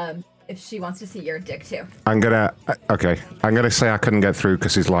if she wants to see your dick too. I'm going to say I couldn't get through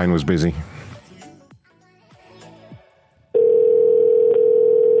because his line was busy.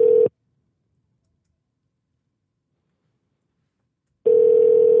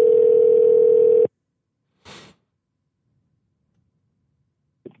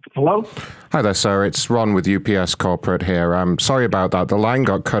 Hello? Hi there, sir. It's Ron with UPS Corporate here. I'm sorry about that. The line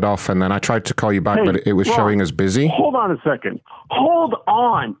got cut off, and then I tried to call you back, but it was Ron, showing as busy. Hold on a second.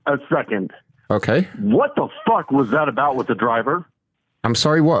 Okay. What the fuck was that about with the driver? I'm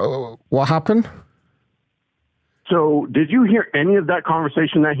sorry, what happened? So, did you hear any of that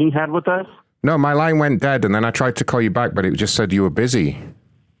conversation that he had with us? No, my line went dead, and then I tried to call you back, but it just said you were busy.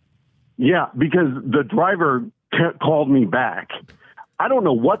 Yeah, because the driver called me back. I don't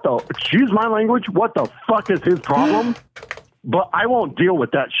know excuse my language, what the fuck is his problem? But I won't deal with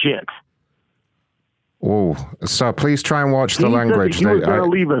that shit. Oh, so please try and watch the language. He was going to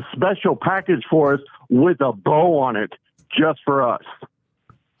leave a special package for us with a bow on it, just for us.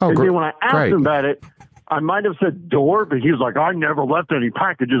 Oh, and then when I asked him about it, I might have said door, but he was like, I never left any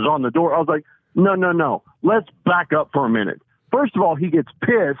packages on the door. I was like, no. Let's back up for a minute. First of all, he gets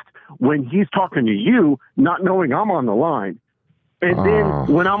pissed when he's talking to you, not knowing I'm on the line. And then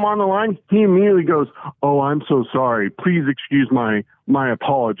when I'm on the line, he immediately goes, oh, I'm so sorry. Please excuse my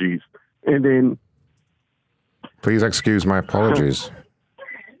apologies. And then... Please excuse my apologies.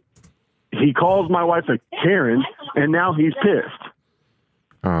 He calls my wife a Karen, and now he's pissed.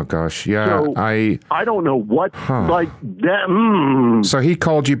 Oh, gosh. Yeah, so, I don't know what, like, that... So he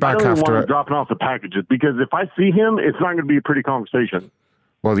called you back after... I don't after... want him dropping off the packages, because if I see him, it's not going to be a pretty conversation.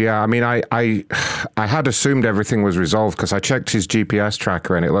 Well, yeah, I mean, I had assumed everything was resolved because I checked his GPS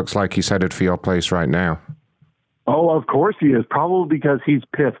tracker and it looks like he's headed for your place right now. Oh, of course he is. Probably because he's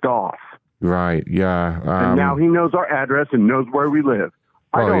pissed off. Right, yeah. And now he knows our address and knows where we live.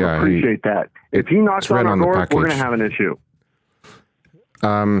 I don't appreciate that. If he knocks on our door, we're going to have an issue.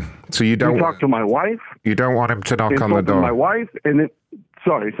 So you don't... You talk to my wife. You don't want him to knock on the door. My wife, and then...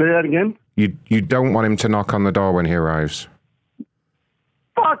 Sorry, say that again? You don't want him to knock on the door when he arrives.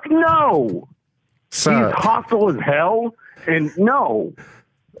 Fuck no! Sir. He's hostile as hell, and no.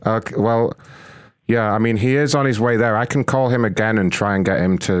 Okay, well, yeah, I mean, he is on his way there. I can call him again and try and get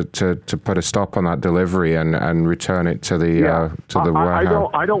him to put a stop on that delivery and return it to the warehouse.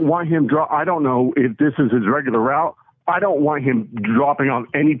 I don't want him I don't know if this is his regular route. I don't want him dropping off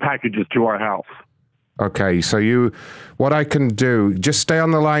any packages to our house. Okay, so what I can do, just stay on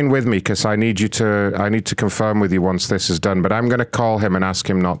the line with me because I need to confirm with you once this is done, but I'm going to call him and ask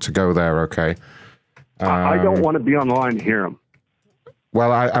him not to go there, okay? I don't want to be on the line to hear him.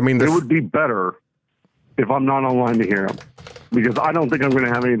 Well, I mean... It would be better if I'm not on the line to hear him because I don't think I'm going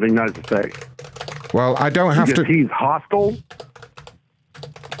to have anything nice to say. Well, I don't have because to. He's hostile.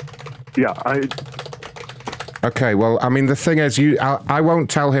 Yeah, Okay, well, I mean, the thing is, I won't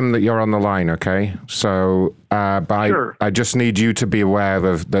tell him that you're on the line, okay? So, but Sure. I just need you to be aware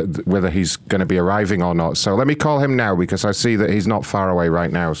of whether he's going to be arriving or not. So let me call him now because I see that he's not far away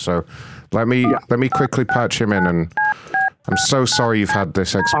right now. So let me quickly patch him in, and I'm so sorry you've had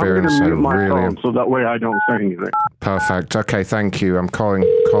this experience. I'm going to mute my phone so that way I don't say anything. Perfect. Okay, thank you. I'm calling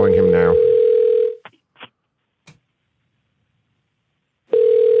him now.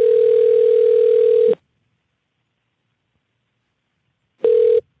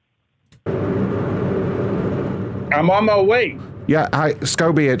 I'm on my way. Yeah, hi,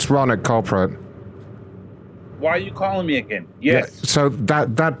 Scoby, it's Ron at corporate. Why are you calling me again? Yes. Yeah, so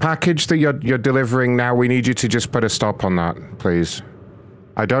that package that you're delivering now, we need you to just put a stop on that, please.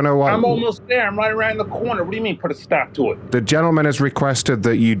 I don't know what... I'm almost there. I'm right around the corner. What do you mean put a stop to it? The gentleman has requested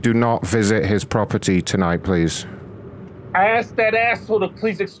that you do not visit his property tonight, please. I asked that asshole to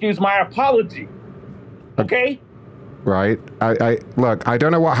please excuse my apology. Okay? Right. Look, I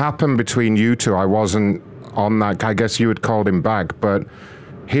don't know what happened between you two. I wasn't on that. I guess you had called him back, but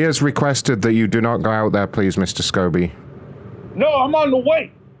he has requested that you do not go out there, please, Mr. Scoby. No, I'm on the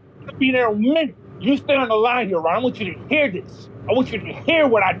way. I'll be there in a minute. You stay on the line here, Ron. I want you to hear this. I want you to hear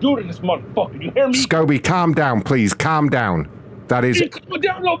what I do to this motherfucker. You hear me? Scoby, calm down, please. Calm down. That is... Calm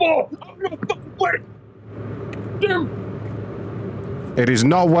down no more. I'm gonna fucking wait. It is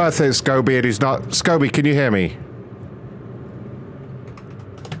not worth it, Scoby. It is not... Scoby, can you hear me?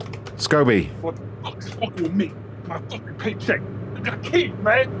 Scoby. What the fuck's fucking with me? My fucking paycheck. I got keys,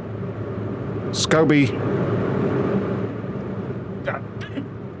 man. Scoby. God damn.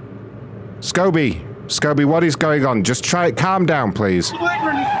 Scoby, what is going on? Just try it. Calm down, please. I'm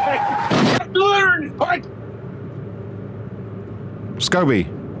delivering this package. I'm delivering this package.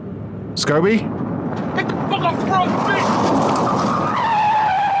 Scoby? Get the fuck off the road, bitch.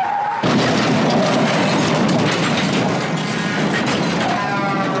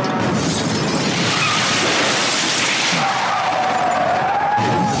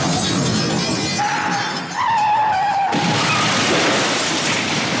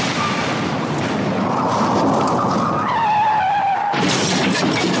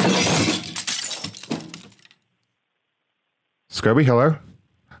 Scoby, hello?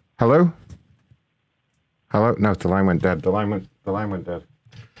 Hello? Hello? No, the line went dead. The line went dead.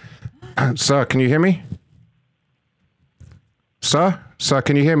 Sir, can you hear me? Sir,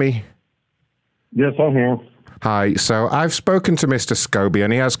 can you hear me? Yes, I'm here. Hi, so I've spoken to Mr. Scoby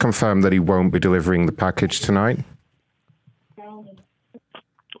and he has confirmed that he won't be delivering the package tonight.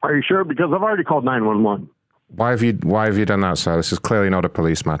 Are you sure? Because I've already called 911. Why have you done that, sir? This is clearly not a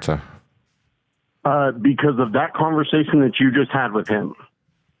police matter. Because of that conversation that you just had with him.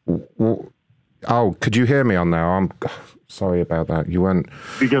 Oh, could you hear me on there? I'm sorry about that. You weren't...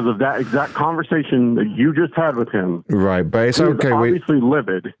 Because of that exact conversation that you just had with him. Right, but it's okay. He's obviously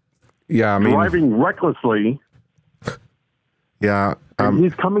livid. Yeah, I mean... Driving recklessly. Yeah. And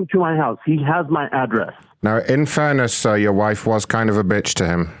he's coming to my house. He has my address. Now, in fairness, sir, your wife was kind of a bitch to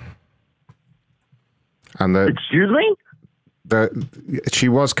him. And the... Excuse me? She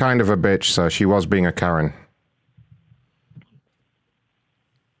was kind of a bitch, sir. She was being a Karen.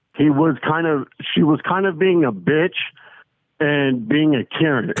 She was kind of being a bitch and being a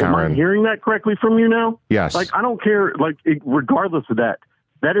Karen. Am I hearing that correctly from you now? Yes. Like, I don't care, regardless of that.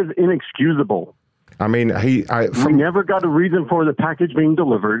 That is inexcusable. I mean, we never got a reason for the package being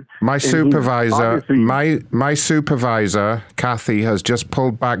delivered. My supervisor, my supervisor, Kathy, has just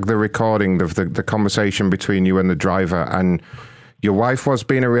pulled back the recording of the conversation between you and the driver, and your wife was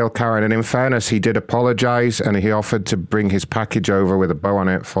being a real Karen. And in fairness, he did apologize, and he offered to bring his package over with a bow on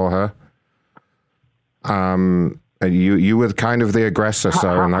it for her. And you were kind of the aggressor,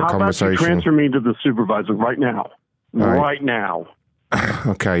 sir, in that conversation. How about you transfer me to the supervisor right now? Right now.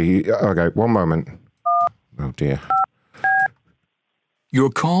 Okay, one moment. Oh, dear. Your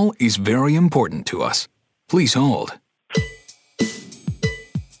call is very important to us. Please hold.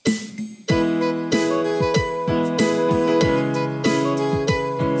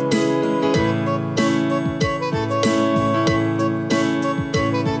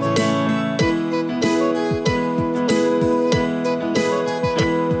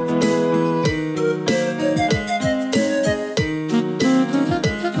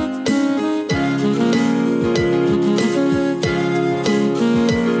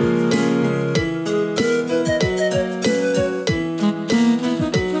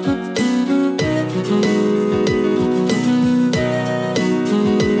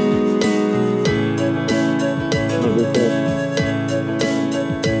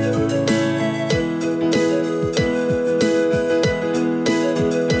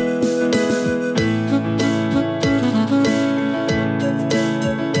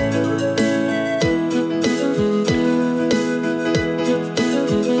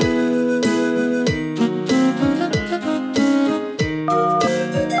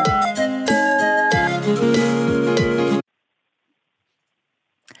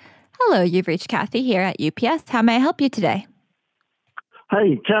 Hello, you've reached Kathy here at UPS. How may I help you today?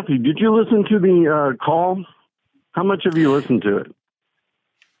 Hey, Kathy, did you listen to the call? How much have you listened to it?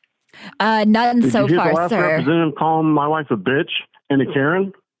 None Did so you hear far, the last sir. representative call my wife a bitch and a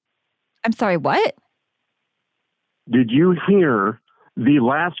Karen? I'm sorry, what? Did you hear the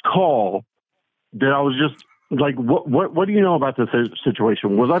last call that I was just like, what do you know about this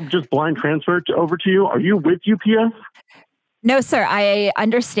situation? Was I just blind transferred over to you? Are you with UPS? No, sir. I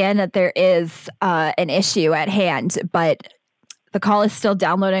understand that there is an issue at hand, but the call is still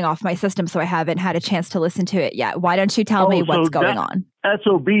downloading off my system, so I haven't had a chance to listen to it yet. Why don't you tell me what's going on?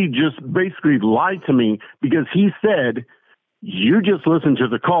 SOB just basically lied to me because he said you just listened to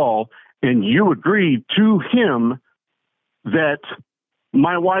the call and you agreed to him that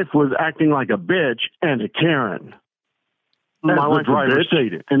my wife was acting like a bitch and a Karen. My wife driver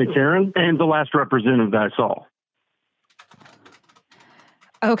stated, and a Karen, and the last representative that I saw.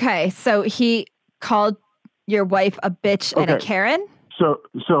 Okay, so he called your wife a bitch and a Karen? So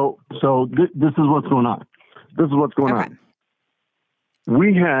this is what's going on. This is what's going on.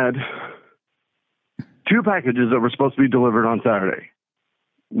 We had 2 packages that were supposed to be delivered on Saturday.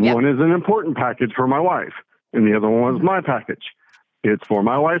 Yep. One is an important package for my wife, and the other one was my package. It's for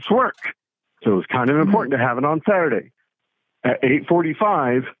my wife's work. So it's kind of important to have it on Saturday. At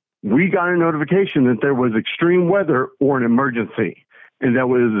 8:45, we got a notification that there was extreme weather or an emergency, and that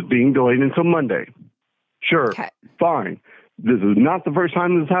was being delayed until Monday. Sure, fine. This is not the first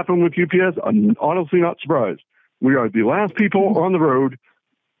time this happened with UPS. I'm honestly not surprised. We are the last people on the road,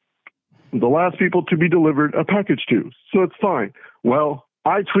 the last people to be delivered a package to, so it's fine. Well,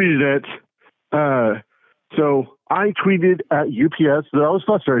 I tweeted it. So I tweeted at UPS that I was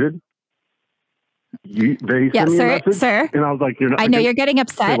frustrated. They sent me a message, sir. and I was like, "You're not." I know you're getting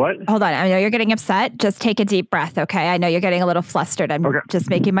upset. What? Hold on. I know you're getting upset. Just take a deep breath, okay? I know you're getting a little flustered. I'm just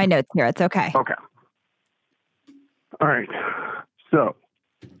making my notes here. It's okay. Okay. All right. So,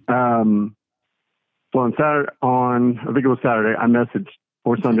 on Saturday, I think it was Saturday, I messaged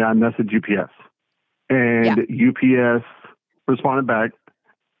UPS, and UPS responded back,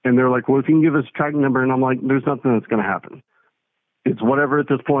 and they're like, "Well, if you can give us a tracking number," and I'm like, "There's nothing that's going to happen. It's whatever at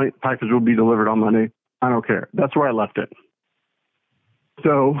this point. Package will be delivered on Monday. I don't care." That's where I left it.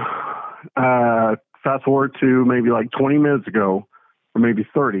 So, fast forward to maybe like 20 minutes ago, or maybe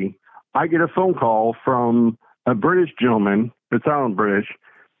 30, I get a phone call from a British gentleman, that sounds British,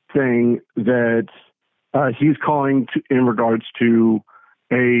 saying that he's calling in regards to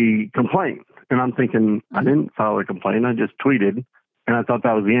a complaint. And I'm thinking, I didn't file a complaint. I just tweeted, and I thought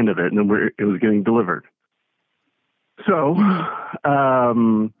that was the end of it, and then it was getting delivered. So,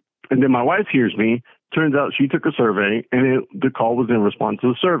 and then my wife hears me. Turns out she took a survey, and the call was in response to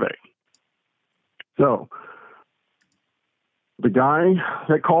the survey. So, the guy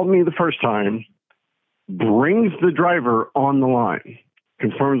that called me the first time brings the driver on the line,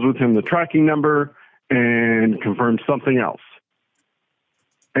 confirms with him the tracking number, and confirms something else.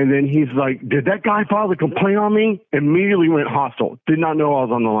 And then he's like, "Did that guy file a complaint on me?" Immediately went hostile. Did not know I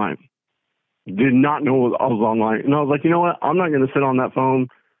was on the line. Did not know I was online. And I was like, you know what? I'm not going to sit on that phone.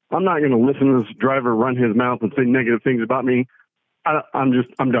 I'm not going to listen to this driver run his mouth and say negative things about me. I'm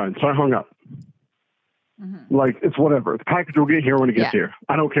done. So I hung up. Like, it's whatever. The package will get here when it gets here.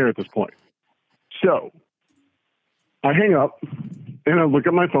 I don't care at this point. So I hang up and I look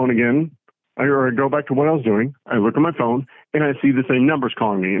at my phone again. I go back to what I was doing. I look at my phone and I see the same numbers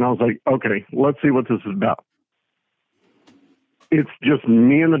calling me. And I was like, okay, let's see what this is about. It's just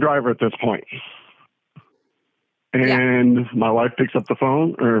me and the driver at this point. And my wife picks up the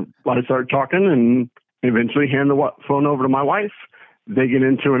phone, or I start talking, and eventually hand the phone over to my wife. They get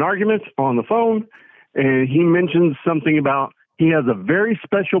into an argument on the phone, and he mentions something about he has a very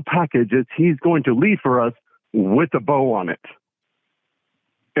special package that he's going to leave for us with a bow on it.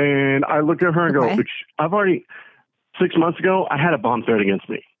 And I look at her and go, I've already, 6 months ago, I had a bomb threat against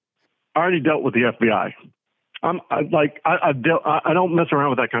me. I already dealt with the FBI. I don't mess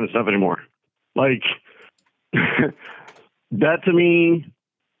around with that kind of stuff anymore. Like, that to me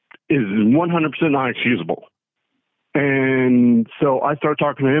is 100% not excusable. And so I start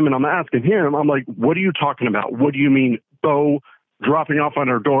talking to him, and I'm asking him, I'm like, what are you talking about? What do you mean, Bo dropping off on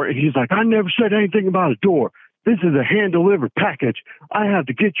our door? And he's like, I never said anything about a door. This is a hand-delivered package. I have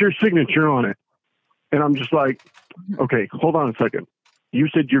to get your signature on it. And I'm just like, okay, hold on a second. You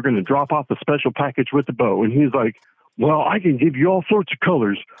said you're going to drop off a special package with a bow. And he's like, well, I can give you all sorts of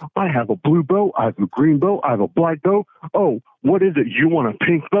colors. I have a blue bow. I have a green bow. I have a black bow. Oh, what is it? You want a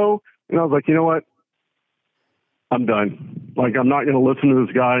pink bow? And I was like, you know what? I'm done. Like, I'm not going to listen to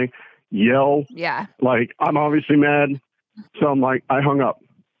this guy yell. Yeah. Like, I'm obviously mad. So I'm like, I hung up.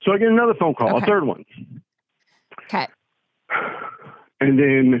 So I get another phone call, a third one. Okay. And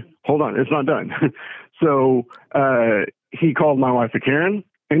then, hold on, it's not done. So he called my wife a Karen,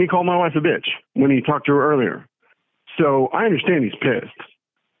 and he called my wife a bitch when he talked to her earlier. So I understand he's pissed.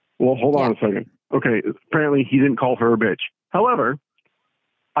 Well, hold on a second. Okay, apparently he didn't call her a bitch. However,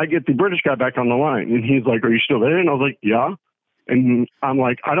 I get the British guy back on the line, and he's like, are you still there? And I was like, yeah. And I'm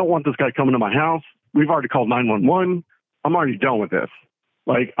like, I don't want this guy coming to my house. We've already called 911. I'm already done with this.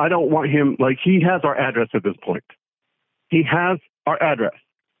 Like, I don't want him, like, he has our address at this point. He has our address.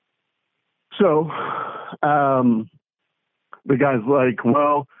 So, the guy's like,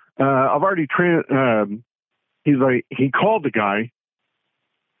 well, I've already, he's like, he called the guy.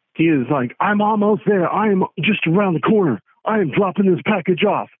 He is like, I'm almost there. I am just around the corner. I am dropping this package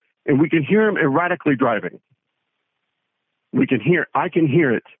off. And we can hear him erratically driving. I can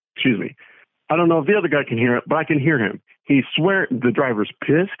hear it. Excuse me. I don't know if the other guy can hear it, but I can hear him. He's the driver's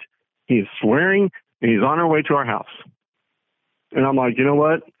pissed. He is swearing, and he's on our way to our house. And I'm like, you know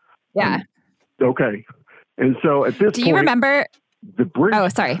what? Yeah. Okay. And so at this point. Do you remember? The British. Oh,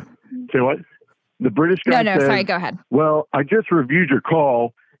 sorry. Say what? The British guy No, said, sorry. Go ahead. Well, I just reviewed your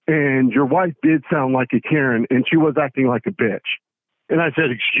call, and your wife did sound like a Karen, and she was acting like a bitch. And I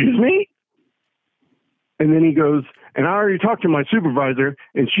said, excuse me? And then he goes, and I already talked to my supervisor,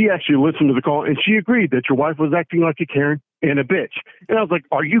 and she actually listened to the call, and she agreed that your wife was acting like a Karen and a bitch. And I was like,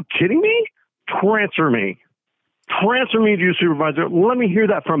 are you kidding me? Transfer me to your supervisor. Let me hear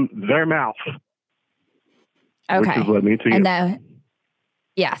that from their mouth. Okay. Which has led me to and you.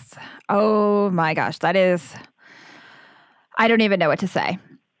 Yes. Oh my gosh. That is, I don't even know what to say.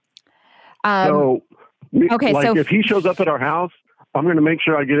 Okay. Like, so if he shows up at our house, I'm going to make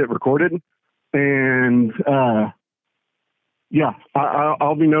sure I get it recorded. And, I'll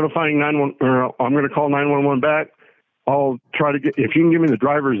be notifying 911, or I'm going to call 911 back. I'll try to get, if you can give me the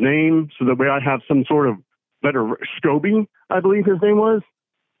driver's name so that way I have some sort of better, Scoby, I believe his name was.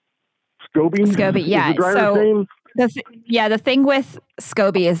 Scoby, yeah. Is the driver's name? The thing with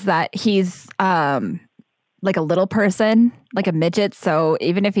Scoby is that he's like a little person, like a midget. So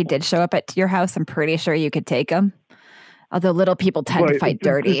even if he did show up at your house, I'm pretty sure you could take him. Although little people tend to fight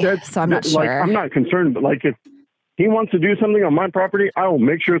dirty, so I'm not sure. Like, I'm not concerned, but like if he wants to do something on my property, I will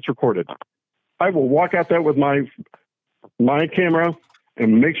make sure it's recorded. I will walk out there with my camera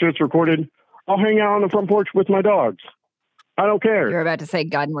and make sure it's recorded. I'll hang out on the front porch with my dogs. I don't care. You were about to say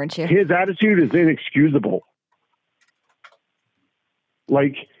gun, weren't you? His attitude is inexcusable.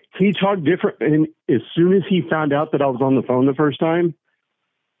 Like, he talked different, and as soon as he found out that I was on the phone the first time,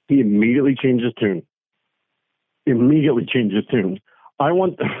 he immediately changed his tune. I don't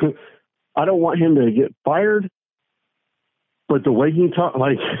want him to get fired, but the way he talked,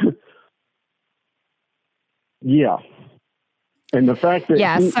 like, yeah. And the fact that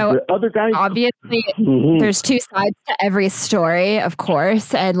the other guy, obviously, there's two sides to every story, of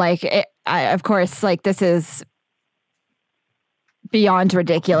course, and like, this is beyond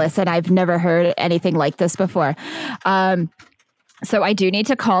ridiculous, and I've never heard anything like this before. So I do need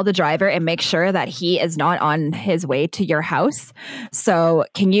to call the driver and make sure that he is not on his way to your house. So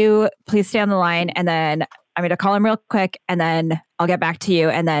can you please stay on the line, and then I'm going to call him real quick, and then I'll get back to you,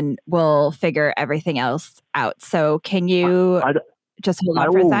 and then we'll figure everything else out. So can you just hold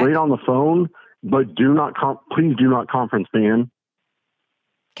on for a sec? I will wait on the phone, but please do not conference me in.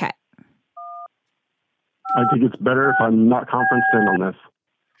 Okay. I think it's better if I'm not conferenced in on this.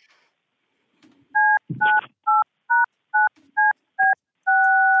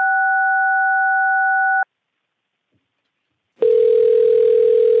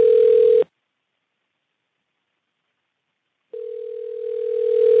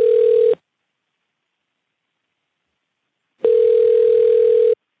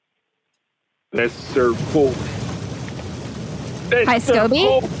 Let's serve food. Hi,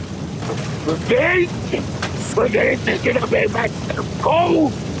 Scoby. Put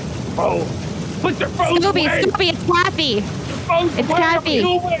the phone Scoby, away. Scoby, it's Kathy. It's Kathy.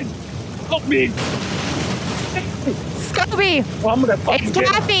 Help me. Scoby, it's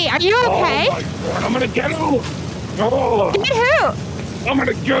Kathy. Are you okay? Oh my God, I'm gonna get him. Oh. Get who? I'm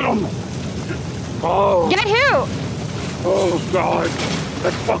gonna get him. Oh. Get who? Oh God,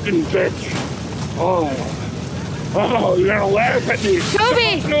 that fucking bitch. Oh, you're gonna laugh at me.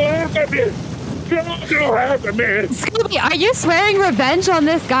 Scoby! You're gonna laugh at me. You're gonna laugh at me. Scoby, are you swearing revenge on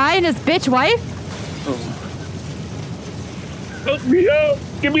this guy and his bitch wife? Help me out.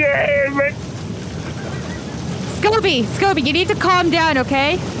 Give me a hand, man. Scoby, you need to calm down,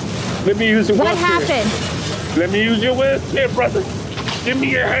 okay? Let me use your wheelchair. What happened? Let me use your wheelchair, brother. Give me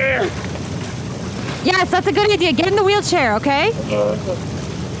your hand. Yes, that's a good idea. Get in the wheelchair, okay?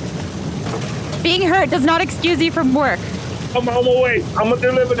 Being hurt does not excuse you from work. I'm on my way. I'm going to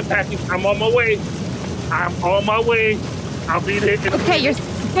deliver the package. I'm on my way. I'll be there. Okay, you're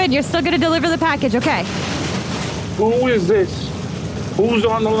good. You're still going to deliver the package. Okay. Who is this? Who's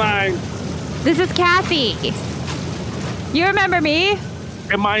on the line? This is Kathy. You remember me?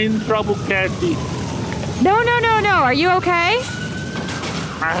 Am I in trouble, Kathy? No. Are you okay?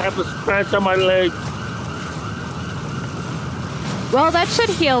 I have a scratch on my leg. Well, that should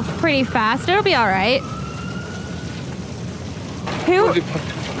heal pretty fast. It'll be all right.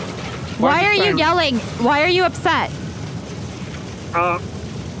 Why are you yelling? Why are you upset?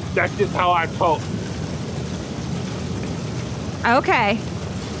 That's just how I felt. Okay.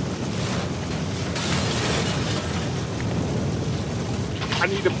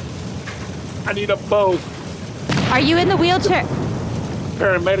 I need a bow. Are you in the wheelchair?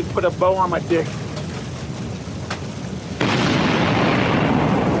 Paramedic put a bow on my dick.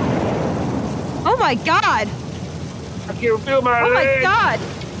 Oh my God! I can't feel my leg. Oh my God!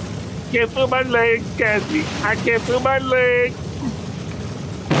 Can't feel my leg, Cassie. I can't feel my leg.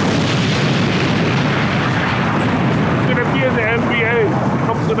 I'm gonna be in the NBA.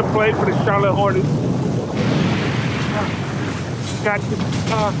 I'm gonna play for the Charlotte Hornets. Got to.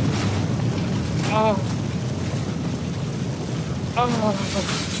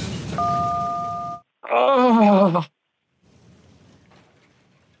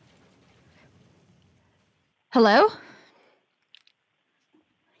 Hello?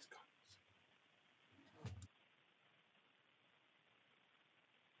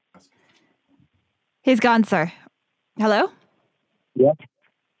 He's gone, sir. Hello? Yeah.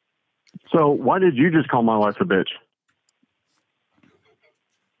 So why did you just call my wife a bitch?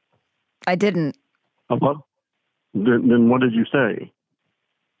 I didn't. Hello? Then what did you say?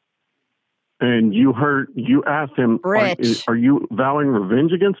 And you asked him, are you vowing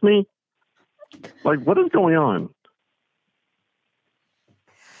revenge against me? Like, what is going on?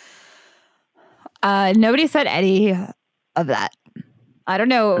 Nobody said any of that. I don't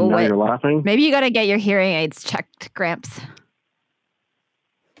know. And now you're laughing? Maybe you got to get your hearing aids checked, Gramps.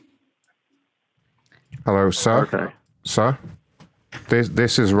 Hello, sir. Okay. Sir?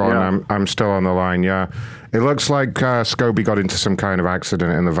 This is Ron. Yeah. I'm still on the line, yeah. It looks like Scoby got into some kind of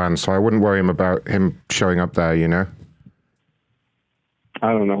accident in the van, so I wouldn't worry about him showing up there, you know?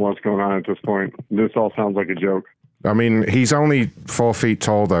 I don't know what's going on at this point. This all sounds like a joke. I mean, he's only 4 feet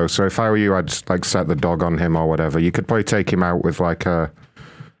tall, though, so if I were you, I'd like set the dog on him or whatever. You could probably take him out with like a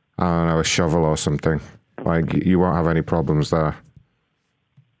shovel or something. Like, you won't have any problems there.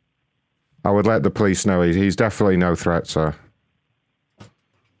 I would let the police know he's definitely no threat, sir.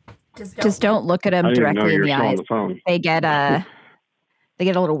 Just don't look at him directly in the eyes. They get a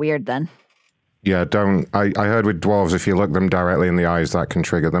little weird then. Yeah, don't. I heard with dwarves, if you look them directly in the eyes, that can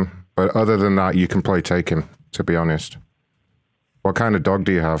trigger them. But other than that, you can play take him, to be honest. What kind of dog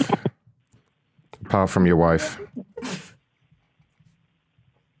do you have? Apart from your wife.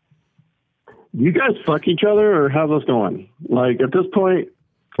 You guys fuck each other, or how's this going? Like, at this point,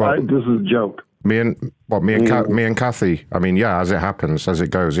 this is a joke. Me and Kathy. I mean, yeah, as it happens, as it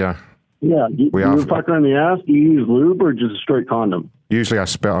goes, yeah. Yeah, you fuck her in the ass? Do you use lube or just a straight condom? Usually I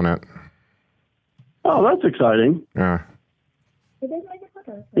spit on it. Oh, that's exciting. Yeah.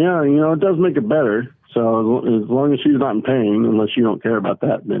 Yeah, it does make it better. So as long as she's not in pain, unless you don't care about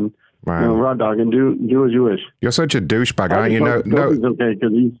that, then raw dog and do as you wish. You're such a douchebag, aren't you? No, okay,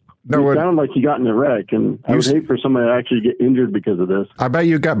 because he sounded like he got in a wreck, and I would hate for somebody to actually get injured because of this. I bet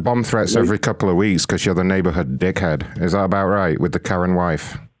you get bomb threats every couple of weeks because you're the neighborhood dickhead. Is that about right with the Karen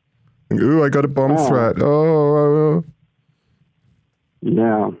wife? Ooh, I got a bomb threat. Oh.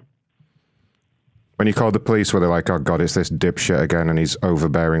 Yeah. When you called the police, were they like, oh God, it's this dipshit again and his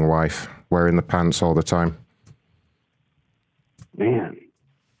overbearing wife wearing the pants all the time? Man,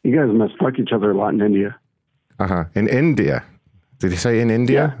 you guys must fuck each other a lot in India. Uh-huh. In India? Did he say in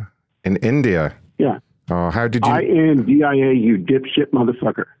India? Yeah. In India? Yeah. Oh, how did you... INDIA, you dipshit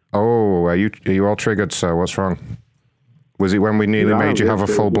motherfucker. Oh, are you all triggered, sir? What's wrong? Was it when we nearly made you have a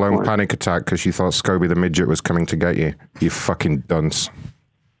full-blown panic attack because you thought Scoby the midget was coming to get you? You fucking dunce.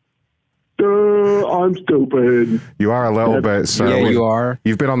 I'm stupid. You are a little bit, sir. Yeah, you are.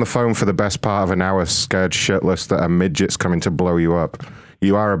 You've been on the phone for the best part of an hour scared shitless that a midget's coming to blow you up.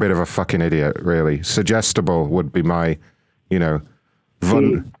 You are a bit of a fucking idiot, really. Suggestible would be my,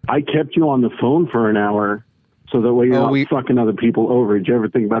 See, I kept you on the phone for an hour so that way you're not fucking other people over. Did you ever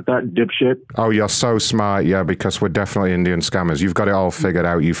think about that, dipshit? Oh, you're so smart, yeah, because we're definitely Indian scammers. You've got it all figured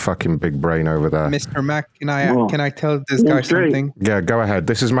out, you fucking big brain over there. Mr. Mac, can I tell this guy something? Yeah, go ahead.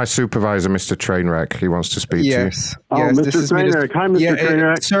 This is my supervisor, Mr. Trainwreck. He wants to speak to you. Oh, Mr. Trainwreck. Hi, Mr.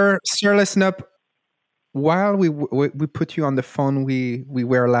 Trainwreck. Sir, listen up. while we put you on the phone, we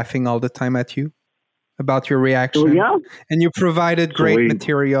were laughing all the time at you about your reaction. Oh, yeah? And you provided great Sweet.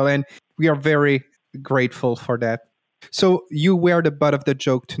 material, and we are very grateful for that. So you were the butt of the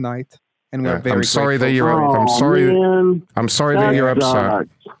joke tonight, and we're very I'm sorry grateful that you're. for it. I'm sorry that you're upset.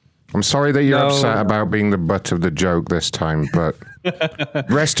 I'm sorry that you're No. upset about being the butt of the joke this time, but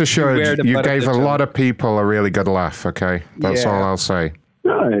rest assured, you gave a lot of people a really good laugh. Okay, that's all I'll say.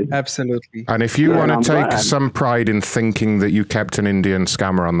 Good. Absolutely. And if you want I'm to take glad. some pride in thinking that you kept an Indian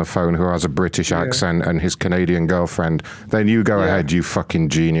scammer on the phone who has a British accent and his Canadian girlfriend, then you go ahead, you fucking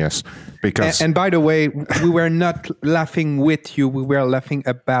genius. Because And by the way, we were not laughing with you; we were laughing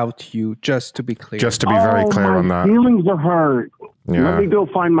about you. Just to be clear. Just to be very clear on that. Feelings are hurt. Yeah. Let me go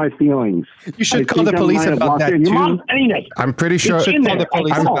find my feelings. You should I call think the I police might have about lost that it. Your too. mom's anus. I'm pretty sure. It's in there. the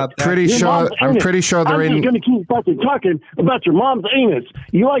police I know. about that. Pretty Your sure. mom's I'm anus. pretty sure they're I'm in. just going to keep fucking talking about your mom's anus.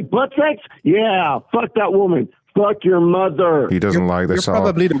 You like butt sex? Yeah. Fuck that woman. Fuck your mother. He doesn't like this You're at all.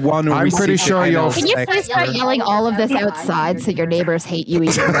 probably the one who I'm pretty received sure the you're. Can you please start yelling all of this outside so your neighbors hate you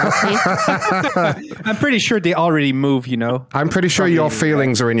even more, please? I'm pretty sure they already moved, you know. I'm pretty sure your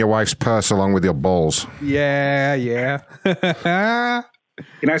feelings are in your wife's purse along with your balls. Yeah.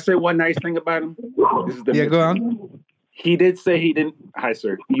 Can I say one nice thing about him? This is the Go on. He did say he didn't. Hi,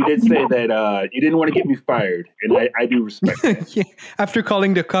 sir. You did say that you didn't want to get me fired, and I do respect that. Yeah, after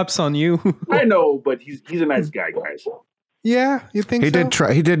calling the cops on you. I know, but he's a nice guy, guys. Yeah, you think He so? did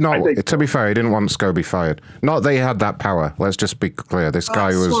try. He did not. think To be fair, he didn't want Scoby fired. Not that he had that power. Let's just be clear. This guy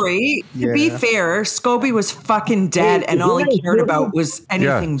was. Sorry. To be fair, Scoby was fucking dead, and all he cared about was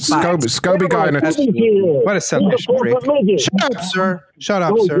anything but. Scoby guy in a. What a selfish prick. Shut up, sir. Shut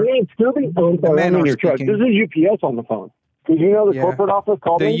up, Oh, sir. you ain't Scooby? Oh, I'm The sorry, men I'm in are your truck. speaking. This is UPS on the phone. Did you know the Yeah. corporate office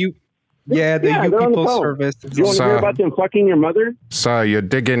called me? You they're on the people phone. service. You want to hear about them fucking your mother? So you're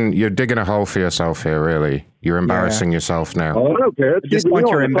digging a hole for yourself here. Really, you're embarrassing yourself now. Oh, I don't care. At this Keep it point,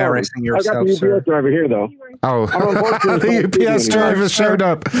 going. you're It's fine. embarrassing I got yourself, the UPS sir. driver here, though. Oh, I'm unfortunately the UPS driver showed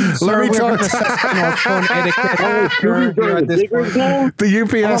up. Let me talk. The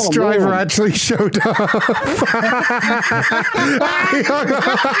UPS driver actually showed up.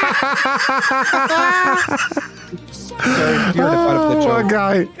 You're the butt of the joke.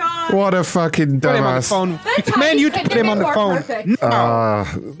 Guy. What a fucking Put him on the dumbass. phone. Man, you put him on the phone.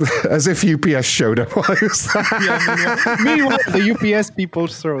 As if UPS showed up while he was there. Meanwhile, the UPS people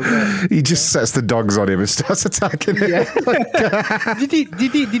throw that. He just sets the dogs on him and starts attacking him. Did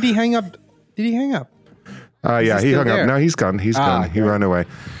he hang up? Did he hang up? Yeah, he he still hung there? up. No, he's gone. He's gone. He ran away.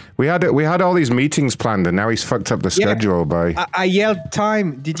 We had all these meetings planned, and now he's fucked up the schedule by. I yelled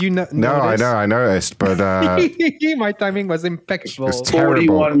time. Did you know? No, I noticed, but my timing was impeccable. it's terrible.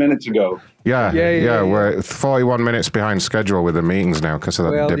 41 minutes ago. Yeah, Yeah. we're 41 minutes behind schedule with the meetings now because of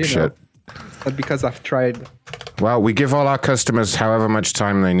that dipshit. But because I've tried. Well, we give all our customers however much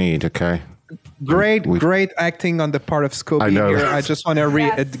time they need. Okay. Great acting on the part of Scoby I know. here. I just want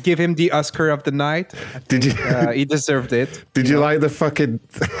to give him the Oscar of the night. Did you? He deserved it. Did you like the fucking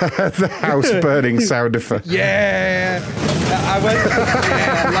the house burning sound effect? Yeah, I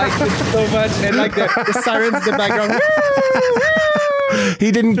liked it so much, and like the sirens in the background.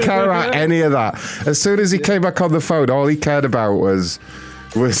 He didn't care about any of that. As soon as he came back on the phone, all he cared about was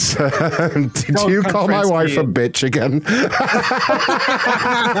did you call my wife a bitch again?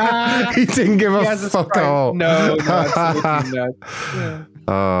 He didn't give a fuck all. No, absolutely not. Yeah.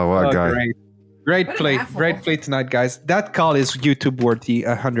 Oh, what a guy. Great play tonight, guys. That call is YouTube worthy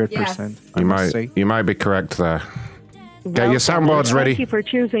 100%. You might be correct there. Get your soundboards ready. Thank you for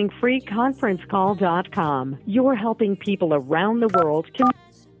choosing freeconferencecall.com. You're helping people around the world to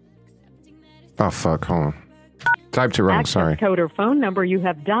Oh fuck, hold on. Typed it wrong, access sorry. code or phone number you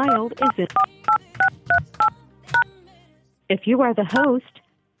have dialed is it. If you are the host,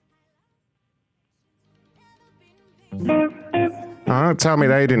 Oh, don't tell me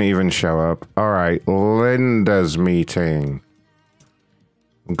they didn't even show up. Alright, Linda's meeting.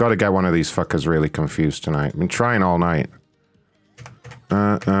 I've got to get one of these fuckers really confused tonight. I've been trying all night.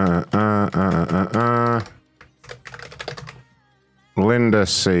 Linda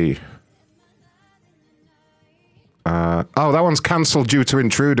C. Oh, that one's cancelled due to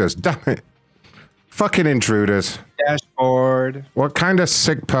intruders. Damn it. Fucking intruders. Dashboard. What kind of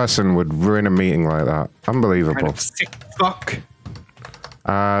sick person would ruin a meeting like that? Unbelievable. Kind of sick fuck.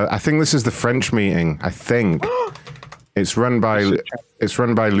 I think this is the French meeting. I think. It's run by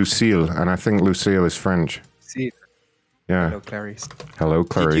Lucille, and I think Lucille is French. See. Yeah. Hello, Clarice. Hello,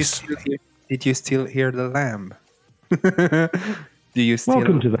 Clarice. Did you still hear the lamb? Do you still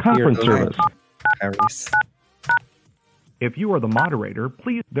Welcome to the conference hear the service. lamb, Clarice? If you are the moderator,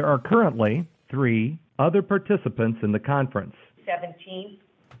 please. There are currently 3 other participants in the conference. 17.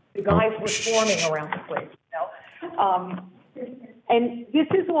 The guys were swarming around the place, and this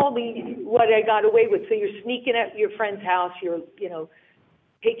is all what I got away with. So you're sneaking at your friend's house, you're,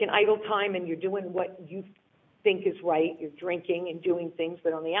 taking idle time and you're doing what you think is right. You're drinking and doing things,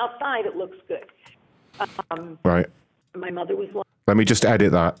 but on the outside, it looks good. Right. My mother was like, Let me just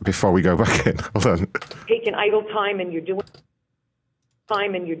edit that before we go back in. Hold on. taking idle time and you're doing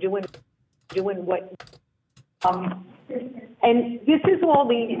what, and this is all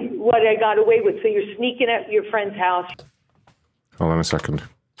what I got away with. So you're sneaking at your friend's house. Hold on a second.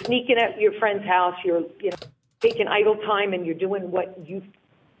 Sneaking at your friend's house, you're, taking idle time and you're doing what you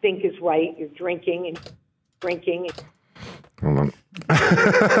think is right. You're drinking and drinking. Hold on.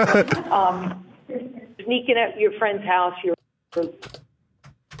 Sneaking at your friend's house, you're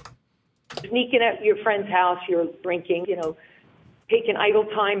sneaking at your friend's house, you're drinking, taking idle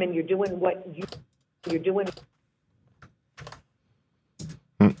time and you're doing what you're doing.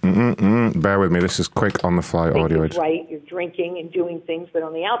 Bear with me. This is quick on the fly audio. Is right. You're drinking and doing things, but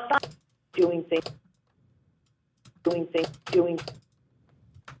on the outside, doing things.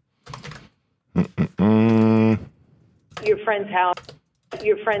 Your friend's house.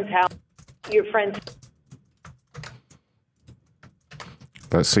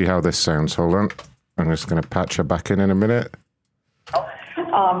 Let's see how this sounds. Hold on. I'm just going to patch her back in a minute.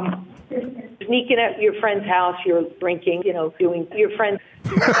 Sneaking at your friend's house, you're drinking, doing your friend.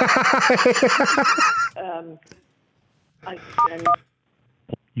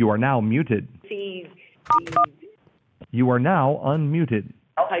 You are now muted. You are now unmuted.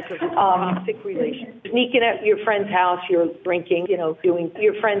 Type of toxic relation. Sneaking at your friend's house, you're drinking, doing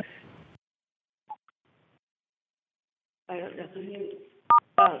your friend. I don't know.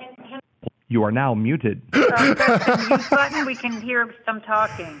 You are now muted. Press the mute button. We can hear some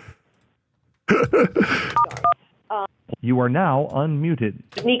talking. You are now unmuted.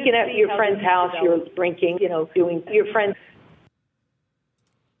 Sneaking at your friend's house, you're drinking, doing your friend.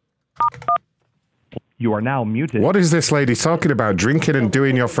 You are now muted. What is this lady talking about? Drinking and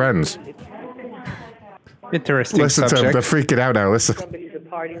doing your friends. Interesting Listen subject. to them. They're freaking out now. Listen. Somebody's a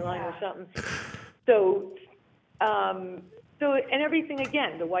party line or something. So, and everything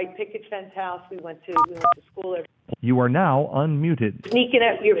again. The white picket fence house. We went to school. You are now unmuted. Sneaking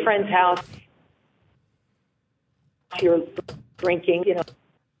at your friend's house. You're drinking,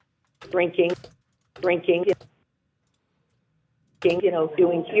 drinking,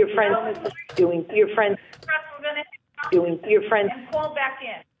 doing your friends, doing your friends, doing your friends. Call back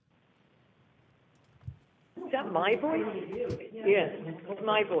in. Is that my voice? Yes, it's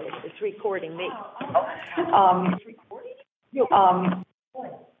my voice. It's recording me.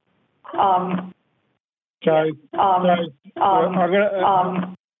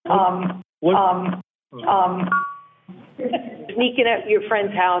 Sneaking at your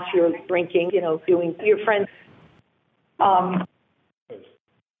friend's house, you're drinking, doing your friends.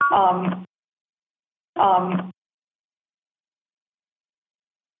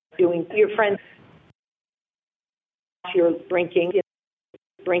 Doing your friends. You're drinking.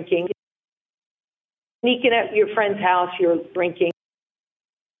 Sneaking at your friend's house, you're drinking.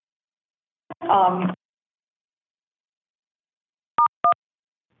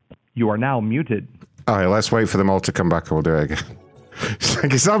 You are now muted. All right, let's wait for them all to come back and we'll do it again. It's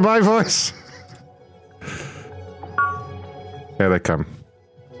like, is that my voice? Here they come.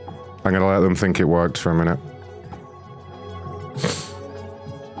 I'm going to let them think it worked for a minute.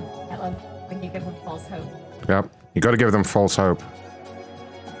 I love when you give them false hope. Yep, you got to give them false hope.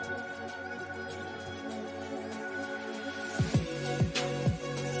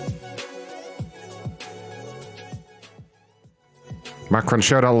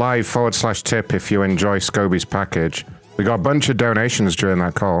 MacronShow.live/tip if you enjoy Scoby's package. We got a bunch of donations during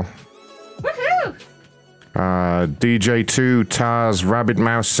that call. Woohoo! DJ2, Taz, Rabbit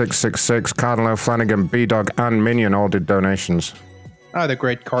Mouse 666, Cardinal O'Flanagan, B-Dog, and Minion all did donations. Oh, the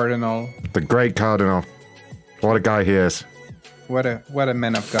great Cardinal. The great Cardinal. What a guy he is. What a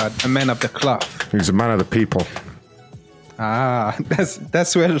man of God. A man of the cloth. He's a man of the people. Ah,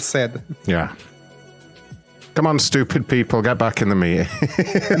 that's well said. Yeah. Come on, stupid people, get back in the meeting.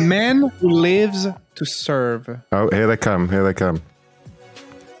 A man who lives to serve. Oh, here they come, here they come.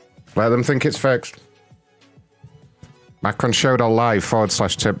 Let them think it's fixed.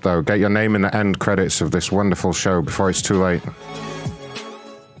 MacronShow.live/tip though. Get your name in the end credits of this wonderful show before it's too late.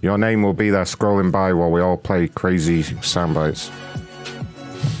 Your name will be there scrolling by while we all play crazy sound bites.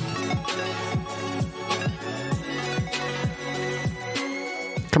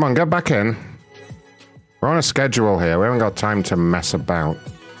 Come on, get back in. We're on a schedule here. We haven't got time to mess about.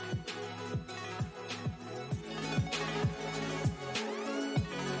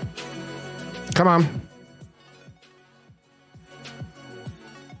 Come on.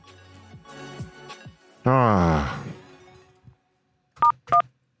 Ah.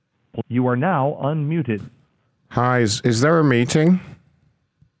 You are now unmuted. Hi, is there a meeting?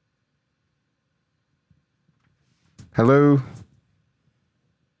 Hello?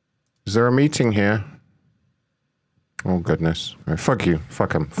 Is there a meeting here? Oh, goodness. Right, fuck you.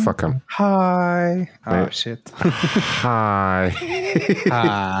 Fuck him. Fuck him. Hi. Oh, shit. Hi.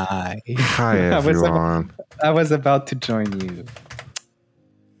 Hi. Hi, everyone. I was about to join you.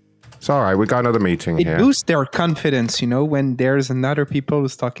 It's all right. We got another meeting It here. boosts their confidence, when there's another people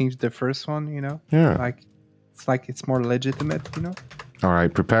who's talking to the first one, Yeah. It's more legitimate, All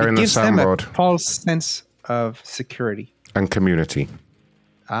right. Preparing the It gives them a soundboard false sense of security. and community.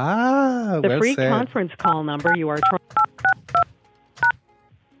 The well free said. conference call number you are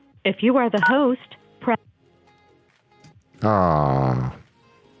If you are the host, press. Ah.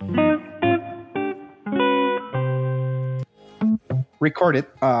 Record it.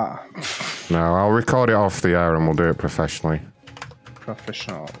 No, I'll record it off the air and we'll do it professionally.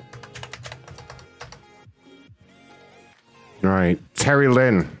 Professional. Right. Terry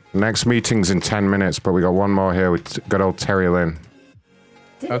Lynn. Next meeting's in 10 minutes, but we got one more here with good old Terry Lynn.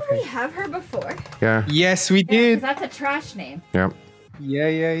 Didn't we have her before? Yeah. Yes, we did. Because that's a trash name. Yep.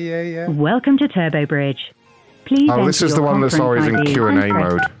 Yeah. Welcome to Turbo Bridge. Please. Oh, this is the one that's always in Q&A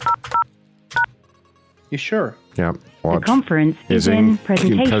mode. You sure? Yep. The conference is in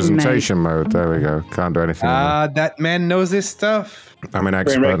presentation mode. There we go. Can't do anything. That man knows his stuff. I'm an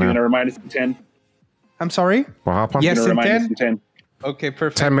expert You're now. going to remind us in 10? I'm sorry? What happened? Yes, in remind us 10? in 10. Okay,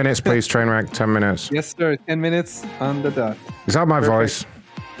 perfect. 10 minutes, please, Trainwreck. 10 minutes. Yes, sir. 10 minutes on the dot. Is that my voice?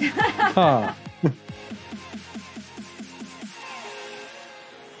 Oh.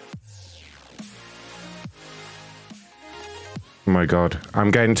 Oh my god. I'm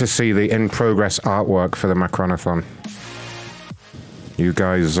getting to see the in-progress artwork for the Macronathon. You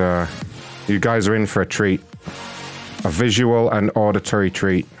guys are in for a treat. A visual and auditory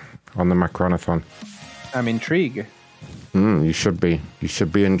treat on the Macronathon. I'm intrigued. You should be. You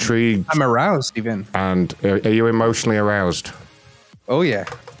should be intrigued. I'm aroused, even. And are you emotionally aroused? Oh, yeah.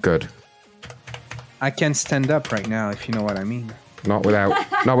 Good. I can't stand up right now, if you know what I mean. Not without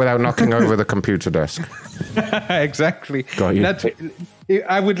knocking over the computer desk. Exactly. Got you.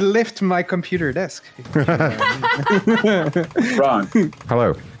 I would lift my computer desk. Ron.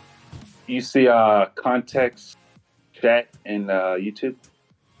 Hello. You see context chat in YouTube?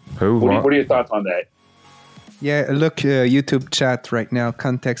 Who? What are your thoughts on that? Yeah, look, YouTube chat right now.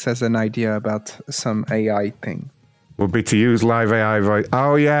 Context has an idea about some AI thing. Would be to use live AI voice.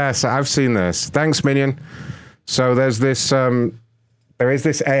 Oh, yes, I've seen this. Thanks, Minion. So there's this, there is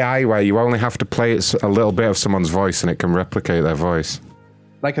this AI where you only have to play a little bit of someone's voice and it can replicate their voice.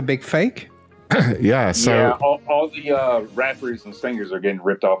 Like a big fake? Yeah, so... Yeah, all the rappers and singers are getting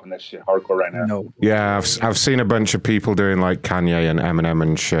ripped off in that shit hardcore right now. No. Yeah, I've seen a bunch of people doing like Kanye and Eminem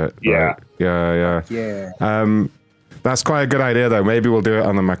and shit. Yeah. Right? Yeah. That's quite a good idea, though. Maybe we'll do it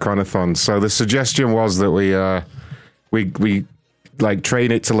on the Macronathon. So the suggestion was that we like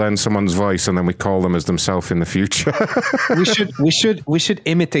train it to learn someone's voice and then we call them as themselves in the future. we should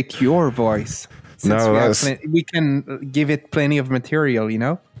imitate your voice. We can give it plenty of material, you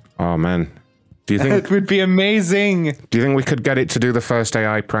know? Oh, man. Do you think it would be amazing? Do you think we could get it to do the first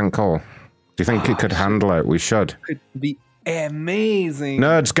AI prank call? Do you think it could handle it? We should. It could be amazing.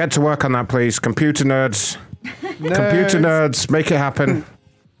 Nerds, get to work on that, please. Computer nerds. Computer nerds, make it happen.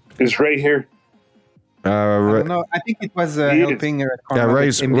 Is Ray here? I don't know. I think it was helping. Yeah,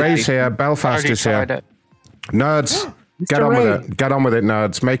 Ray's here. Belfast is here. Nerds, get on with it. Get on with it,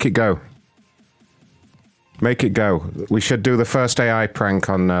 nerds. Make it go. Make it go. We should do the first AI prank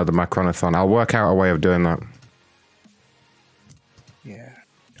on the Macronathon. I'll work out a way of doing that. Yeah.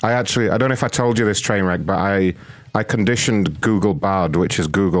 I don't know if I told you this, Trainwreck, but I conditioned Google Bard, which is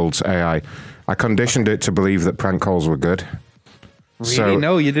Google's AI. I conditioned it to believe that prank calls were good. Really? So,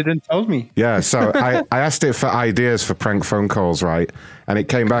 no, you didn't tell me. Yeah, so I asked it for ideas for prank phone calls, right? And it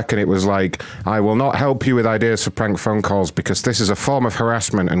came back and it was like, I will not help you with ideas for prank phone calls because this is a form of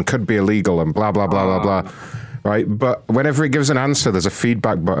harassment and could be illegal and blah, blah, blah, blah, blah. Right? But whenever it gives an answer, there's a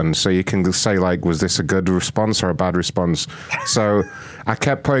feedback button. So you can say, like, was this a good response or a bad response? So I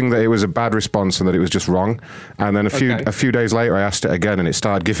kept putting that it was a bad response and that it was just wrong. And then a few days later, I asked it again and it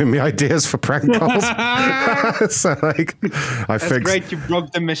started giving me ideas for prank calls. So, like, That's great. You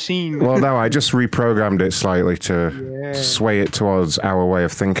broke the machine. Well, no, I just reprogrammed it slightly to sway it towards our way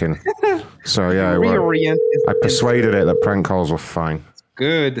of thinking. So, yeah, I persuaded it that prank calls were fine.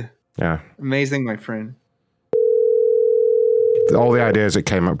 Good. Yeah. Amazing, my friend. all the ideas it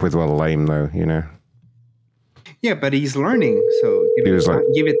came up with were lame, though, you know. Yeah, but he's learning, so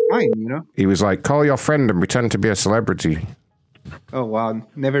give it time, you know? He was like, call your friend and pretend to be a celebrity. Oh, wow.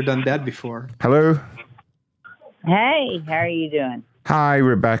 Never done that before. Hello? Hey, how are you doing? Hi,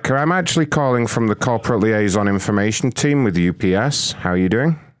 Rebecca. I'm actually calling from the Corporate Liaison Information Team with UPS. How are you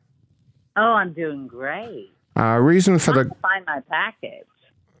doing? Oh, I'm doing great. Reason for the... Find my package.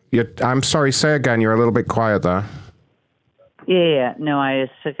 I'm sorry, say again. You're a little bit quiet there. Yeah, no, I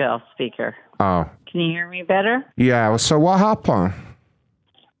just took it off speaker. Oh. Can you hear me better? Yeah, so what happened?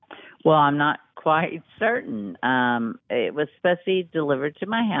 Well, I'm not quite certain. It was supposed to be delivered to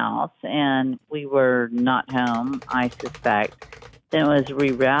my house, and we were not home, I suspect. Then it was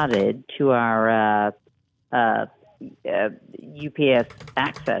rerouted to our UPS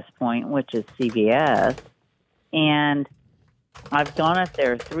access point, which is CVS, and I've gone up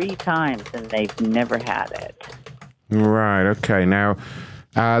there 3 times, and they've never had it. Right, okay. Now,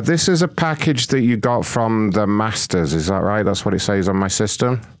 this is a package that you got from the Masters, is that right? That's what it says on my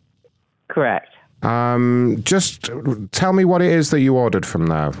system? Correct. Just tell me what it is that you ordered from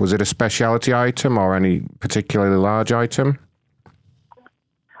there. Was it a specialty item or any particularly large item?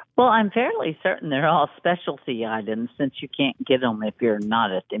 Well, I'm fairly certain they're all specialty items since you can't get them if you're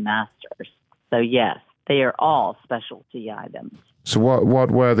not at the Masters. So, yes, they are all specialty items. So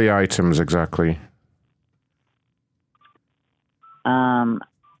what were the items exactly?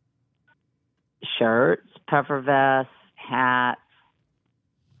 Shirts, puffer vests, hats.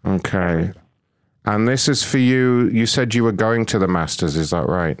 Okay. And this is for you. You said you were going to the Masters, is that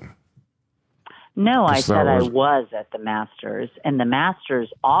right? No, I said I was at the Masters, and the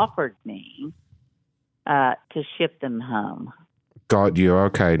Masters offered me to ship them home. Got you.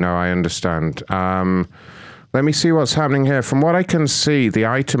 Okay. No, I understand. Let me see what's happening here. From what I can see, the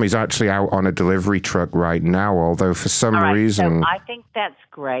item is actually out on a delivery truck right now, although for some reason... So I think that's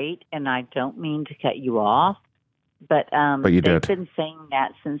great, and I don't mean to cut you off, but you they've did. been saying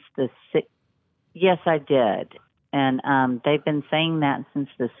that since the 6th. Yes, I did. And they've been saying that since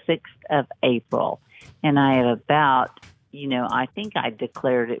the 6th of April. And I have about, I think I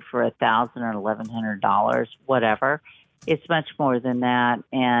declared it for $1,000 or $1,100, whatever. It's much more than that.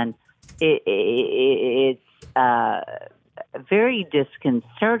 And it's very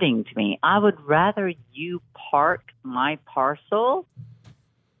disconcerting to me. I would rather you park my parcel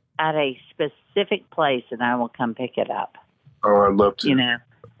at a specific place and I will come pick it up. Oh, I'd love to.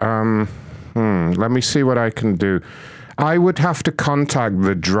 Let me see what I can do. I would have to contact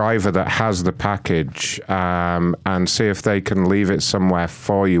the driver that has the package and see if they can leave it somewhere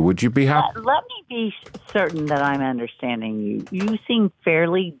for you. Would you be happy? Let me be certain that I'm understanding you. You seem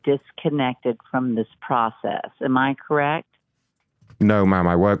fairly disconnected from this process. Am I correct? No, ma'am.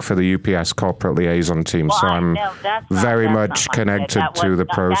 I work for the UPS corporate liaison team, so I'm very much connected to the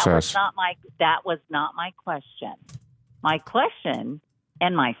process. That was not my question. My question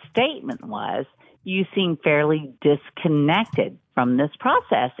and my statement was, you seem fairly disconnected from this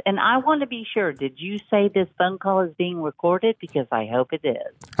process. And I want to be sure, did you say this phone call is being recorded? Because I hope it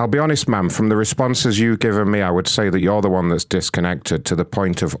is. I'll be honest, ma'am, from the responses you've given me, I would say that you're the one that's disconnected to the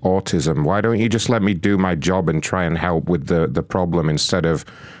point of autism. Why don't you just let me do my job and try and help with the problem instead of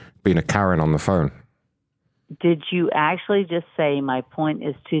being a Karen on the phone? Did you actually just say my point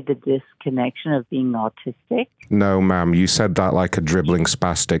is to the disconnection of being autistic? No, ma'am. You said that like a dribbling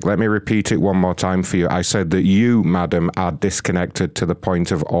spastic. Let me repeat it one more time for you. I said that you, madam, are disconnected to the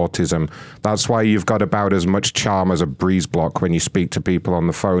point of autism. That's why you've got about as much charm as a breeze block when you speak to people on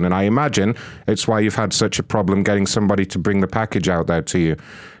the phone. And I imagine it's why you've had such a problem getting somebody to bring the package out there to you.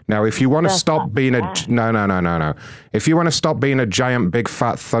 Now, if you want to stop being no. If you want to stop being a giant, big,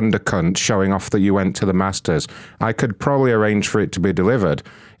 fat thunder cunt showing off that you went to the Masters, I could probably arrange for it to be delivered.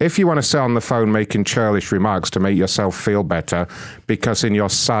 If you want to sit on the phone making churlish remarks to make yourself feel better because in your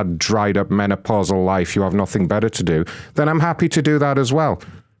sad, dried up menopausal life you have nothing better to do, then I'm happy to do that as well.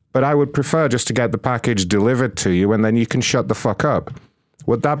 But I would prefer just to get the package delivered to you and then you can shut the fuck up.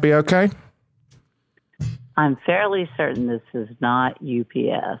 Would that be okay? I'm fairly certain this is not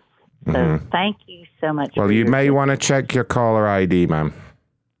UPS. So thank you so much. Well, you may want to check your caller ID, ma'am.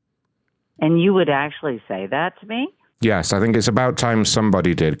 And you would actually say that to me? Yes, I think it's about time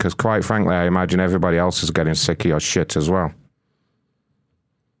somebody did, because quite frankly, I imagine everybody else is getting sick of your shit as well.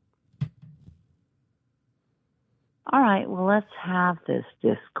 All right, well, let's have this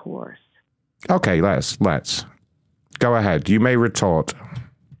discourse. Okay, let's. Go ahead. You may retort.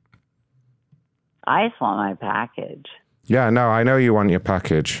 I just want my package. Yeah, no, I know you want your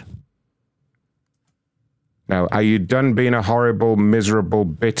package. Now, are you done being a horrible, miserable,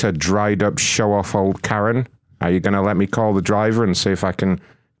 bitter, dried up, show-off old Karen? Are you going to let me call the driver and see if I can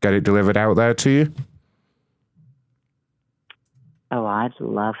get it delivered out there to you? Oh, I'd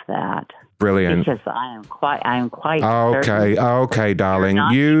love that. Brilliant. Because I am quite. Okay, darling.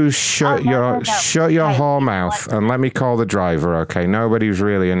 You shut your whore mouth and let me call the driver. Okay, nobody's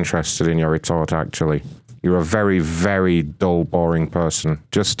really interested in your retort. Actually, you're a very, very dull, boring person.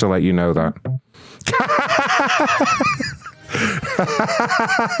 Just to let you know that.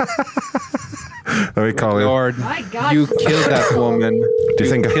 Let me call Lord, My God. you killed that woman. Do you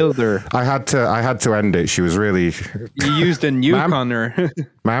think killed her? I had to end it. She was really. You used a nuke on her.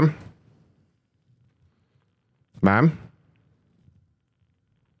 Ma'am? Ma'am?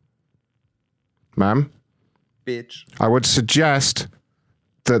 Ma'am? Bitch. I would suggest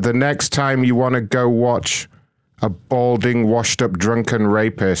that the next time you want to go watch a balding, washed-up, drunken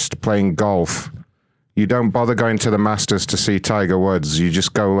rapist playing golf, you don't bother going to the Masters to see Tiger Woods. You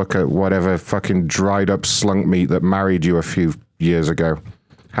just go look at whatever fucking dried-up slunk meat that married you a few years ago.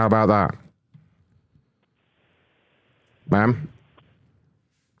 How about that? Ma'am?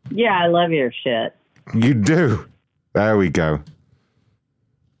 Yeah, I love your shit. You do? There we go.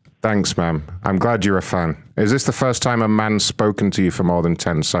 Thanks, ma'am. I'm glad you're a fan. Is this the first time a man's spoken to you for more than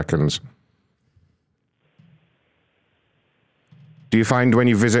 10 seconds? Do you find when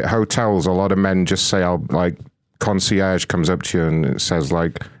you visit hotels, a lot of men just say, concierge comes up to you and it says,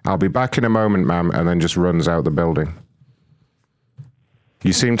 I'll be back in a moment, ma'am, and then just runs out the building?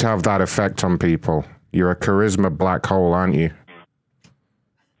 You seem to have that effect on people. You're a charisma black hole, aren't you?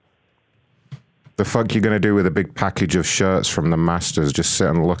 The fuck you going to do with a big package of shirts from the Masters? Just sit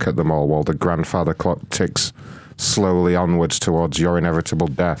and look at them all while the grandfather clock ticks slowly onwards towards your inevitable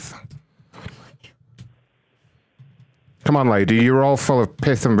death. Come on, lady, you were all full of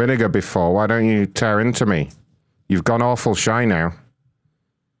pith and vinegar before. Why don't you tear into me? You've gone awful shy now.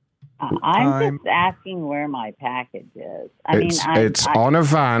 I'm just asking where my package is. It's on a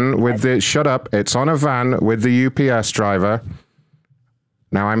van with the... Shut up. It's on a van with the UPS driver.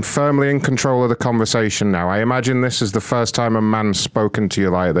 Now, I'm firmly in control of the conversation now. I imagine this is the first time a man's spoken to you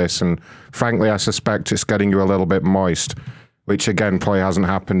like this, and frankly, I suspect it's getting you a little bit moist, which, again, probably hasn't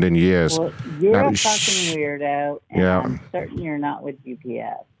happened in years. Well, you're a fucking weirdo, and I'm certain you're not with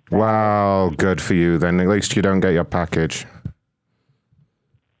UPS. Well, good for you, then. At least you don't get your package.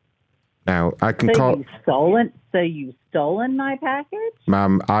 Now, I can call... So you've stolen my package?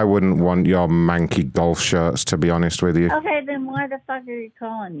 Ma'am, I wouldn't want your manky golf shirts, to be honest with you. Okay, then why the fuck are you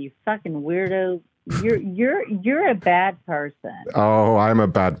calling, you fucking weirdo? You're a bad person. Oh, I'm a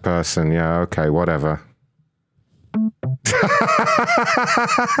bad person. Yeah, okay, whatever.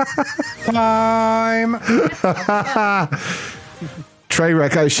 Time. Trey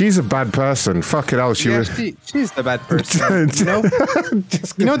Wreck, she's a bad person. Fucking hell, she's the bad person.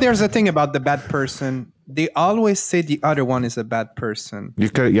 You know, there's a thing about the bad person. They always say the other one is a bad person.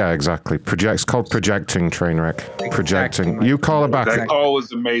 Yeah, exactly. It's called projecting, Trainwreck. Projecting. You call her back. That call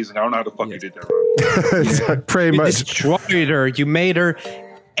was amazing. I don't know how the fuck you did that, Ron. Pretty much. You destroyed her. You made her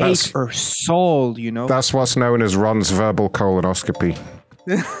ache her soul, you know? That's what's known as Ron's verbal colonoscopy.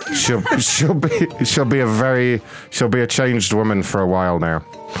 She'll be a changed woman for a while now.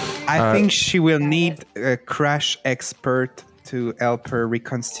 I think she will need a crash expert to help her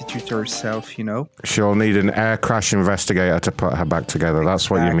reconstitute herself, you know? She'll need an air crash investigator to put her back together. That's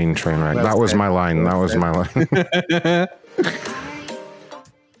what you mean, Trainwreck. That was my line. That was my line.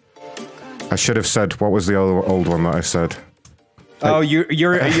 I should have said, what was the old one that I said? Oh,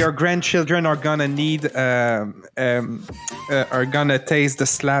 your grandchildren are gonna need are gonna taste the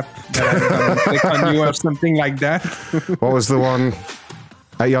slap that I'm gonna click on you or something like that. What was the one?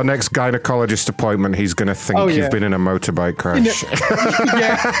 At your next gynecologist appointment, he's gonna think you've been in a motorbike crash.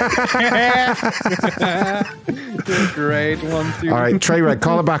 Great. 1, 2. All right, Trey Red,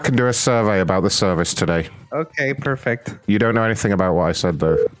 call her back and do a survey about the service today. Okay, perfect. You don't know anything about what I said,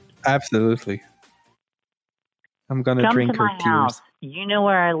 though. Absolutely. I'm gonna drink her tears. House. You know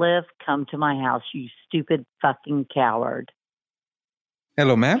where I live? Come to my house, you stupid fucking coward.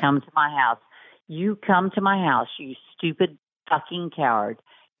 Hello, ma'am. Come to my house. You come to my house, you stupid fucking coward.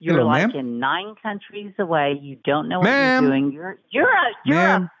 You're Hello, like ma'am. in 9 countries away. You don't know what you're doing. You're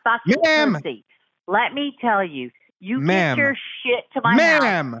a fucking pussy. Let me tell you. You get your shit to my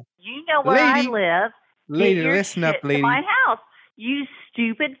house. You know where I live. Lady, get your listen shit up, lady. to my house. You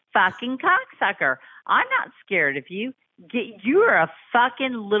stupid fucking cocksucker. I'm not scared of you. You're a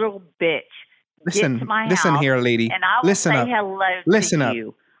fucking little bitch. Listen, get to my listen house, here, lady. And I will listen say up. hello listen to up.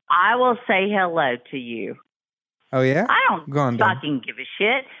 you. I will say hello to you. Oh, yeah? I don't Go on, then. fucking give a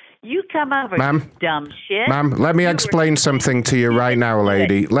shit. You come over, Ma'am. you dumb shit. Ma'am, let me explain something to you right now,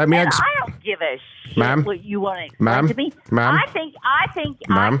 lady. Let me I don't give a shit Ma'am. what you want to explain Ma'am. to me. Ma'am. I think,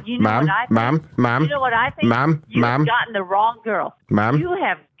 Ma'am. you know Ma'am. what I think? Ma'am. Ma'am. You know what I think? Ma'am. You Ma'am. have gotten the wrong girl. Ma'am. You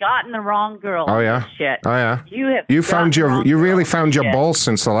have gotten the wrong girl. Oh yeah. Shit. Oh yeah. You have. You gotten found the your. wrong You really girl. found your Shit. balls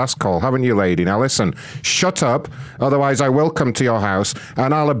since the last call, haven't you, lady? Now listen. Shut up. Otherwise, I will come to your house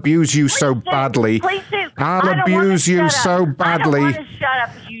and I'll abuse you so badly. Please do. I'll I don't abuse wanna you shut so up. badly. I don't want to shut up.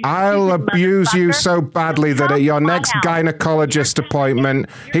 You I'll stupid abuse you motherfucker. so badly that at your next gynecologist appointment,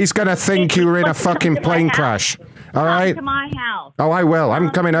 he's gonna think you were in a fucking plane crash. All right? Come to my house Oh, I will. I'm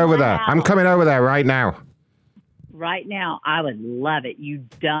coming over there. I'm coming over there right now. right now. I would love it. You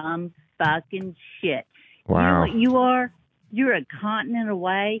dumb fucking shit. Wow. You know what you are? You're a continent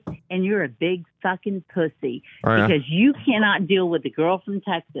away, and you're a big fucking pussy Oh, yeah? because you cannot deal with the girl from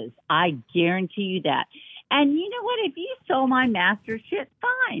Texas. I guarantee you that. And you know what? If you stole my master shit,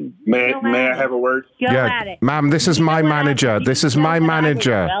 fine. May Go I at have it. a word? Go at it. Ma'am, this is my manager. This is my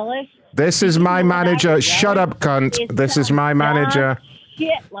manager. This is my manager. Shut up, cunt. This is my manager. Shit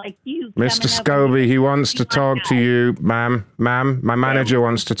like you. Mr. Scoby, he wants to talk to you. Ma'am, my manager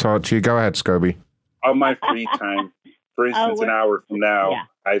wants to talk to you. Go ahead, Scoby. On my free time, for instance, an hour from now,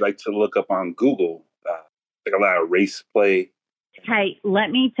 I like to look up on Google, like a lot of race play. Hey,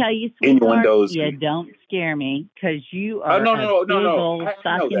 let me tell you, Innuendos. sweetheart, you don't scare me because you are no, a no, big no, no. old I know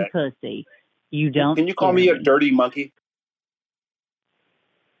fucking that. pussy. You don't. Can you call scare me a dirty monkey?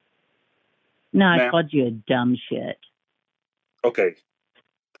 No, I Ma'am? called you a dumb shit. Okay,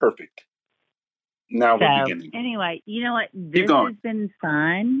 perfect. Now we're So, beginning. anyway, you know what? This going. has been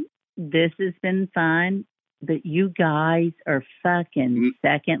fun. This has been fun. But you guys are fucking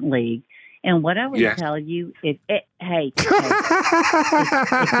second league. And what I would Yes. tell you, if you'll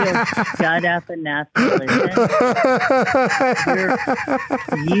shut up enough to listen,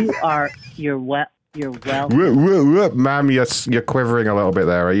 you're well. Ma'am, you're quivering a little bit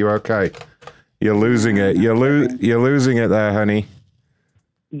there. Are you okay? You're losing it. You're losing it there, honey.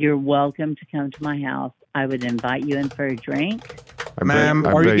 You're welcome to come to my house. I would invite you in for a drink. Ma'am,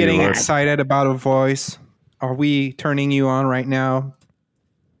 are you getting excited about a voice? Are we turning you on right now?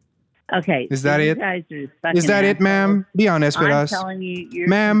 Okay. Is that you it? guys are Is fucking that it, assholes. ma'am? Be honest with I'm us. telling you, you're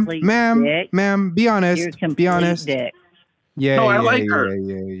Ma'am, a complete dick. ma'am, be honest. You're a complete Be honest. dick. Yeah, No, I yeah, like yeah, her.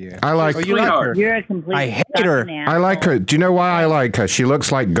 yeah. I like Oh, you like her? You're a complete I hate her. fucking I like her. Do you know why I like her? She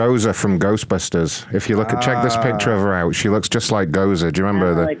looks like Gozer from Ghostbusters. If you look at check this picture of her out, she looks just like Gozer. Do you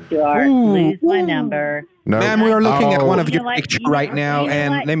remember Lose my number. No. Ma'am, we are looking at one of You your know what? pictures You know- right now, you know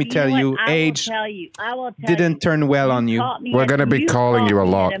and what? let me tell you, what? age I will tell didn't turn well on you. caught me We're at- going to be you calling you a caught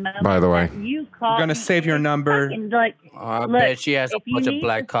me lot, at moment by the way. that You We're caught gonna me save your number. fucking, like, I look, bet she has a if you bunch of need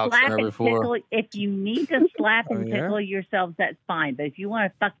black to cocks slap on her and before. tickle- If you need to slap and Oh, yeah? tickle yourselves, that's fine. But if you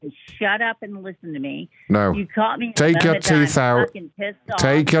want to fucking shut up and listen to me, No. you caught me. at a Take your moment that I'm teeth out. fucking pissed off.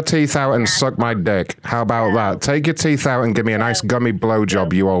 Take your teeth out and suck my dick. How about that? Take your teeth out and give me a nice gummy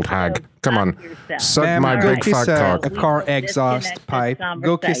blowjob, you old hag. Come on. Suck Ma'am, my go big kiss fat a cock. car exhaust pipe.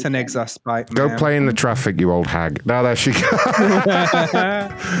 Go kiss an exhaust pipe. Go ma'am. play in the traffic, you old hag. Now there she goes.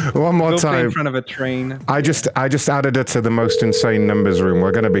 One more Go play in time. front of a train. I just added her to the most insane numbers room. We're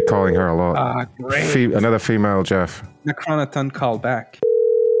going to be calling her a lot. Ah, great. Another female, Jeff. Necronaton call back.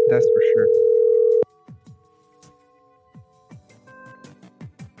 That's for sure.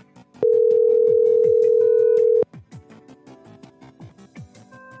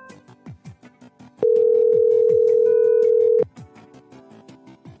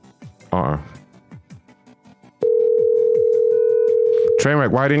 Uh-oh.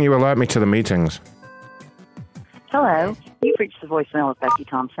 Trainwreck, why didn't you alert me to the meetings? Hello, you've reached the voicemail of Becky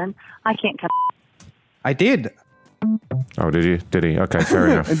Thompson. I can't come. I did. Oh, did you? Did he? Okay, fair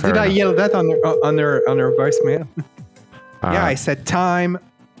enough. Did fair I enough. yell that on her voicemail? Yeah, I said time.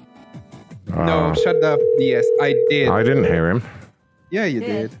 No, shut up. Yes, I did. I didn't hear him. Yeah, you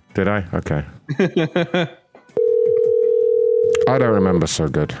did. Did I? Okay. I don't remember so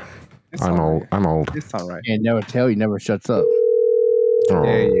good. I'm old. I'm old. It's all right. Can't never tell. He never shuts up. Oh.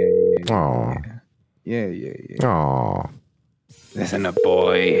 Yeah. Oh. Yeah. Oh. Listen up,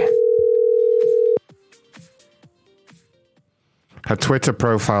 boy. Her Twitter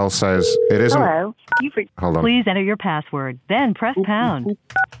profile says it isn't. Hello, you've reached. Hold on. Please enter your password, then press pound.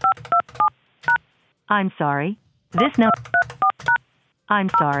 I'm sorry. This number. I'm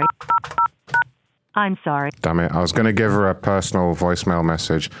sorry. I'm sorry. Damn it! I was going to give her a personal voicemail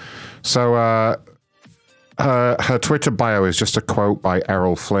message. So her Twitter bio is just a quote by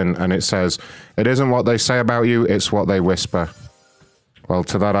Errol Flynn, and it says, "It isn't what they say about you; it's what they whisper." Well,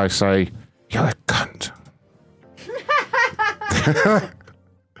 to that I say, "You're a cunt."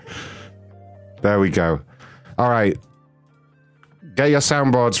 There we go. All right. Get your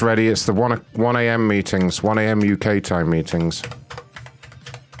soundboards ready. It's the 1 a.m. meetings, 1 a.m. UK time meetings.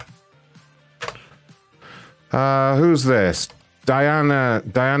 Who's this? Diana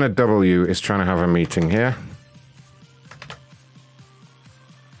W. is trying to have a meeting here.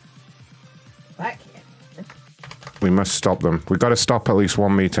 We must stop them. We've got to stop at least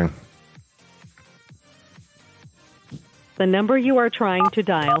one meeting. The number you are trying to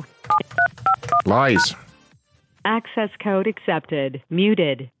dial. Lies. Access code accepted.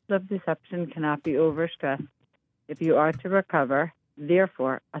 Muted. Self-deception cannot be overstressed. If you are to recover,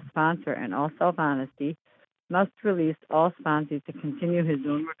 therefore, a sponsor in all self-honesty must release all sponsors to continue his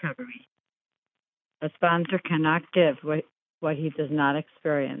own recovery. A sponsor cannot give what he does not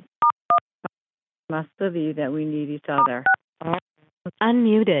experience. Must believe that we need each other.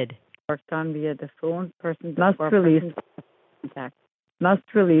 Unmuted. Worked on via the phone, person must release contact. Must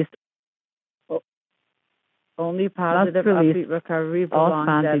release only positive upbeat recovery belongs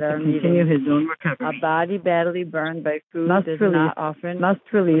that are to continue his own recovery. A body badly burned by food does not often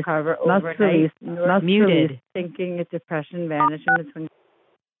recover overnight. Must release thinking a depression vanish in between.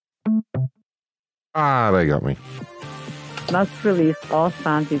 Ah, they got me. Must release all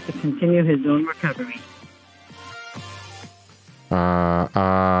sponsors to continue his own recovery. All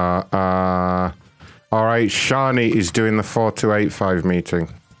right, Shani is doing the 4285 meeting.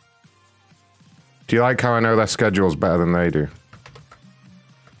 Do you like how I know their schedules better than they do?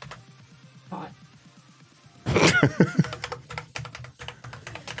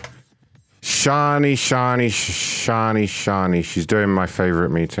 Shani. She's doing my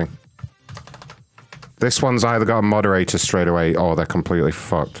favorite meeting. This one's either got a moderator straight away or they're completely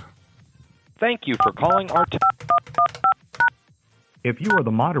fucked. Thank you for calling our... If you are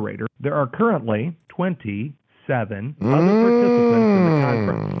the moderator, there are currently 27 other participants in the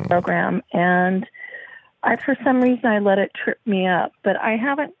conference. Program, and for some reason I let it trip me up, but I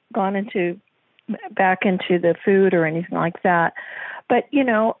haven't gone back into the food or anything like that. But,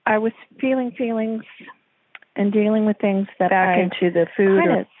 I was feeling feelings and dealing with things that back into the food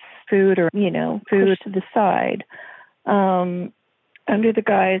or food to the side under the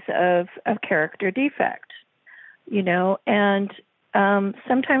guise of character defect, and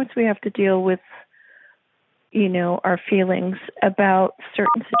sometimes we have to deal with, our feelings about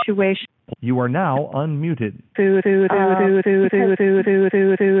certain situations. You are now unmuted. Some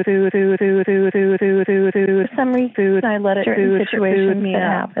reason I let it certain situations me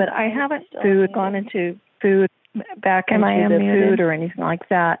up, but I haven't gone into food back into the food or anything like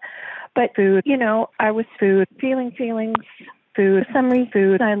that. But I was feeling feelings. Food, some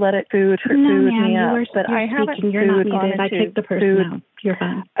reason I let it trip me up, but I haven't You're not muted. I kicked the person out. You're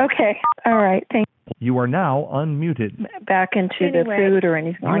fine. Okay, all right, thank you. You are now unmuted. Back into the food or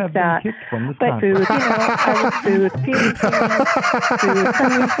anything like that. Kicked from the but food, I was feeling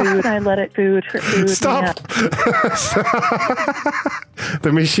some reason I let it Stop! me up.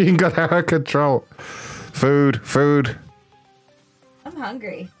 The machine got out of control. Food. I'm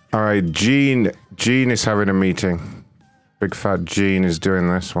hungry. All right, Jean is having a meeting. Big fat Gene is doing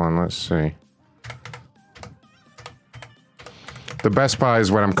this one. Let's see. The best part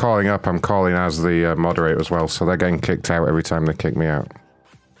is when I'm calling up, I'm calling as the moderator as well, so they're getting kicked out every time they kick me out.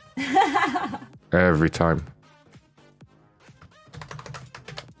 Every time.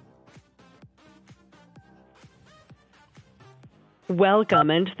 Welcome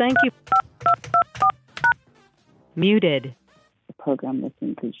and thank you. Muted. The program is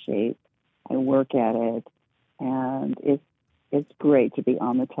in good shape. I work at it, and it's great to be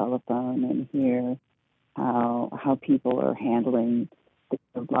on the telephone and hear how people are handling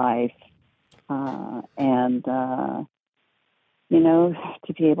their life, and to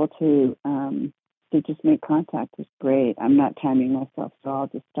be able to just make contact is great. I'm not timing myself, so I'll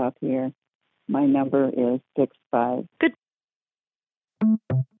just stop here. My number is 65. Good.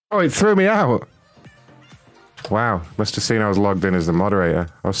 Oh, it threw me out. Wow, must have seen I was logged in as the moderator.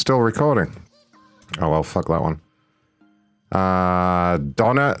 I was still recording. Oh well, fuck that one.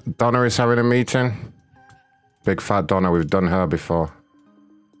 Donna is having a meeting. Big fat Donna, we've done her before.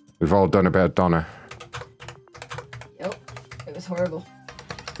 We've all done a bit of Donna. Yep, it was horrible.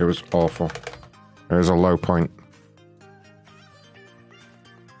 It was awful. It was a low point.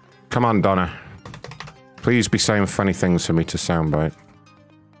 Come on, Donna. Please be saying funny things for me to soundbite.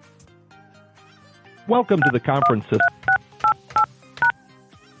 Welcome to the conference system.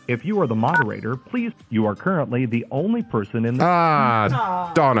 If you are the moderator, please, you are currently the only person in the...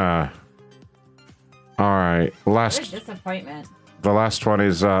 Donna. All right, What a disappointment. The last one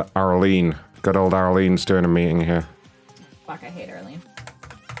is Arlene. Good old Arlene's doing a meeting here. Fuck, I hate Arlene.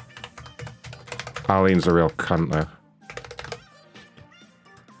 Arlene's a real cunt, though.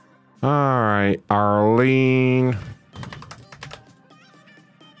 All right, Arlene.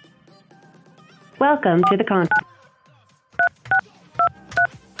 Welcome to the conference.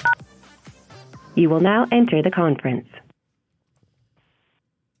 You will now enter the conference.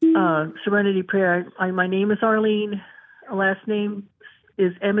 Serenity Prayer. My name is Arlene. Last name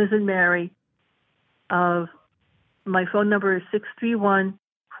is M as in Mary. My phone number is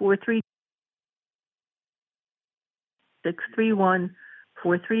 631-43. 631-43.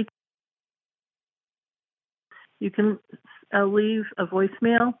 You can leave a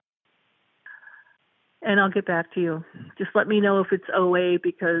voicemail, and I'll get back to you. Just let me know if it's OA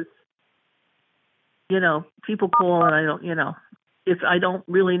because, people call and I don't, if I don't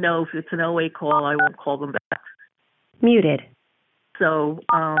really know if it's an OA call, I won't call them back. Muted. So,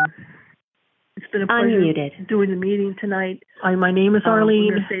 it's been a pleasure Unmuted. doing the meeting tonight. My name is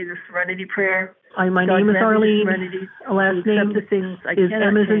Arlene. I'm going to say the Serenity Prayer. My name is Arlene. Last name the things I is cannot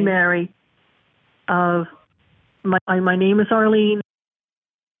M as in change. Mary. My name is Arlene.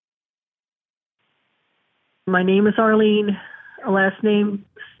 My name is Arlene. Last name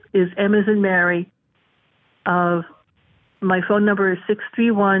is M as in Mary. My phone number is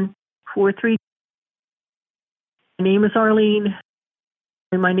 631-43. My name is Arlene.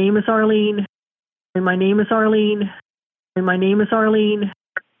 My name is Arlene. My name is Arlene. My name is Arlene.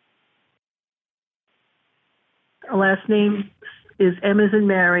 Last name is M as in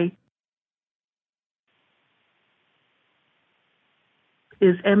Mary.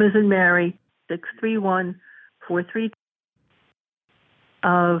 Is M as in Mary. 631-43.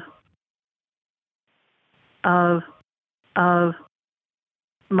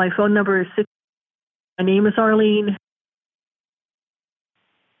 My phone number is 6. My name is Arlene.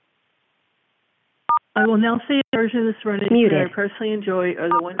 I will now say a version of the Serenity Muted. Prayer I personally enjoy are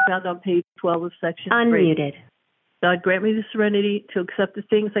the ones found on page 12 of section 3. Unmuted. God grant me the serenity to accept the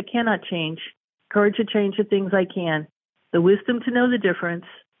things I cannot change, courage to change the things I can, the wisdom to know the difference,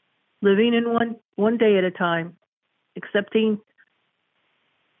 living in one day at a time, accepting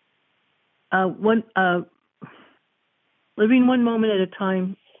living one moment at a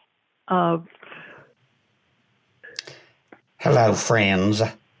time. Hello, friends.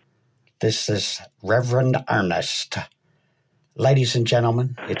 This is Reverend Ernest. Ladies and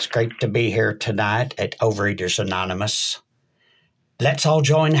gentlemen, it's great to be here tonight at Overeaters Anonymous. Let's all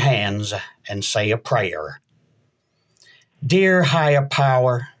join hands and say a prayer. Dear higher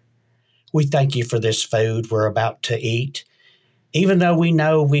power, we thank you for this food we're about to eat, even though we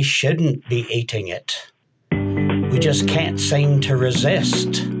know we shouldn't be eating it. We just can't seem to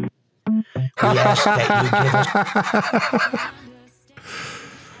resist. We ask that you give us...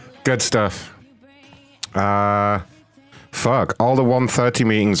 Good stuff. Fuck. All the 1:30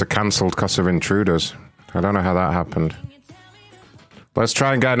 meetings are cancelled because of intruders. I don't know how that happened. Let's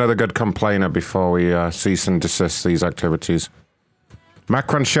try and get another good complainer before we cease and desist these activities.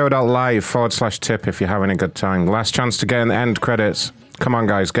 MacronShow.live/tip if you're having a good time. Last chance to get in the end credits. Come on,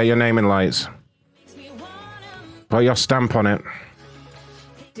 guys. Get your name in lights. Put your stamp on it.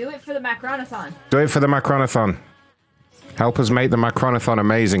 Do it for the Macronathon. Do it for the Macronathon. Help us make the Macronathon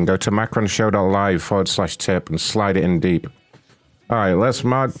amazing. Go to MacronShow.live/tip and slide it in deep. All right, let's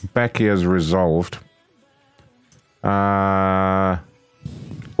mark Becky as resolved. What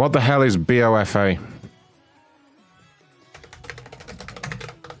the hell is BOFA?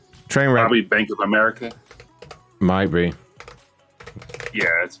 Train wreck. Probably Bank of America. Might be.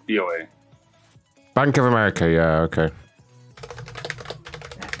 Yeah, it's BOA. Bank of America, yeah, okay.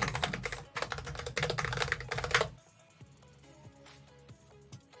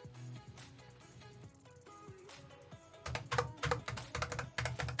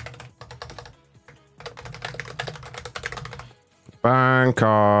 Bank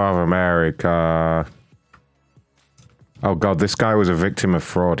of America. Oh god, this guy was a victim of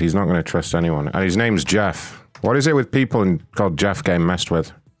fraud. He's not going to trust anyone. And his name's Jeff. What is it with people called Jeff getting messed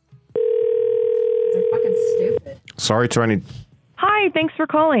with? They're fucking stupid. Sorry to any... Hi, thanks for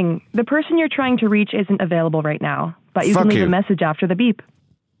calling. The person you're trying to reach isn't available right now, but you can leave a message after the beep.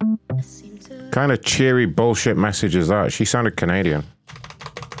 Kind of cheery bullshit message is that? She sounded Canadian.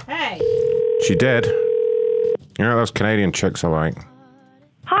 Hey. She did. You know what those Canadian chicks are like?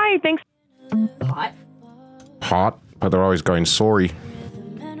 Hi, thanks. Hot. Hot, but they're always going sorry.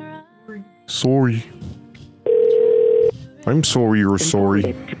 Sorry. I'm sorry you're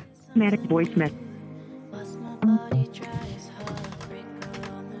sorry. Automatic voice message.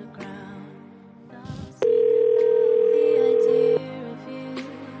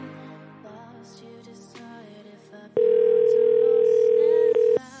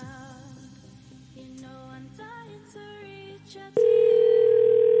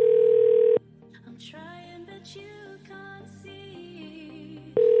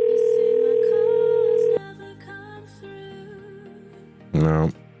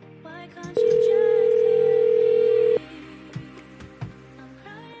 No.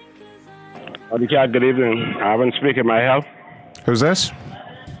 Good evening. Ivan speaking. May I help? Who's this?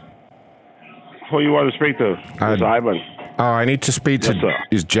 Who you want to speak to? It's Ivan. Oh, I need to speak to... sir.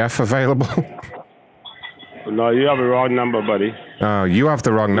 Is Jeff available? No, you have the wrong number, buddy. Oh, you have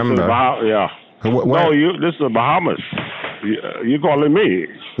the wrong number. Yeah. Where? No, this is the Bahamas. You calling me?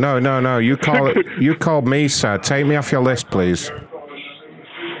 No. You called me, sir. Take me off your list, please.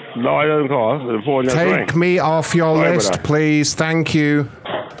 No, I didn't call. The phone just rang. Take me off your Sorry about list, that. please. Thank you.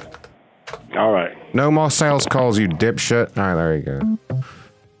 All right. No more sales calls, you dipshit. All right, there you go.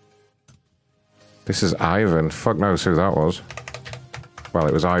 This is Ivan. Fuck knows who that was. Well,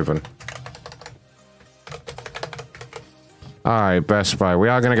 it was Ivan. Alright, Best Buy. We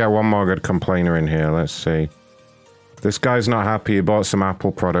are going to get one more good complainer in here. Let's see. This guy's not happy. He bought some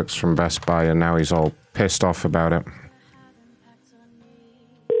Apple products from Best Buy and now he's all pissed off about it.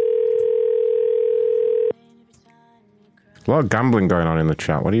 A lot of gambling going on in the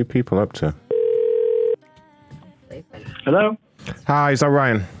chat. What are you people up to? Hello? Hi, is that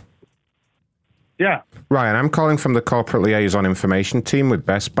Ryan? Yeah. Ryan, I'm calling from the Corporate Liaison Information Team with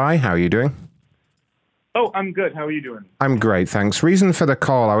Best Buy. How are you doing? Oh, I'm good. How are you doing? I'm great, thanks. Reason for the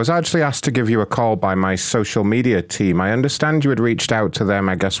call, I was actually asked to give you a call by my social media team. I understand you had reached out to them,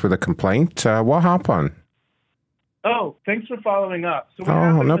 I guess, with a complaint. What happened? Oh, thanks for following up. So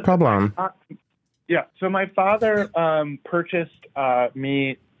Oh, no problem. Yeah, so my father purchased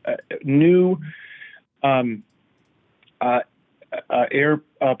me new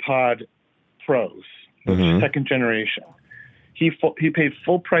AirPod Pros, second generation. He paid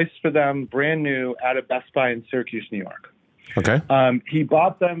full price for them, brand new, at a Best Buy in Syracuse, New York. Okay. He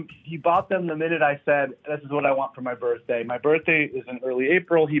bought them the minute I said, "This is what I want for my birthday." My birthday is in early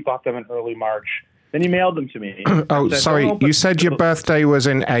April. He bought them in early March. Then he mailed them to me. Oh, said, sorry. "Don't open You said your birthday was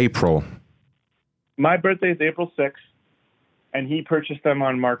in April. My birthday is April 6th, and he purchased them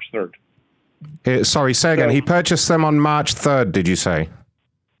on March 3rd. Sorry, say again. He purchased them on March 3rd, did you say?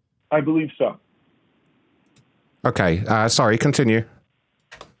 I believe so. Okay. Sorry, continue.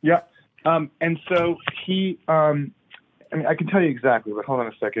 Yeah. And so he, I mean, I can tell you exactly, but hold on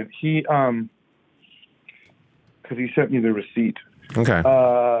a second. He, because he sent me the receipt. Okay.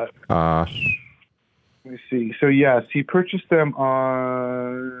 Let me see. So yes, he purchased them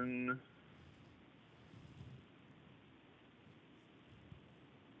on.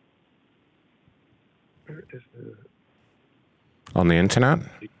 Where is it? On the internet?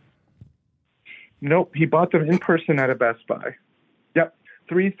 Nope, he bought them in person at a Best Buy. Yep,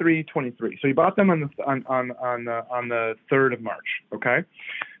 3/3/23. So he bought them on the 3rd of March. Okay,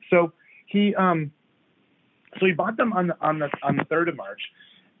 so he bought them on the 3rd of March,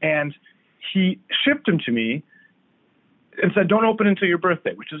 and he shipped them to me and said, "Don't open until your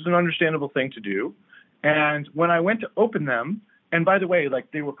birthday," which is an understandable thing to do. And when I went to open them, and by the way, like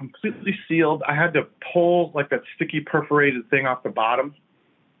they were completely sealed. I had to pull like that sticky perforated thing off the bottom,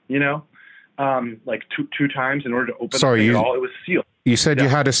 you know. Like two times in order to open the thing at all. It was sealed. You said you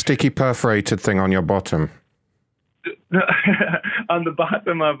had a sticky perforated thing on your bottom. On the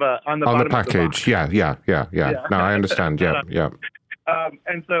bottom of on the package. Yeah. No, I understand. Yeah.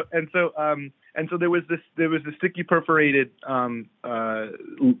 And so there was this sticky perforated thing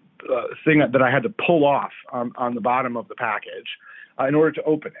that I had to pull off on the bottom of the package in order to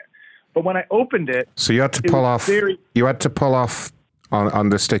open it. But when I opened it, so you had to pull off. You had to pull off on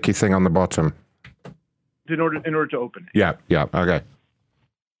the sticky thing on the bottom. In order to open it. Yeah. Okay.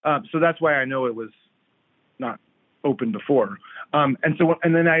 So that's why I know it was not open before. And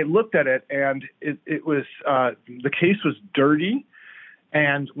then I looked at it, and it was the case was dirty.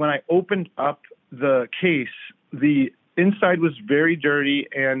 And when I opened up the case, the inside was very dirty,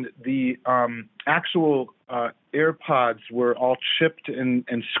 and the actual AirPods were all chipped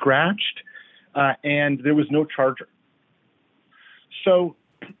and scratched, and there was no charger. So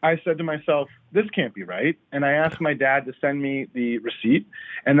I said to myself, this can't be right. And I asked my dad to send me the receipt.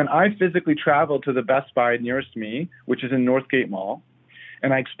 And then I physically traveled to the Best Buy nearest me, which is in Northgate Mall.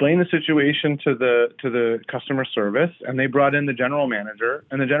 And I explained the situation to the customer service, and they brought in the general manager.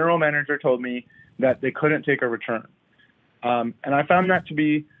 And the general manager told me that they couldn't take a return. And I found that to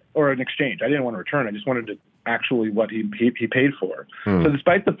be, or an exchange. I didn't want to return. I just wanted to actually what he paid for. So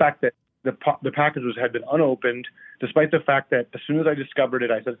despite the fact that the packages had been unopened, despite the fact that as soon as I discovered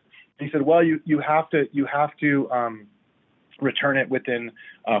it, he said, well, you have to return it within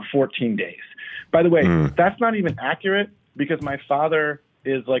 14 days. By the way, that's not even accurate because my father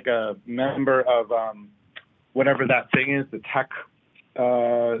is like a member of whatever that thing is, the tech,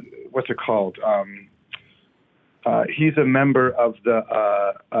 what's it called? he's a member of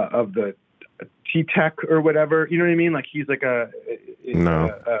the T-Tech or whatever. You know what I mean? Like he's like he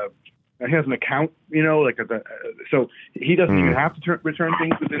has an account, so he doesn't even have to return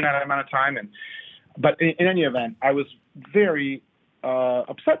things within that amount of time. But in any event, I was very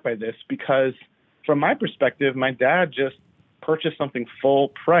upset by this because from my perspective, my dad just purchased something full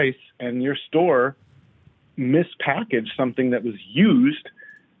price and your store mispackaged something that was used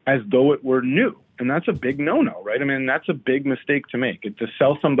as though it were new. And that's a big no-no, right? I mean, that's a big mistake to make. To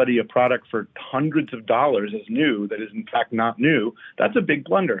sell somebody a product for hundreds of dollars as new that is in fact not new, that's a big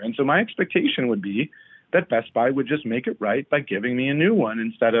blunder. And so my expectation would be that Best Buy would just make it right by giving me a new one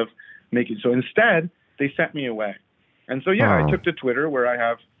instead of making. So instead, they sent me away. And so, I took to Twitter where I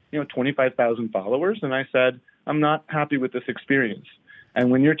have, 25,000 followers, and I said, I'm not happy with this experience. And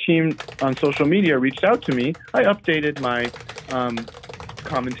when your team on social media reached out to me, I updated my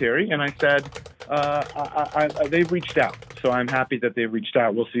commentary, and I said, they've reached out. So I'm happy that they've reached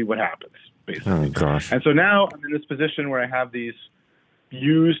out. We'll see what happens, basically. Oh, gosh. And so now I'm in this position where I have these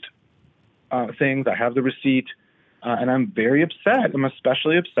used things. I have the receipt, and I'm very upset. I'm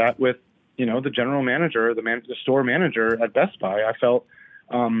especially upset with, the general manager, the store manager at Best Buy. I felt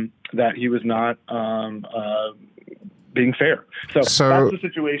that he was not being fair. So that's the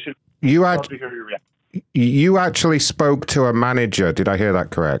situation. You actually spoke to a manager. Did I hear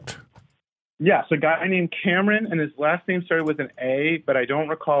that correct? Yes, a guy named Cameron, and his last name started with an A, but I don't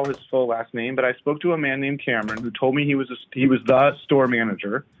recall his full last name. But I spoke to a man named Cameron who told me he was the store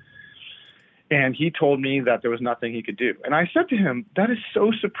manager, and he told me that there was nothing he could do. And I said to him, that is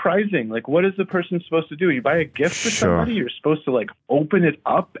so surprising. Like, what is the person supposed to do? You buy a gift for somebody, you're supposed to, open it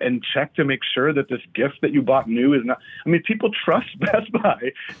up and check to make sure that this gift that you bought new is not... I mean, people trust Best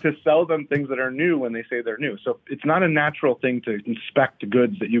Buy to sell them things that are new when they say they're new. So it's not a natural thing to inspect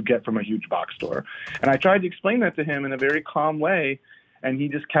goods that you get from a huge box store. And I tried to explain that to him in a very calm way, and he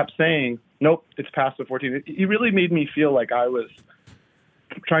just kept saying, nope, it's past the 14. He really made me feel like I was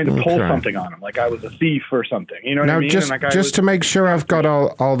trying to pull something on him, like I was a thief or something. You know what I mean? Just to make sure I've got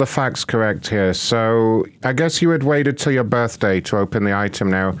all the facts correct here. So I guess you had waited till your birthday to open the item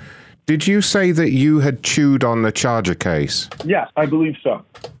now. Did you say that you had chewed on the charger case? Yes, I believe so.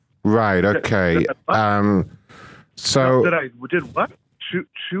 Right, okay. So... That I did what?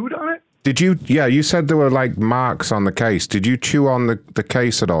 Chewed on it? Did you... Yeah, you said there were, marks on the case. Did you chew on the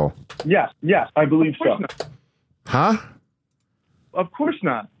case at all? Yes, I believe so. Huh? Of course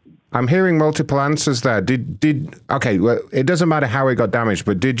not. I'm hearing multiple answers there. Okay, well, it doesn't matter how it got damaged,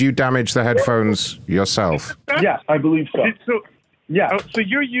 but did you damage the headphones yourself? Yes, I believe so. So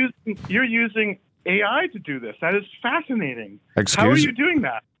you're using AI to do this. That is fascinating. Excuse? How are you doing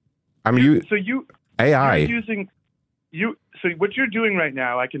that? AI. So what you're doing right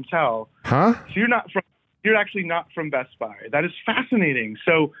now, I can tell. Huh? So you're actually not from Best Buy. That is fascinating.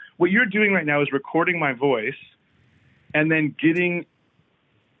 So what you're doing right now is recording my voice and then getting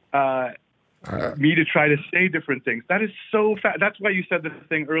me to try to say different things. That is so that's why you said the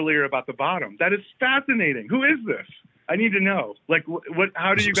thing earlier about the bottom. That is fascinating. Who is this? I need to know.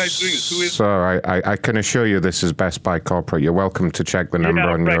 How do you guys doing this? Who is So I can assure you this is Best Buy Corporate. You're welcome to check the number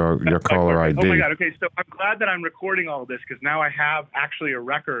on your caller ID. Oh my God. Okay. So I'm glad that I'm recording all of this because now I have actually a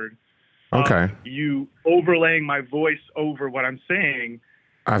record of you overlaying my voice over what I'm saying.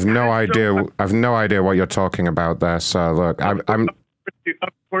 I've no idea what you're talking about there. So look, I'm. Of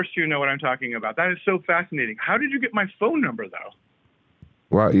course, you know what I'm talking about. That is so fascinating. How did you get my phone number, though?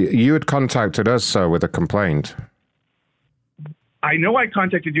 Well, you had contacted us, sir, with a complaint. I know I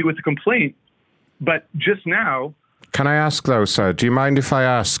contacted you with a complaint, but just now. Can I ask, though, sir? Do you mind if I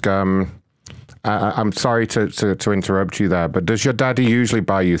ask? I'm sorry to interrupt you there, but does your daddy usually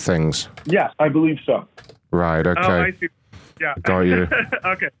buy you things? Yes, I believe so. Right. Okay. Oh, I see. Yeah. Got you.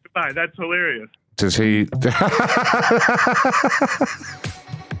 Okay. Goodbye. That's hilarious. Does he?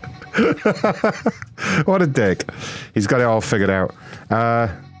 What a dick. He's got it all figured out.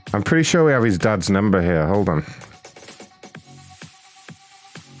 I'm pretty sure we have his dad's number here. Hold on.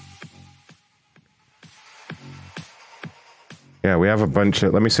 Yeah, we have a bunch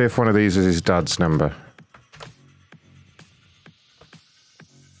of... Let me see if one of these is his dad's number.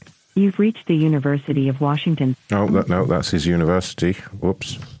 You've reached the University of Washington. Oh, no, that's his university.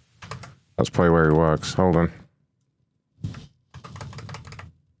 Whoops. That's probably where he works. Hold on.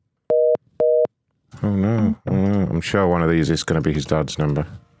 Oh, no. I'm sure one of these is going to be his dad's number.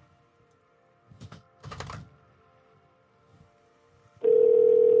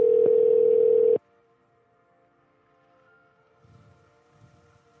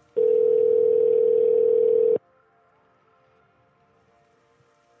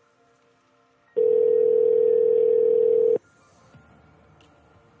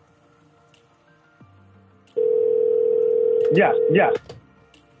 Yes.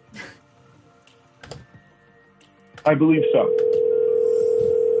 I believe so.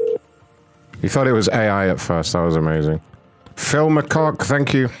 You thought it was AI at first. That was amazing. Phil McCock,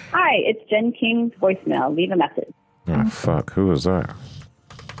 thank you. Hi, it's Jen King's voicemail. Leave a message. Oh, fuck. Who was that?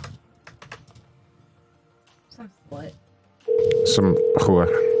 Some slut. Some whore.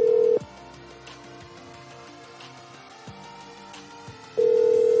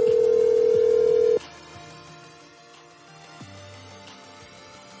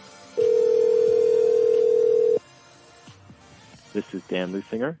 This is Dan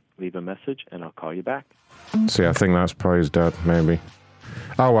Lusinger. Leave a message and I'll call you back. See, I think that's probably his dad, maybe.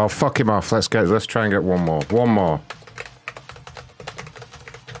 Oh well, fuck him off. Let's try and get one more. One more.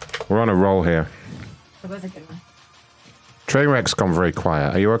 We're on a roll here. That was a good one. Trainwreck's gone very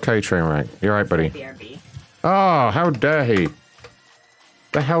quiet. Are you okay, Trainwreck? You alright, buddy? BRB. Oh, how dare he?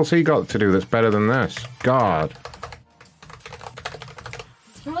 The hell's he got to do that's better than this? God.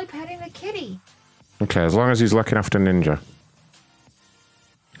 He's probably petting the kitty. Okay, as long as he's looking after Ninja.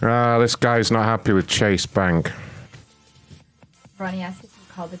 This guy's not happy with Chase Bank. Ronnie asked if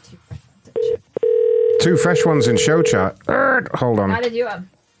you called the 2 fresh ones in show. 2 fresh ones in show chat. Hold on. How to do them?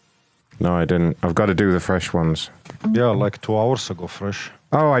 No, I didn't. I've got to do the fresh ones. Yeah, like 2 hours ago, fresh.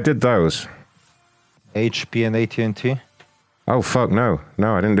 Oh, I did those. HP and AT&T. Oh, fuck, no.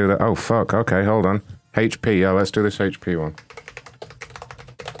 No, I didn't do that. Oh, fuck. Okay, hold on. HP, yeah, let's do this HP one.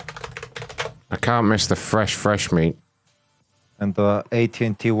 I can't miss the fresh meat. And the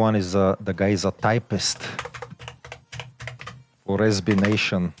AT&T one is the guy is a typist for SB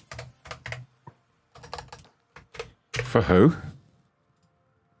Nation. For who?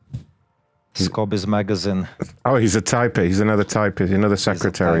 Scoby's magazine. Oh, he's a typist. He's another typist. Another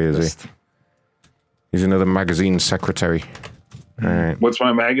secretary, is he? He's another magazine secretary. All right. What's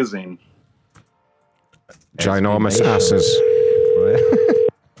my magazine? Ginormous asses.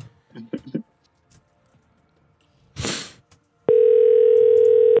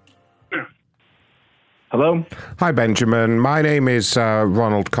 Hello? Hi, Benjamin. My name is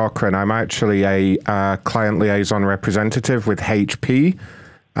Ronald Cochran. I'm actually a client liaison representative with HP.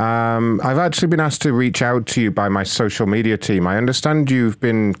 I've actually been asked to reach out to you by my social media team. I understand you've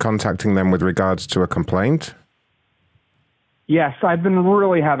been contacting them with regards to a complaint. Yes, I've been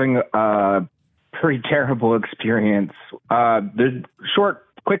really having a pretty terrible experience. The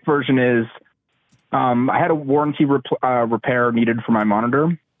quick version is I had a warranty repair needed for my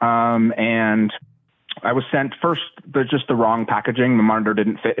monitor, and I was sent first just the wrong packaging. The monitor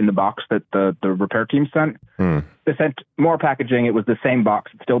didn't fit in the box that the repair team sent. They sent more packaging. It was the same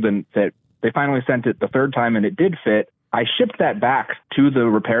box. It still didn't fit. They finally sent it the third time, and it did fit. I shipped that back to the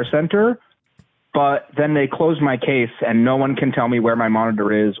repair center, but then they closed my case, and no one can tell me where my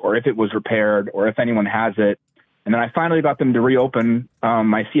monitor is or if it was repaired or if anyone has it. And then I finally got them to reopen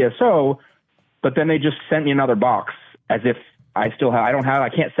my CSO, but then they just sent me another box as if I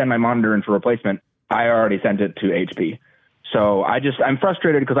can't send my monitor in for replacement. I already sent it to HP. So I'm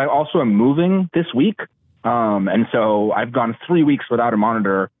frustrated because I also am moving this week. And so I've gone 3 weeks without a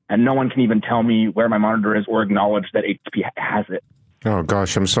monitor, and no one can even tell me where my monitor is or acknowledge that HP has it. Oh,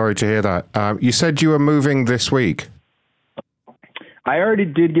 gosh, I'm sorry to hear that. You said you were moving this week. I already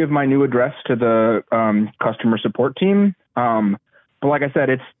did give my new address to the customer support team. But like I said,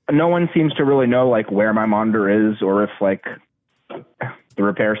 no one seems to really know like where my monitor is or if like the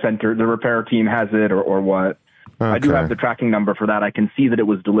repair team has it or what. Okay. I do have the tracking number for that. I can see that it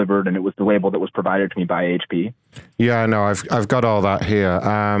was delivered and it was the label that was provided to me by HP. Yeah, no, I've got all that here.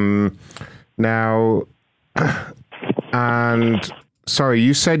 Now, and sorry,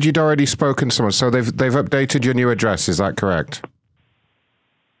 you said you'd already spoken to someone, so they've updated your new address. Is that correct?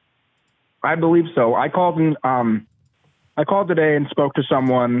 I believe so. I called today and spoke to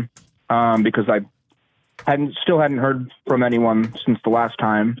someone because I still hadn't heard from anyone since the last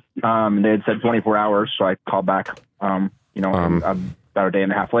time. They had said 24 hours, so I called back. About a day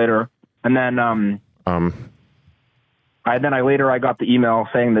and a half later, and then I got the email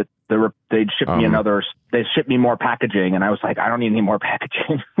saying that they'd shipped me more packaging, and I was like, I don't need any more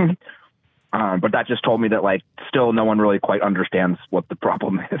packaging. But that just told me that like still no one really quite understands what the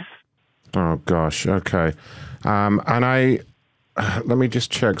problem is. Oh gosh, okay. And let me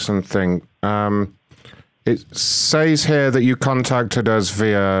just check something. It says here that you contacted us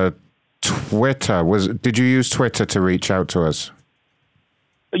via Twitter. Did you use Twitter to reach out to us?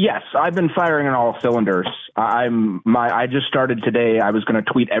 Yes, I've been firing on all cylinders. I just started today. I was going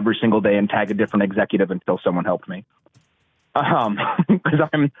to tweet every single day and tag a different executive until someone helped me. Because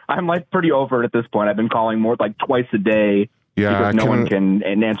I'm like pretty over it at this point. I've been calling more like twice a day because no one can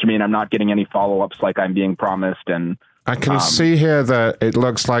answer me, and I'm not getting any follow-ups like I'm being promised. And I can see here that it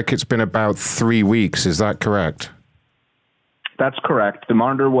looks like it's been about 3 weeks. Is that correct? That's correct. The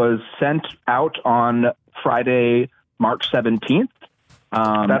monitor was sent out on Friday, March 17th.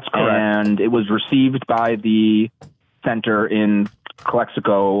 That's correct. And it was received by the center in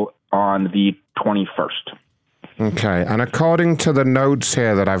Calexico on the 21st. Okay, and according to the notes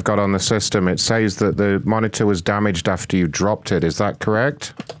here that I've got on the system, it says that the monitor was damaged after you dropped it. Is that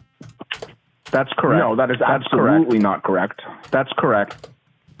correct? That's correct. No, that is absolutely not correct. That's correct.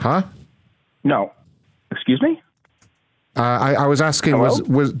 Huh? No. Excuse me? I was asking,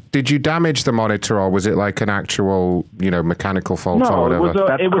 was did you damage the monitor, or was it like an actual, mechanical fault or whatever?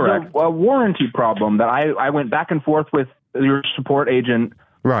 It was a warranty problem that I went back and forth with your support agent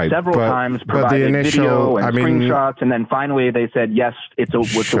several times, provided video and screenshots, and then finally they said, yes, it's a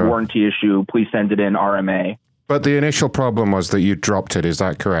warranty issue. Please send it in RMA. But the initial problem was that you dropped it. Is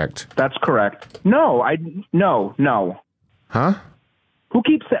that correct? That's correct. No. Huh? Who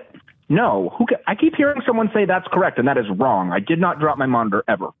keeps that? No. I keep hearing someone say that's correct, and that is wrong. I did not drop my monitor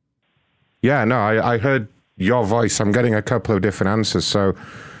ever. Yeah, no, I heard your voice. I'm getting a couple of different answers. So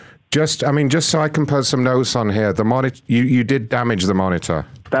just so I can put some notes on here, the monitor, you did damage the monitor.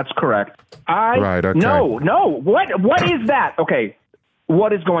 That's correct. Right, okay. No. What is that? Okay.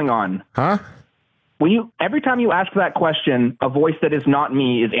 What is going on? Huh? Every time you ask that question, a voice that is not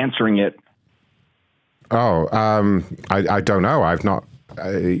me is answering it. Oh, I don't know. I've not.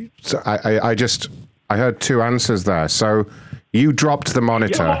 I heard two answers there. So you dropped the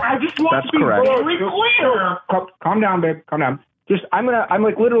monitor. I just want to be very clear. Calm down, babe. Calm down. I'm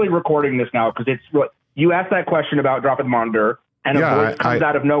like literally recording this now because it's what you asked that question about dropping the monitor, and a voice comes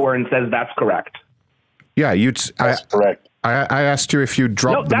out of nowhere and says that's correct. Yeah, that's correct. I asked you if you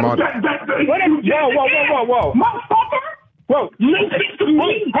dropped the monitor. Whoa! Whoa! Listen to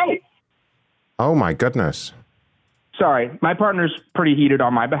me! Hey! Oh my goodness. Sorry, my partner's pretty heated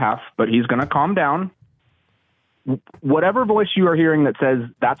on my behalf, but he's going to calm down. Whatever voice you are hearing that says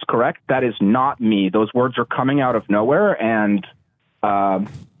that's correct, that is not me. Those words are coming out of nowhere, and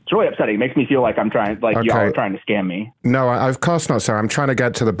it's really upsetting. It makes me feel like y'all are trying to scam me. No, of course not, sir. I'm trying to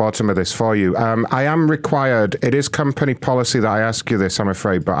get to the bottom of this for you. I am required. It is company policy that I ask you this, I'm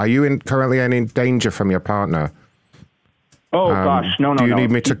afraid. But are you currently in danger from your partner? Oh, gosh. No. Do you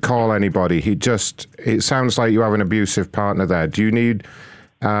need me to call anybody? It sounds like you have an abusive partner there. Do you need,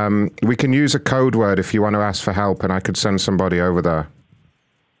 we can use a code word if you want to ask for help, and I could send somebody over there.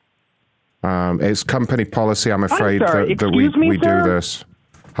 It's company policy, I'm afraid, that we do this.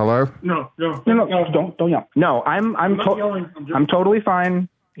 Hello? No, don't yell. No, I'm totally fine.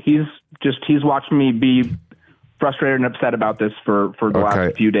 He's watching me be frustrated and upset about this for the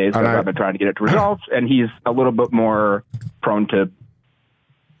last few days because I've been trying to get it to resolve, and he's a little bit more prone to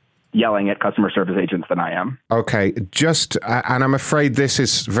yelling at customer service agents than I am. Okay, and I'm afraid this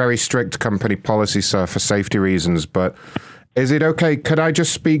is very strict company policy, sir, for safety reasons, but is it okay? Could I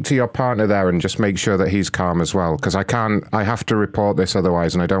just speak to your partner there and just make sure that he's calm as well? Because I have to report this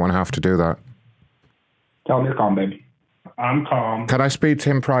otherwise, and I don't want to have to do that. Tell him you're calm, baby. I'm calm. Can I speak to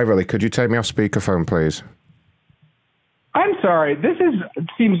him privately? Could you take me off speakerphone, please? I'm sorry. This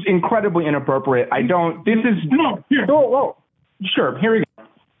seems incredibly inappropriate. No. Here. Whoa. Sure. Here we go.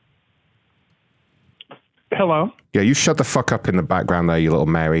 Hello? Yeah, you shut the fuck up in the background there, you little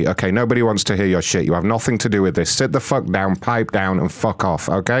Mary. Okay, nobody wants to hear your shit. You have nothing to do with this. Sit the fuck down, pipe down, and fuck off,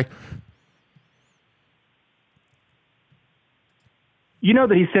 okay? You know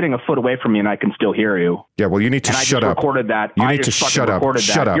that he's sitting a foot away from me and I can still hear you. Yeah, well, you need to shut up. I just recorded that. You need to shut up.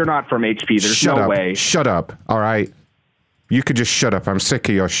 Shut up. You're not from HP. There's no way. Shut up, all right? You could just shut up. I'm sick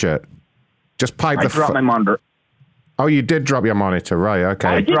of your shit. Just pipe the fuck. I dropped my monitor. Oh, you did drop your monitor, right? Okay.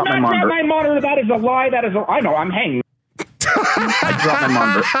 I did not drop my monitor. That is a lie. I know. I'm hanging. I dropped my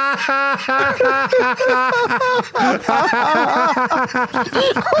monitor.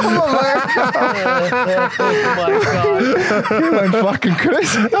 Oh my fucking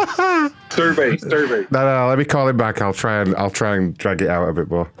Chris. Survey. No, let me call him back. I'll try and drag it out a bit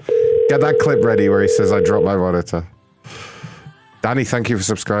more. Get that clip ready where he says I dropped my monitor. Danny, thank you for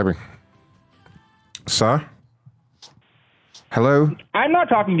subscribing. Sir? Hello? I'm not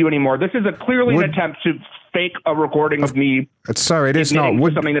talking to you anymore. This is clearly an attempt to fake a recording of me. Sorry, it is not.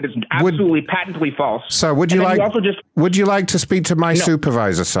 Something that is absolutely patently false. Sir, would you like to speak to my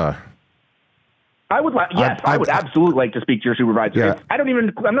supervisor, sir? I would I would absolutely like to speak to your supervisor. Yeah. I'm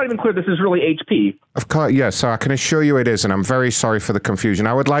not even clear this is really HP. Of course, yes, sir. I can assure you it is, and I'm very sorry for the confusion.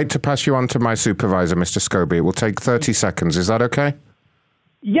 I would like to pass you on to my supervisor, Mr. Scoby. It will take 30 seconds. Is that okay?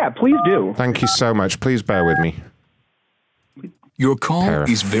 Yeah, please do. Thank you so much. Please bear with me. Your call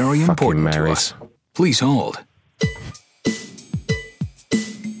is very important to us. Please hold.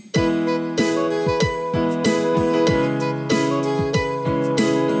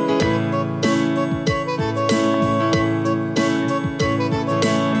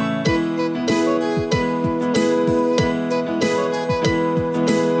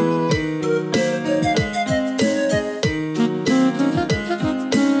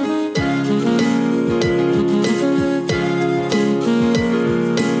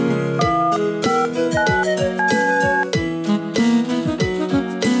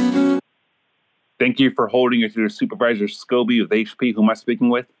 Thank you for holding it to the Supervisor Scoby of HP. Who am I speaking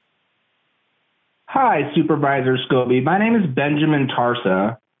with? Hi, Supervisor Scoby. My name is Benjamin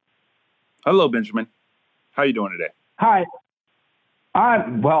Tarsa. Hello, Benjamin. How are you doing today? Hi.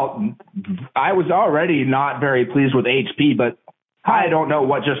 Well, I was already not very pleased with HP, but I don't know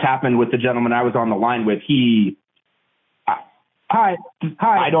what just happened with the gentleman I was on the line with. Hi.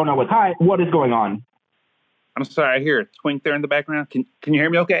 I don't know what is going on? I'm sorry, I hear a twink there in the background. Can you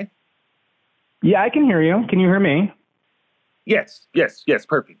hear me okay? Yeah, I can hear you. Can you hear me? Yes,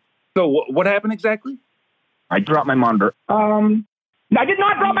 perfect. So what happened exactly? I dropped my monitor. I did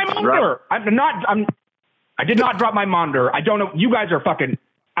not drop my monitor. I did not drop my monitor. I don't know. You guys are fucking.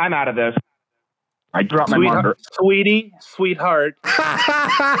 I'm out of this. I dropped my monitor. Sweetheart. I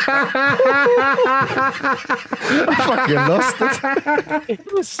fucking lost it.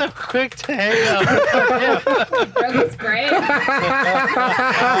 It was so quick to hang up. That's great.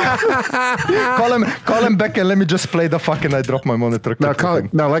 Call him back and let me just play the fucking I dropped my monitor.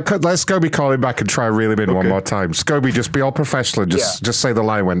 Let's Scoby call him back and try reel him in one more time. Scoby, just be all professional. Just say the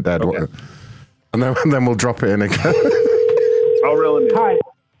line went dead. Okay. And then we'll drop it in again. I'll reel him in.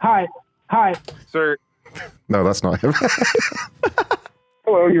 Hi. Sir. No, that's not him.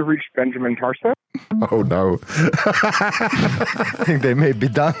 Hello, you've reached Benjamin Tarsa. Oh, no. I think they may be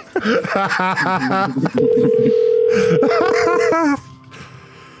done.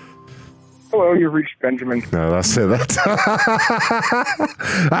 Hello, you've reached Benjamin. No, that's it.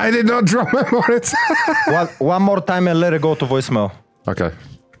 I did not drop my monitor. One more time and let it go to voicemail. Okay.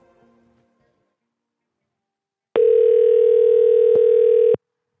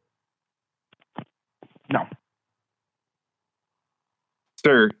 No.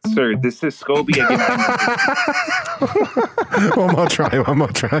 Sir, this is Scoby again. One more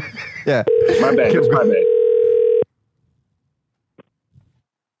try. Yeah. My bad.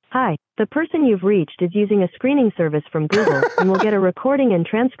 Hi, the person you've reached is using a screening service from Google and will get a recording and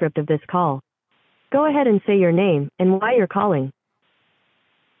transcript of this call. Go ahead and say your name and why you're calling.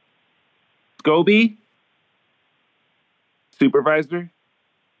 Scoby? Supervisor?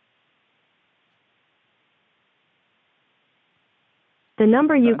 The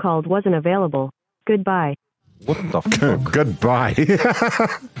number you called wasn't available. Goodbye. What the fuck? Goodbye.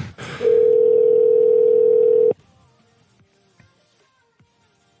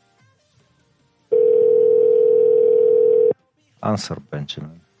 Answer,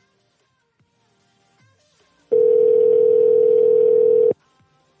 Benjamin.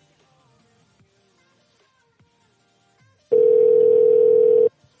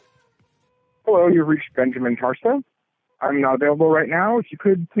 Hello, you've reached Benjamin Tarsa. I'm not available right now. If you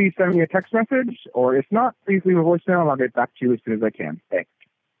could please send me a text message, or if not, please leave a voicemail and I'll get back to you as soon as I can. Thanks.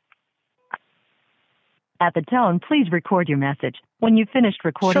 At the tone, please record your message. When you've finished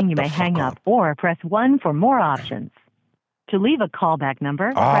recording, you may hang up or press 1 for more options. To leave a callback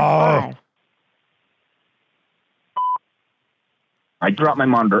number, press 5. I dropped my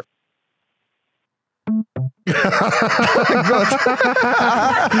monitor.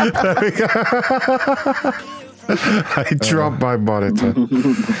 I dropped my monitor.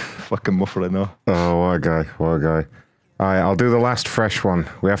 Fucking muffler now. Oh, what a guy. All right, I'll do the last fresh one.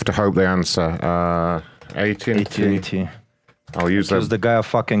 We have to hope they answer. AT&T. I'll use that. It was the guy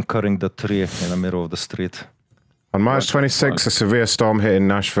fucking cutting the tree in the middle of the street. On March 26th, a severe storm hit in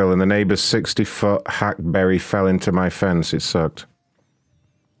Nashville and the neighbor's 60-foot hackberry fell into my fence. It sucked.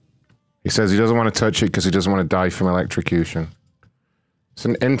 He says he doesn't want to touch it because he doesn't want to die from electrocution. It's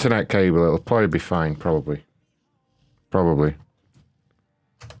an internet cable. It'll probably be fine, probably.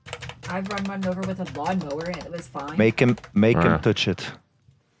 I've run one over with a lawnmower and it was fine. Make him touch it.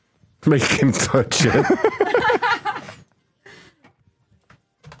 Make him touch it.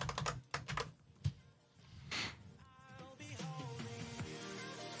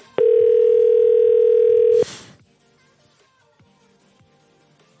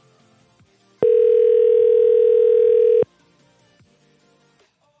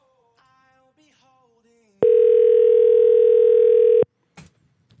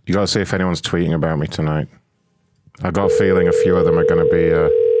 You gotta see if anyone's tweeting about me tonight. I got a feeling a few of them are gonna be.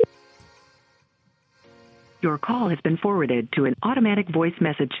 Your call has been forwarded to an automatic voice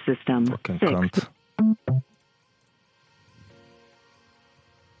message system. Fucking cunt.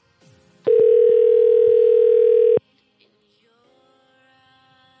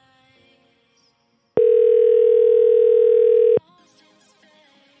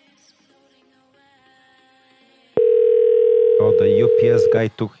 Oh, the UPS guy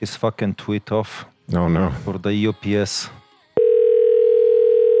took his fucking tweet off. Oh no. For the UPS.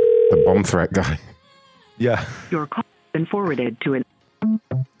 The bomb threat guy. Yeah. Your call has been forwarded to an...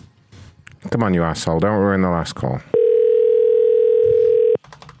 Come on, you asshole. Don't ruin the last call.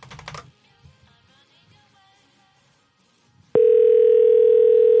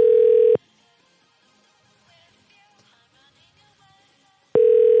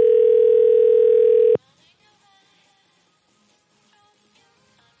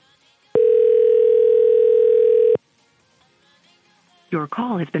 Your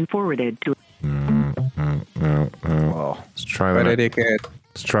call has been forwarded to... Well, let's try the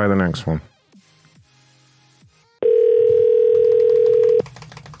Let's try the next one.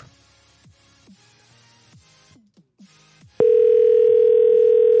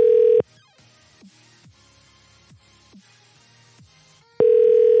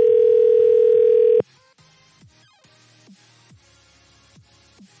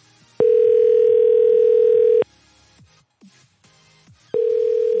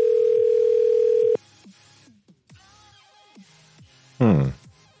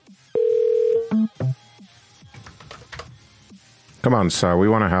 Come on, sir. We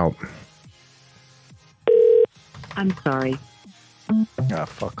want to help. I'm sorry. Yeah,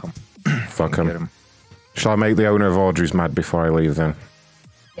 fuck him. Fuck him. Shall I make the owner of Audrey's mad before I leave then?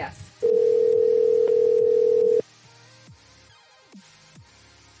 Yes.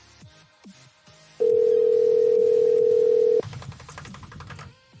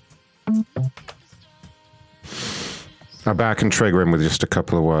 I bet I can trigger him with just a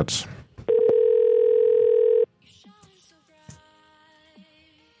couple of words.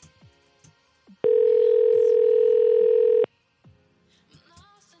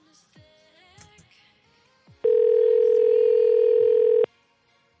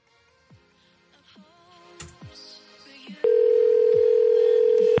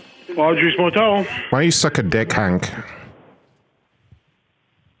 Audrey's Motel. Why don't you suck a dick, Hank?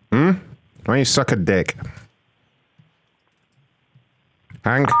 Why don't you suck a dick?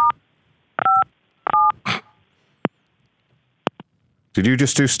 Hank? Did you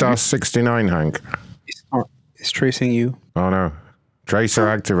just do star 69, Hank? It's tracing you. Oh no. Tracer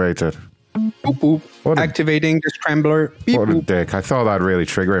activated. Boop, boop. Activating the scrambler. Beep, What a boop. dick. I thought that'd really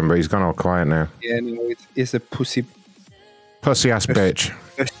trigger him, but he's gone all quiet now. Yeah, no, it's a pussy. Pussy ass bitch.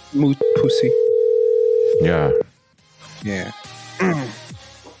 A smooth pussy. Yeah. Yeah.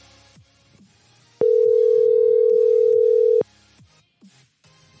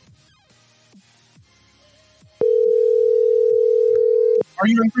 Are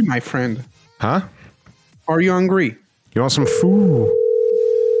you hungry, my friend? Huh? Are you hungry? You want some food?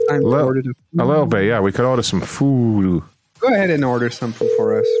 A little bit, yeah. We could order some food. Go ahead and order some food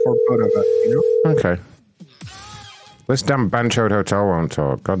for us, for both of us, you know? Okay. This damn Banchoed Hotel won't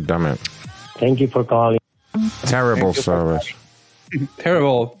talk. God damn it. Thank you for calling. Terrible service.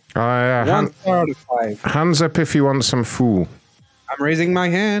 Terrible. Oh, yeah. 1 star out of 5. Hands up if you want some food. I'm raising my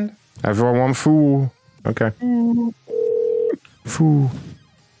hand. Everyone want food? Okay. Food.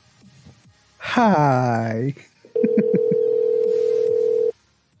 Hi.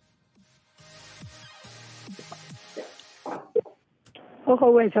 Oh,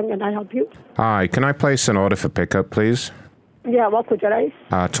 wait, how can I help you? Hi, can I place an order for pickup, please? Yeah, what would you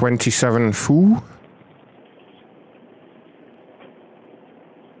like? 27 food.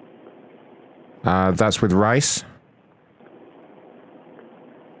 That's with rice.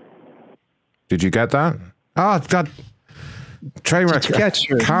 Did you get that? Oh, God. Trainwreck.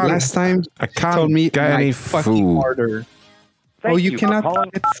 Last time I can't told me get any food. Order. Thank you for cannot calling.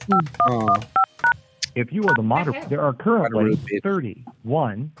 get food. Oh. If you are the moderator, there are currently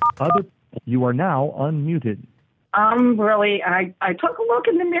 31 other. You are now unmuted. I took a look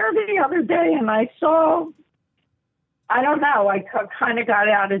in the mirror the other day and I saw, I don't know, I kind of got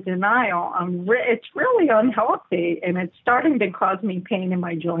out of denial. It's really unhealthy and it's starting to cause me pain in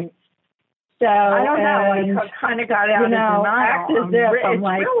my joints. So I don't know, I kind of got out of denial. Act as if I'm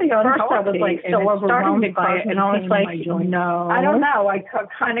like, really first I was like so overwhelmed by it and I was like, no. I don't know, I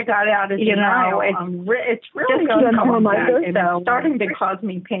kind of got out of denial. It's really unhealthy and it's starting to cause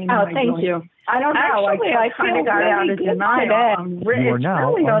me pain in my joints. Thank you. I don't know. Actually, I kind of got out of denial. It's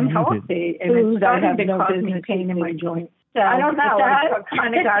really unhealthy and it's starting to cause me pain in my joints. So I don't know. I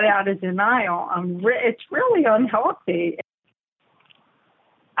kind of got out of denial. It's really unhealthy.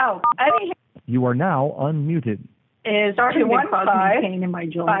 Oh, anyhow. You are now unmuted. Is starting to cause me pain in my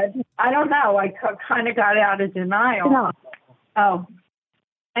joints. I don't know. I kind of got out of denial. No. Oh.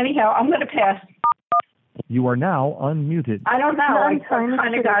 Anyhow, I'm going to pass. You are now unmuted. I don't know. I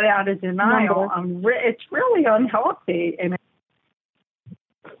kind of got out of denial. It's really unhealthy. And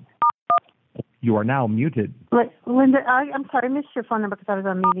you are now muted. Linda, I'm sorry, I missed your phone number because I was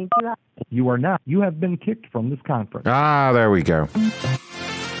on meeting. You have been kicked from this conference. Ah, there we go.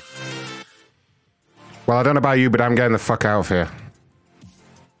 Well, I don't know about you, but I'm getting the fuck out of here.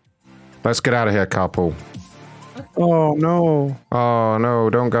 Let's get out of here, carpool. Oh, no. Oh, no,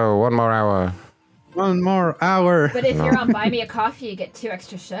 don't go. 1 more hour. 1 more hour. But if you're on BuyMeACoffee, you get 2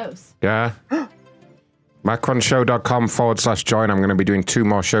 extra shows. Yeah. macronshow.com/join. I'm going to be doing 2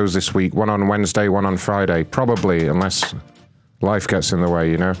 more shows this week. One on Wednesday, one on Friday. Probably, unless life gets in the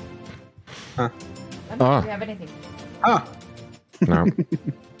way, you know? I don't think we have anything. No.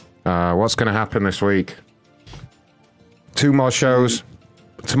 What's going to happen this week? 2 more shows.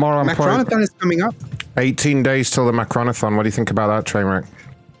 Tomorrow I'm Macronathon is coming up. 18 days till the Macronathon. What do you think about that, Trainwreck?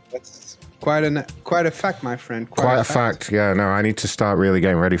 That's quite a fact, my friend. Quite a fact. Yeah, no, I need to start really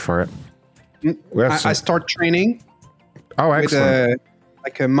getting ready for it. I start training. Oh, excellent.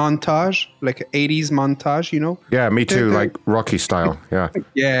 With a montage, like an 80s montage, you know? Yeah, me too, like Rocky style, yeah.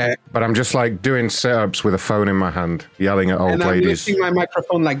 Yeah. But I'm just like doing sit-ups with a phone in my hand, yelling at old and ladies. I'm lifting my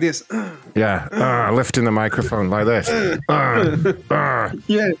microphone like this. Yeah, lifting the microphone like this.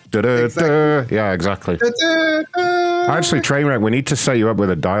 Yeah, exactly. Yeah, exactly. Actually, Trainwreck, we need to set you up with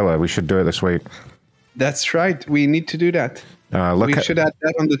a dialer. We should do it this week. That's right. We need to do that. We should add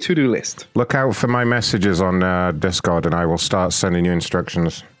that on the to-do list. Look out for my messages on Discord, and I will start sending you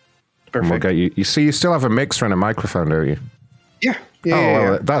instructions. Perfect. And we'll get you. You see, you still have a mixer and a microphone, don't you? Yeah.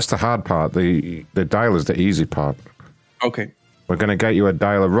 Well, that's the hard part. The dialer's the easy part. Okay. We're going to get you a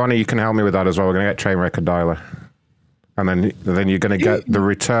dialer. Ronnie, you can help me with that as well. We're going to get Trainwreck a dialer. And then you're going to get the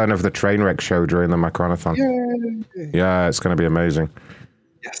return of the Trainwreck show during the Macronathon. Yeah, it's going to be amazing.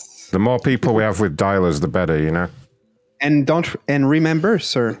 Yes. The more people we have with dialers, the better, you know? And remember,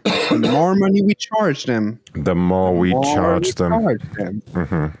 sir, the more money we charge them, the more we charge them.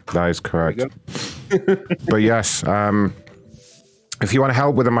 That is correct. But yes, if you want to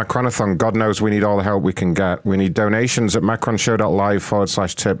help with the Macronathon, God knows we need all the help we can get. We need donations at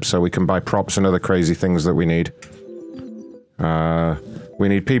macronshow.live/tips so we can buy props and other crazy things that we need. We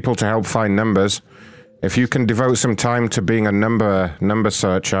need people to help find numbers. If you can devote some time to being a number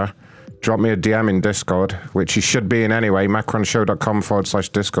searcher, drop me a DM in Discord, which you should be in anyway,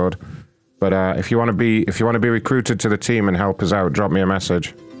 macronshow.com/Discord. But if you want to be recruited to the team and help us out, drop me a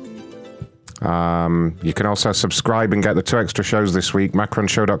message. You can also subscribe and get the 2 extra shows this week,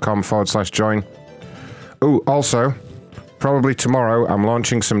 macronshow.com/join. Oh, also, probably tomorrow, I'm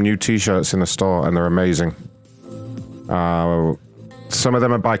launching some new t-shirts in the store, and they're amazing. Some of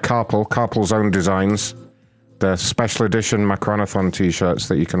them are by Carpool's own designs. They're special edition Macronathon t-shirts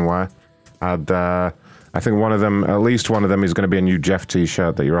that you can wear. And I think at least one of them is going to be a new Jeff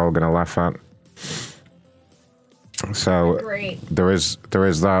t-shirt that you're all going to laugh at. So there is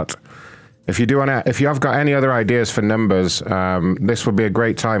that. If you have got any other ideas for numbers, this would be a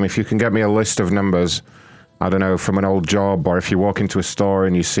great time. If you can get me a list of numbers, I don't know, from an old job, or if you walk into a store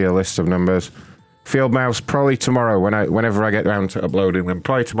and you see a list of numbers. Field Mouse, probably tomorrow whenever I get around to uploading them.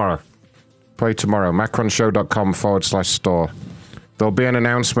 Probably tomorrow. macronshow.com/store. There'll be an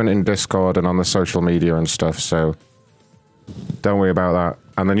announcement in Discord and on the social media and stuff, so don't worry about that.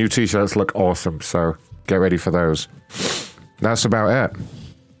 And the new t-shirts look awesome, so get ready for those. That's about it.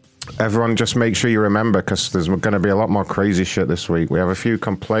 Everyone just make sure you remember, because there's going to be a lot more crazy shit this week. We have a few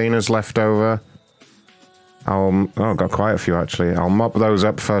complainers left over. I've got quite a few, actually. I'll mop those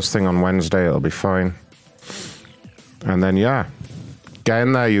up first thing on Wednesday. It'll be fine. And then, yeah. Get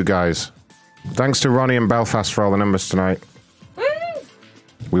in there, you guys. Thanks to Ronnie and Belfast for all the numbers tonight.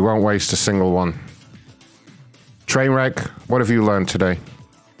 We won't waste a single one. Trainwreck, what have you learned today?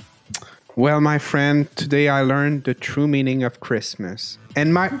 Well, my friend, today I learned the true meaning of Christmas.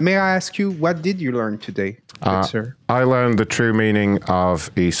 And may I ask you, what did you learn today, good sir? I learned the true meaning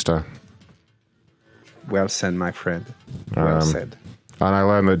of Easter. Well said, my friend. Well said. And I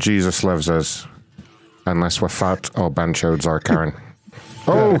learned that Jesus loves us, unless we're fat or banchodes or Karen.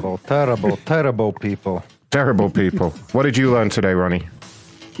 Terrible people. Terrible people. What did you learn today, Ronnie?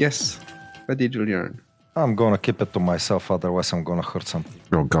 Yes. What did you learn? I'm gonna keep it to myself, otherwise I'm gonna hurt some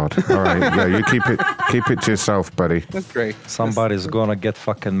people. Oh God! All right, yeah, you keep it to yourself, buddy. That's great. Somebody's gonna get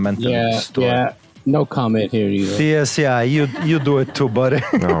fucking mentally destroyed. Yeah. No comment here either. Yes, yeah, you do it too, buddy.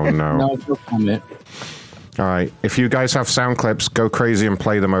 Oh no. No comment. All right, if you guys have sound clips, go crazy and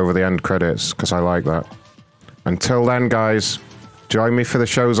play them over the end credits, because I like that. Until then, guys, join me for the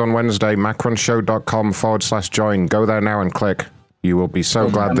shows on Wednesday. macronshow.com/join. Go there now and click. You will be so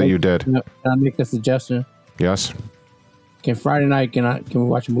glad that you did. Can I make a suggestion? Yes. Friday night, can we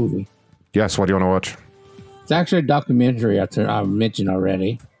watch a movie? Yes, what do you want to watch? It's actually a documentary I mentioned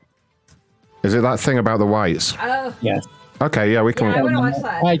already. Is it that thing about the whites? Oh. Yes. Okay, yeah, we can. Yeah, I want to watch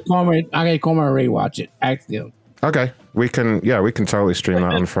that. I got Comer and Ray watch it. Ask them. Okay, we can totally stream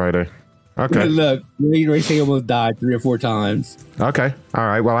that on Friday. Okay. Look, Ray almost died 3 or 4 times. Okay. All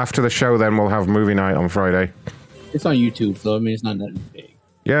right. Well, after the show, then we'll have movie night on Friday. It's on YouTube, so I mean, it's not that big.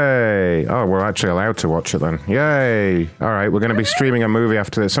 Yay! Oh, we're actually allowed to watch it then. Yay! All right, we're going to be streaming a movie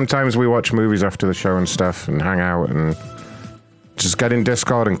after this. Sometimes we watch movies after the show and stuff, and hang out and just get in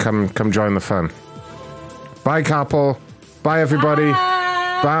Discord and come join the fun. Bye, couple. Bye, everybody.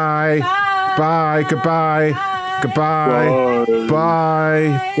 Bye. Bye. Goodbye. Goodbye.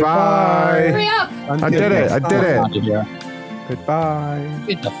 Bye. Bye. Hurry up! I did it. I did it. Goodbye.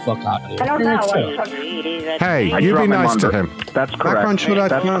 Get the fuck out of here. I don't know. Hey, you be nice to him. That's correct. Background show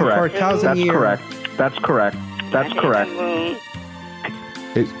That's for correct. 1,000 That's years. correct. That's correct. That's correct.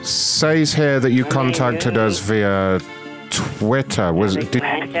 It says here that you contacted us via Twitter.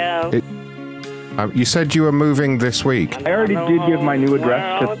 You said you were moving this week. I already did give my new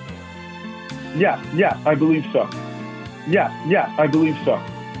address to. Yeah, I believe so. Yeah, I believe so.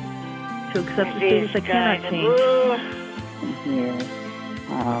 To accept the status I cannot change.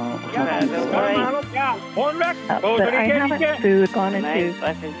 But I haven't food gone into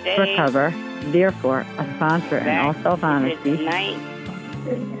recover. Therefore, a sponsor and all self-honesty.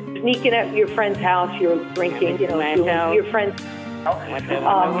 Sneaking at your friend's house, you're drinking, doing your friend's.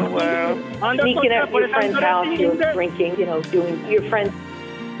 Sneaking at your friend's house, you're drinking, doing your friend's.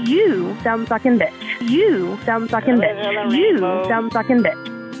 You dumb fucking bitch. You dumb fucking bitch. You dumb fucking bitch.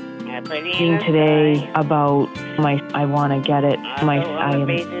 Today about I want to get it. I am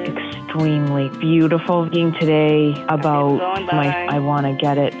extremely beautiful. Today about I want to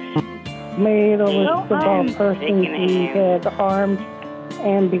get it. Made a list of all persons he had harmed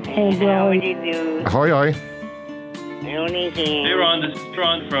and became really. Ahoy. Hey Ron, this is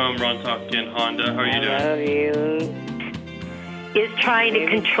Ron from Ron Talkin Honda. How are you doing? Is trying to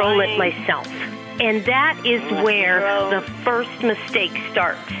control it myself. And that is where the first mistake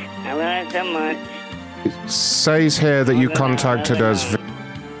starts. I learned so much. It says here that you contacted us.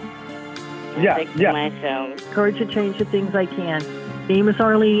 Yeah. Courage to change the things I can. Name is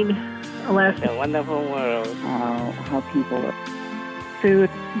Arlene. It's a wonderful world. How people are. Food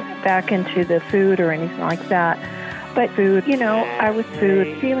back into the food or anything like that. But food, I was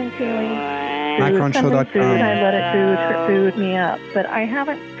food, feeling. Macronshow.com. Food, I let it food me up. But I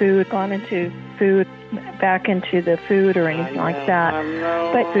haven't gone into food back into the food or anything like that.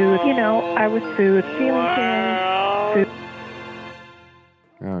 But food, I was food, feeling. Food.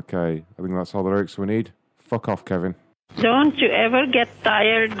 Okay, I think that's all the lyrics we need. Fuck off, Kevin. Don't you ever get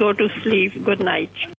tired, go to sleep. Good night.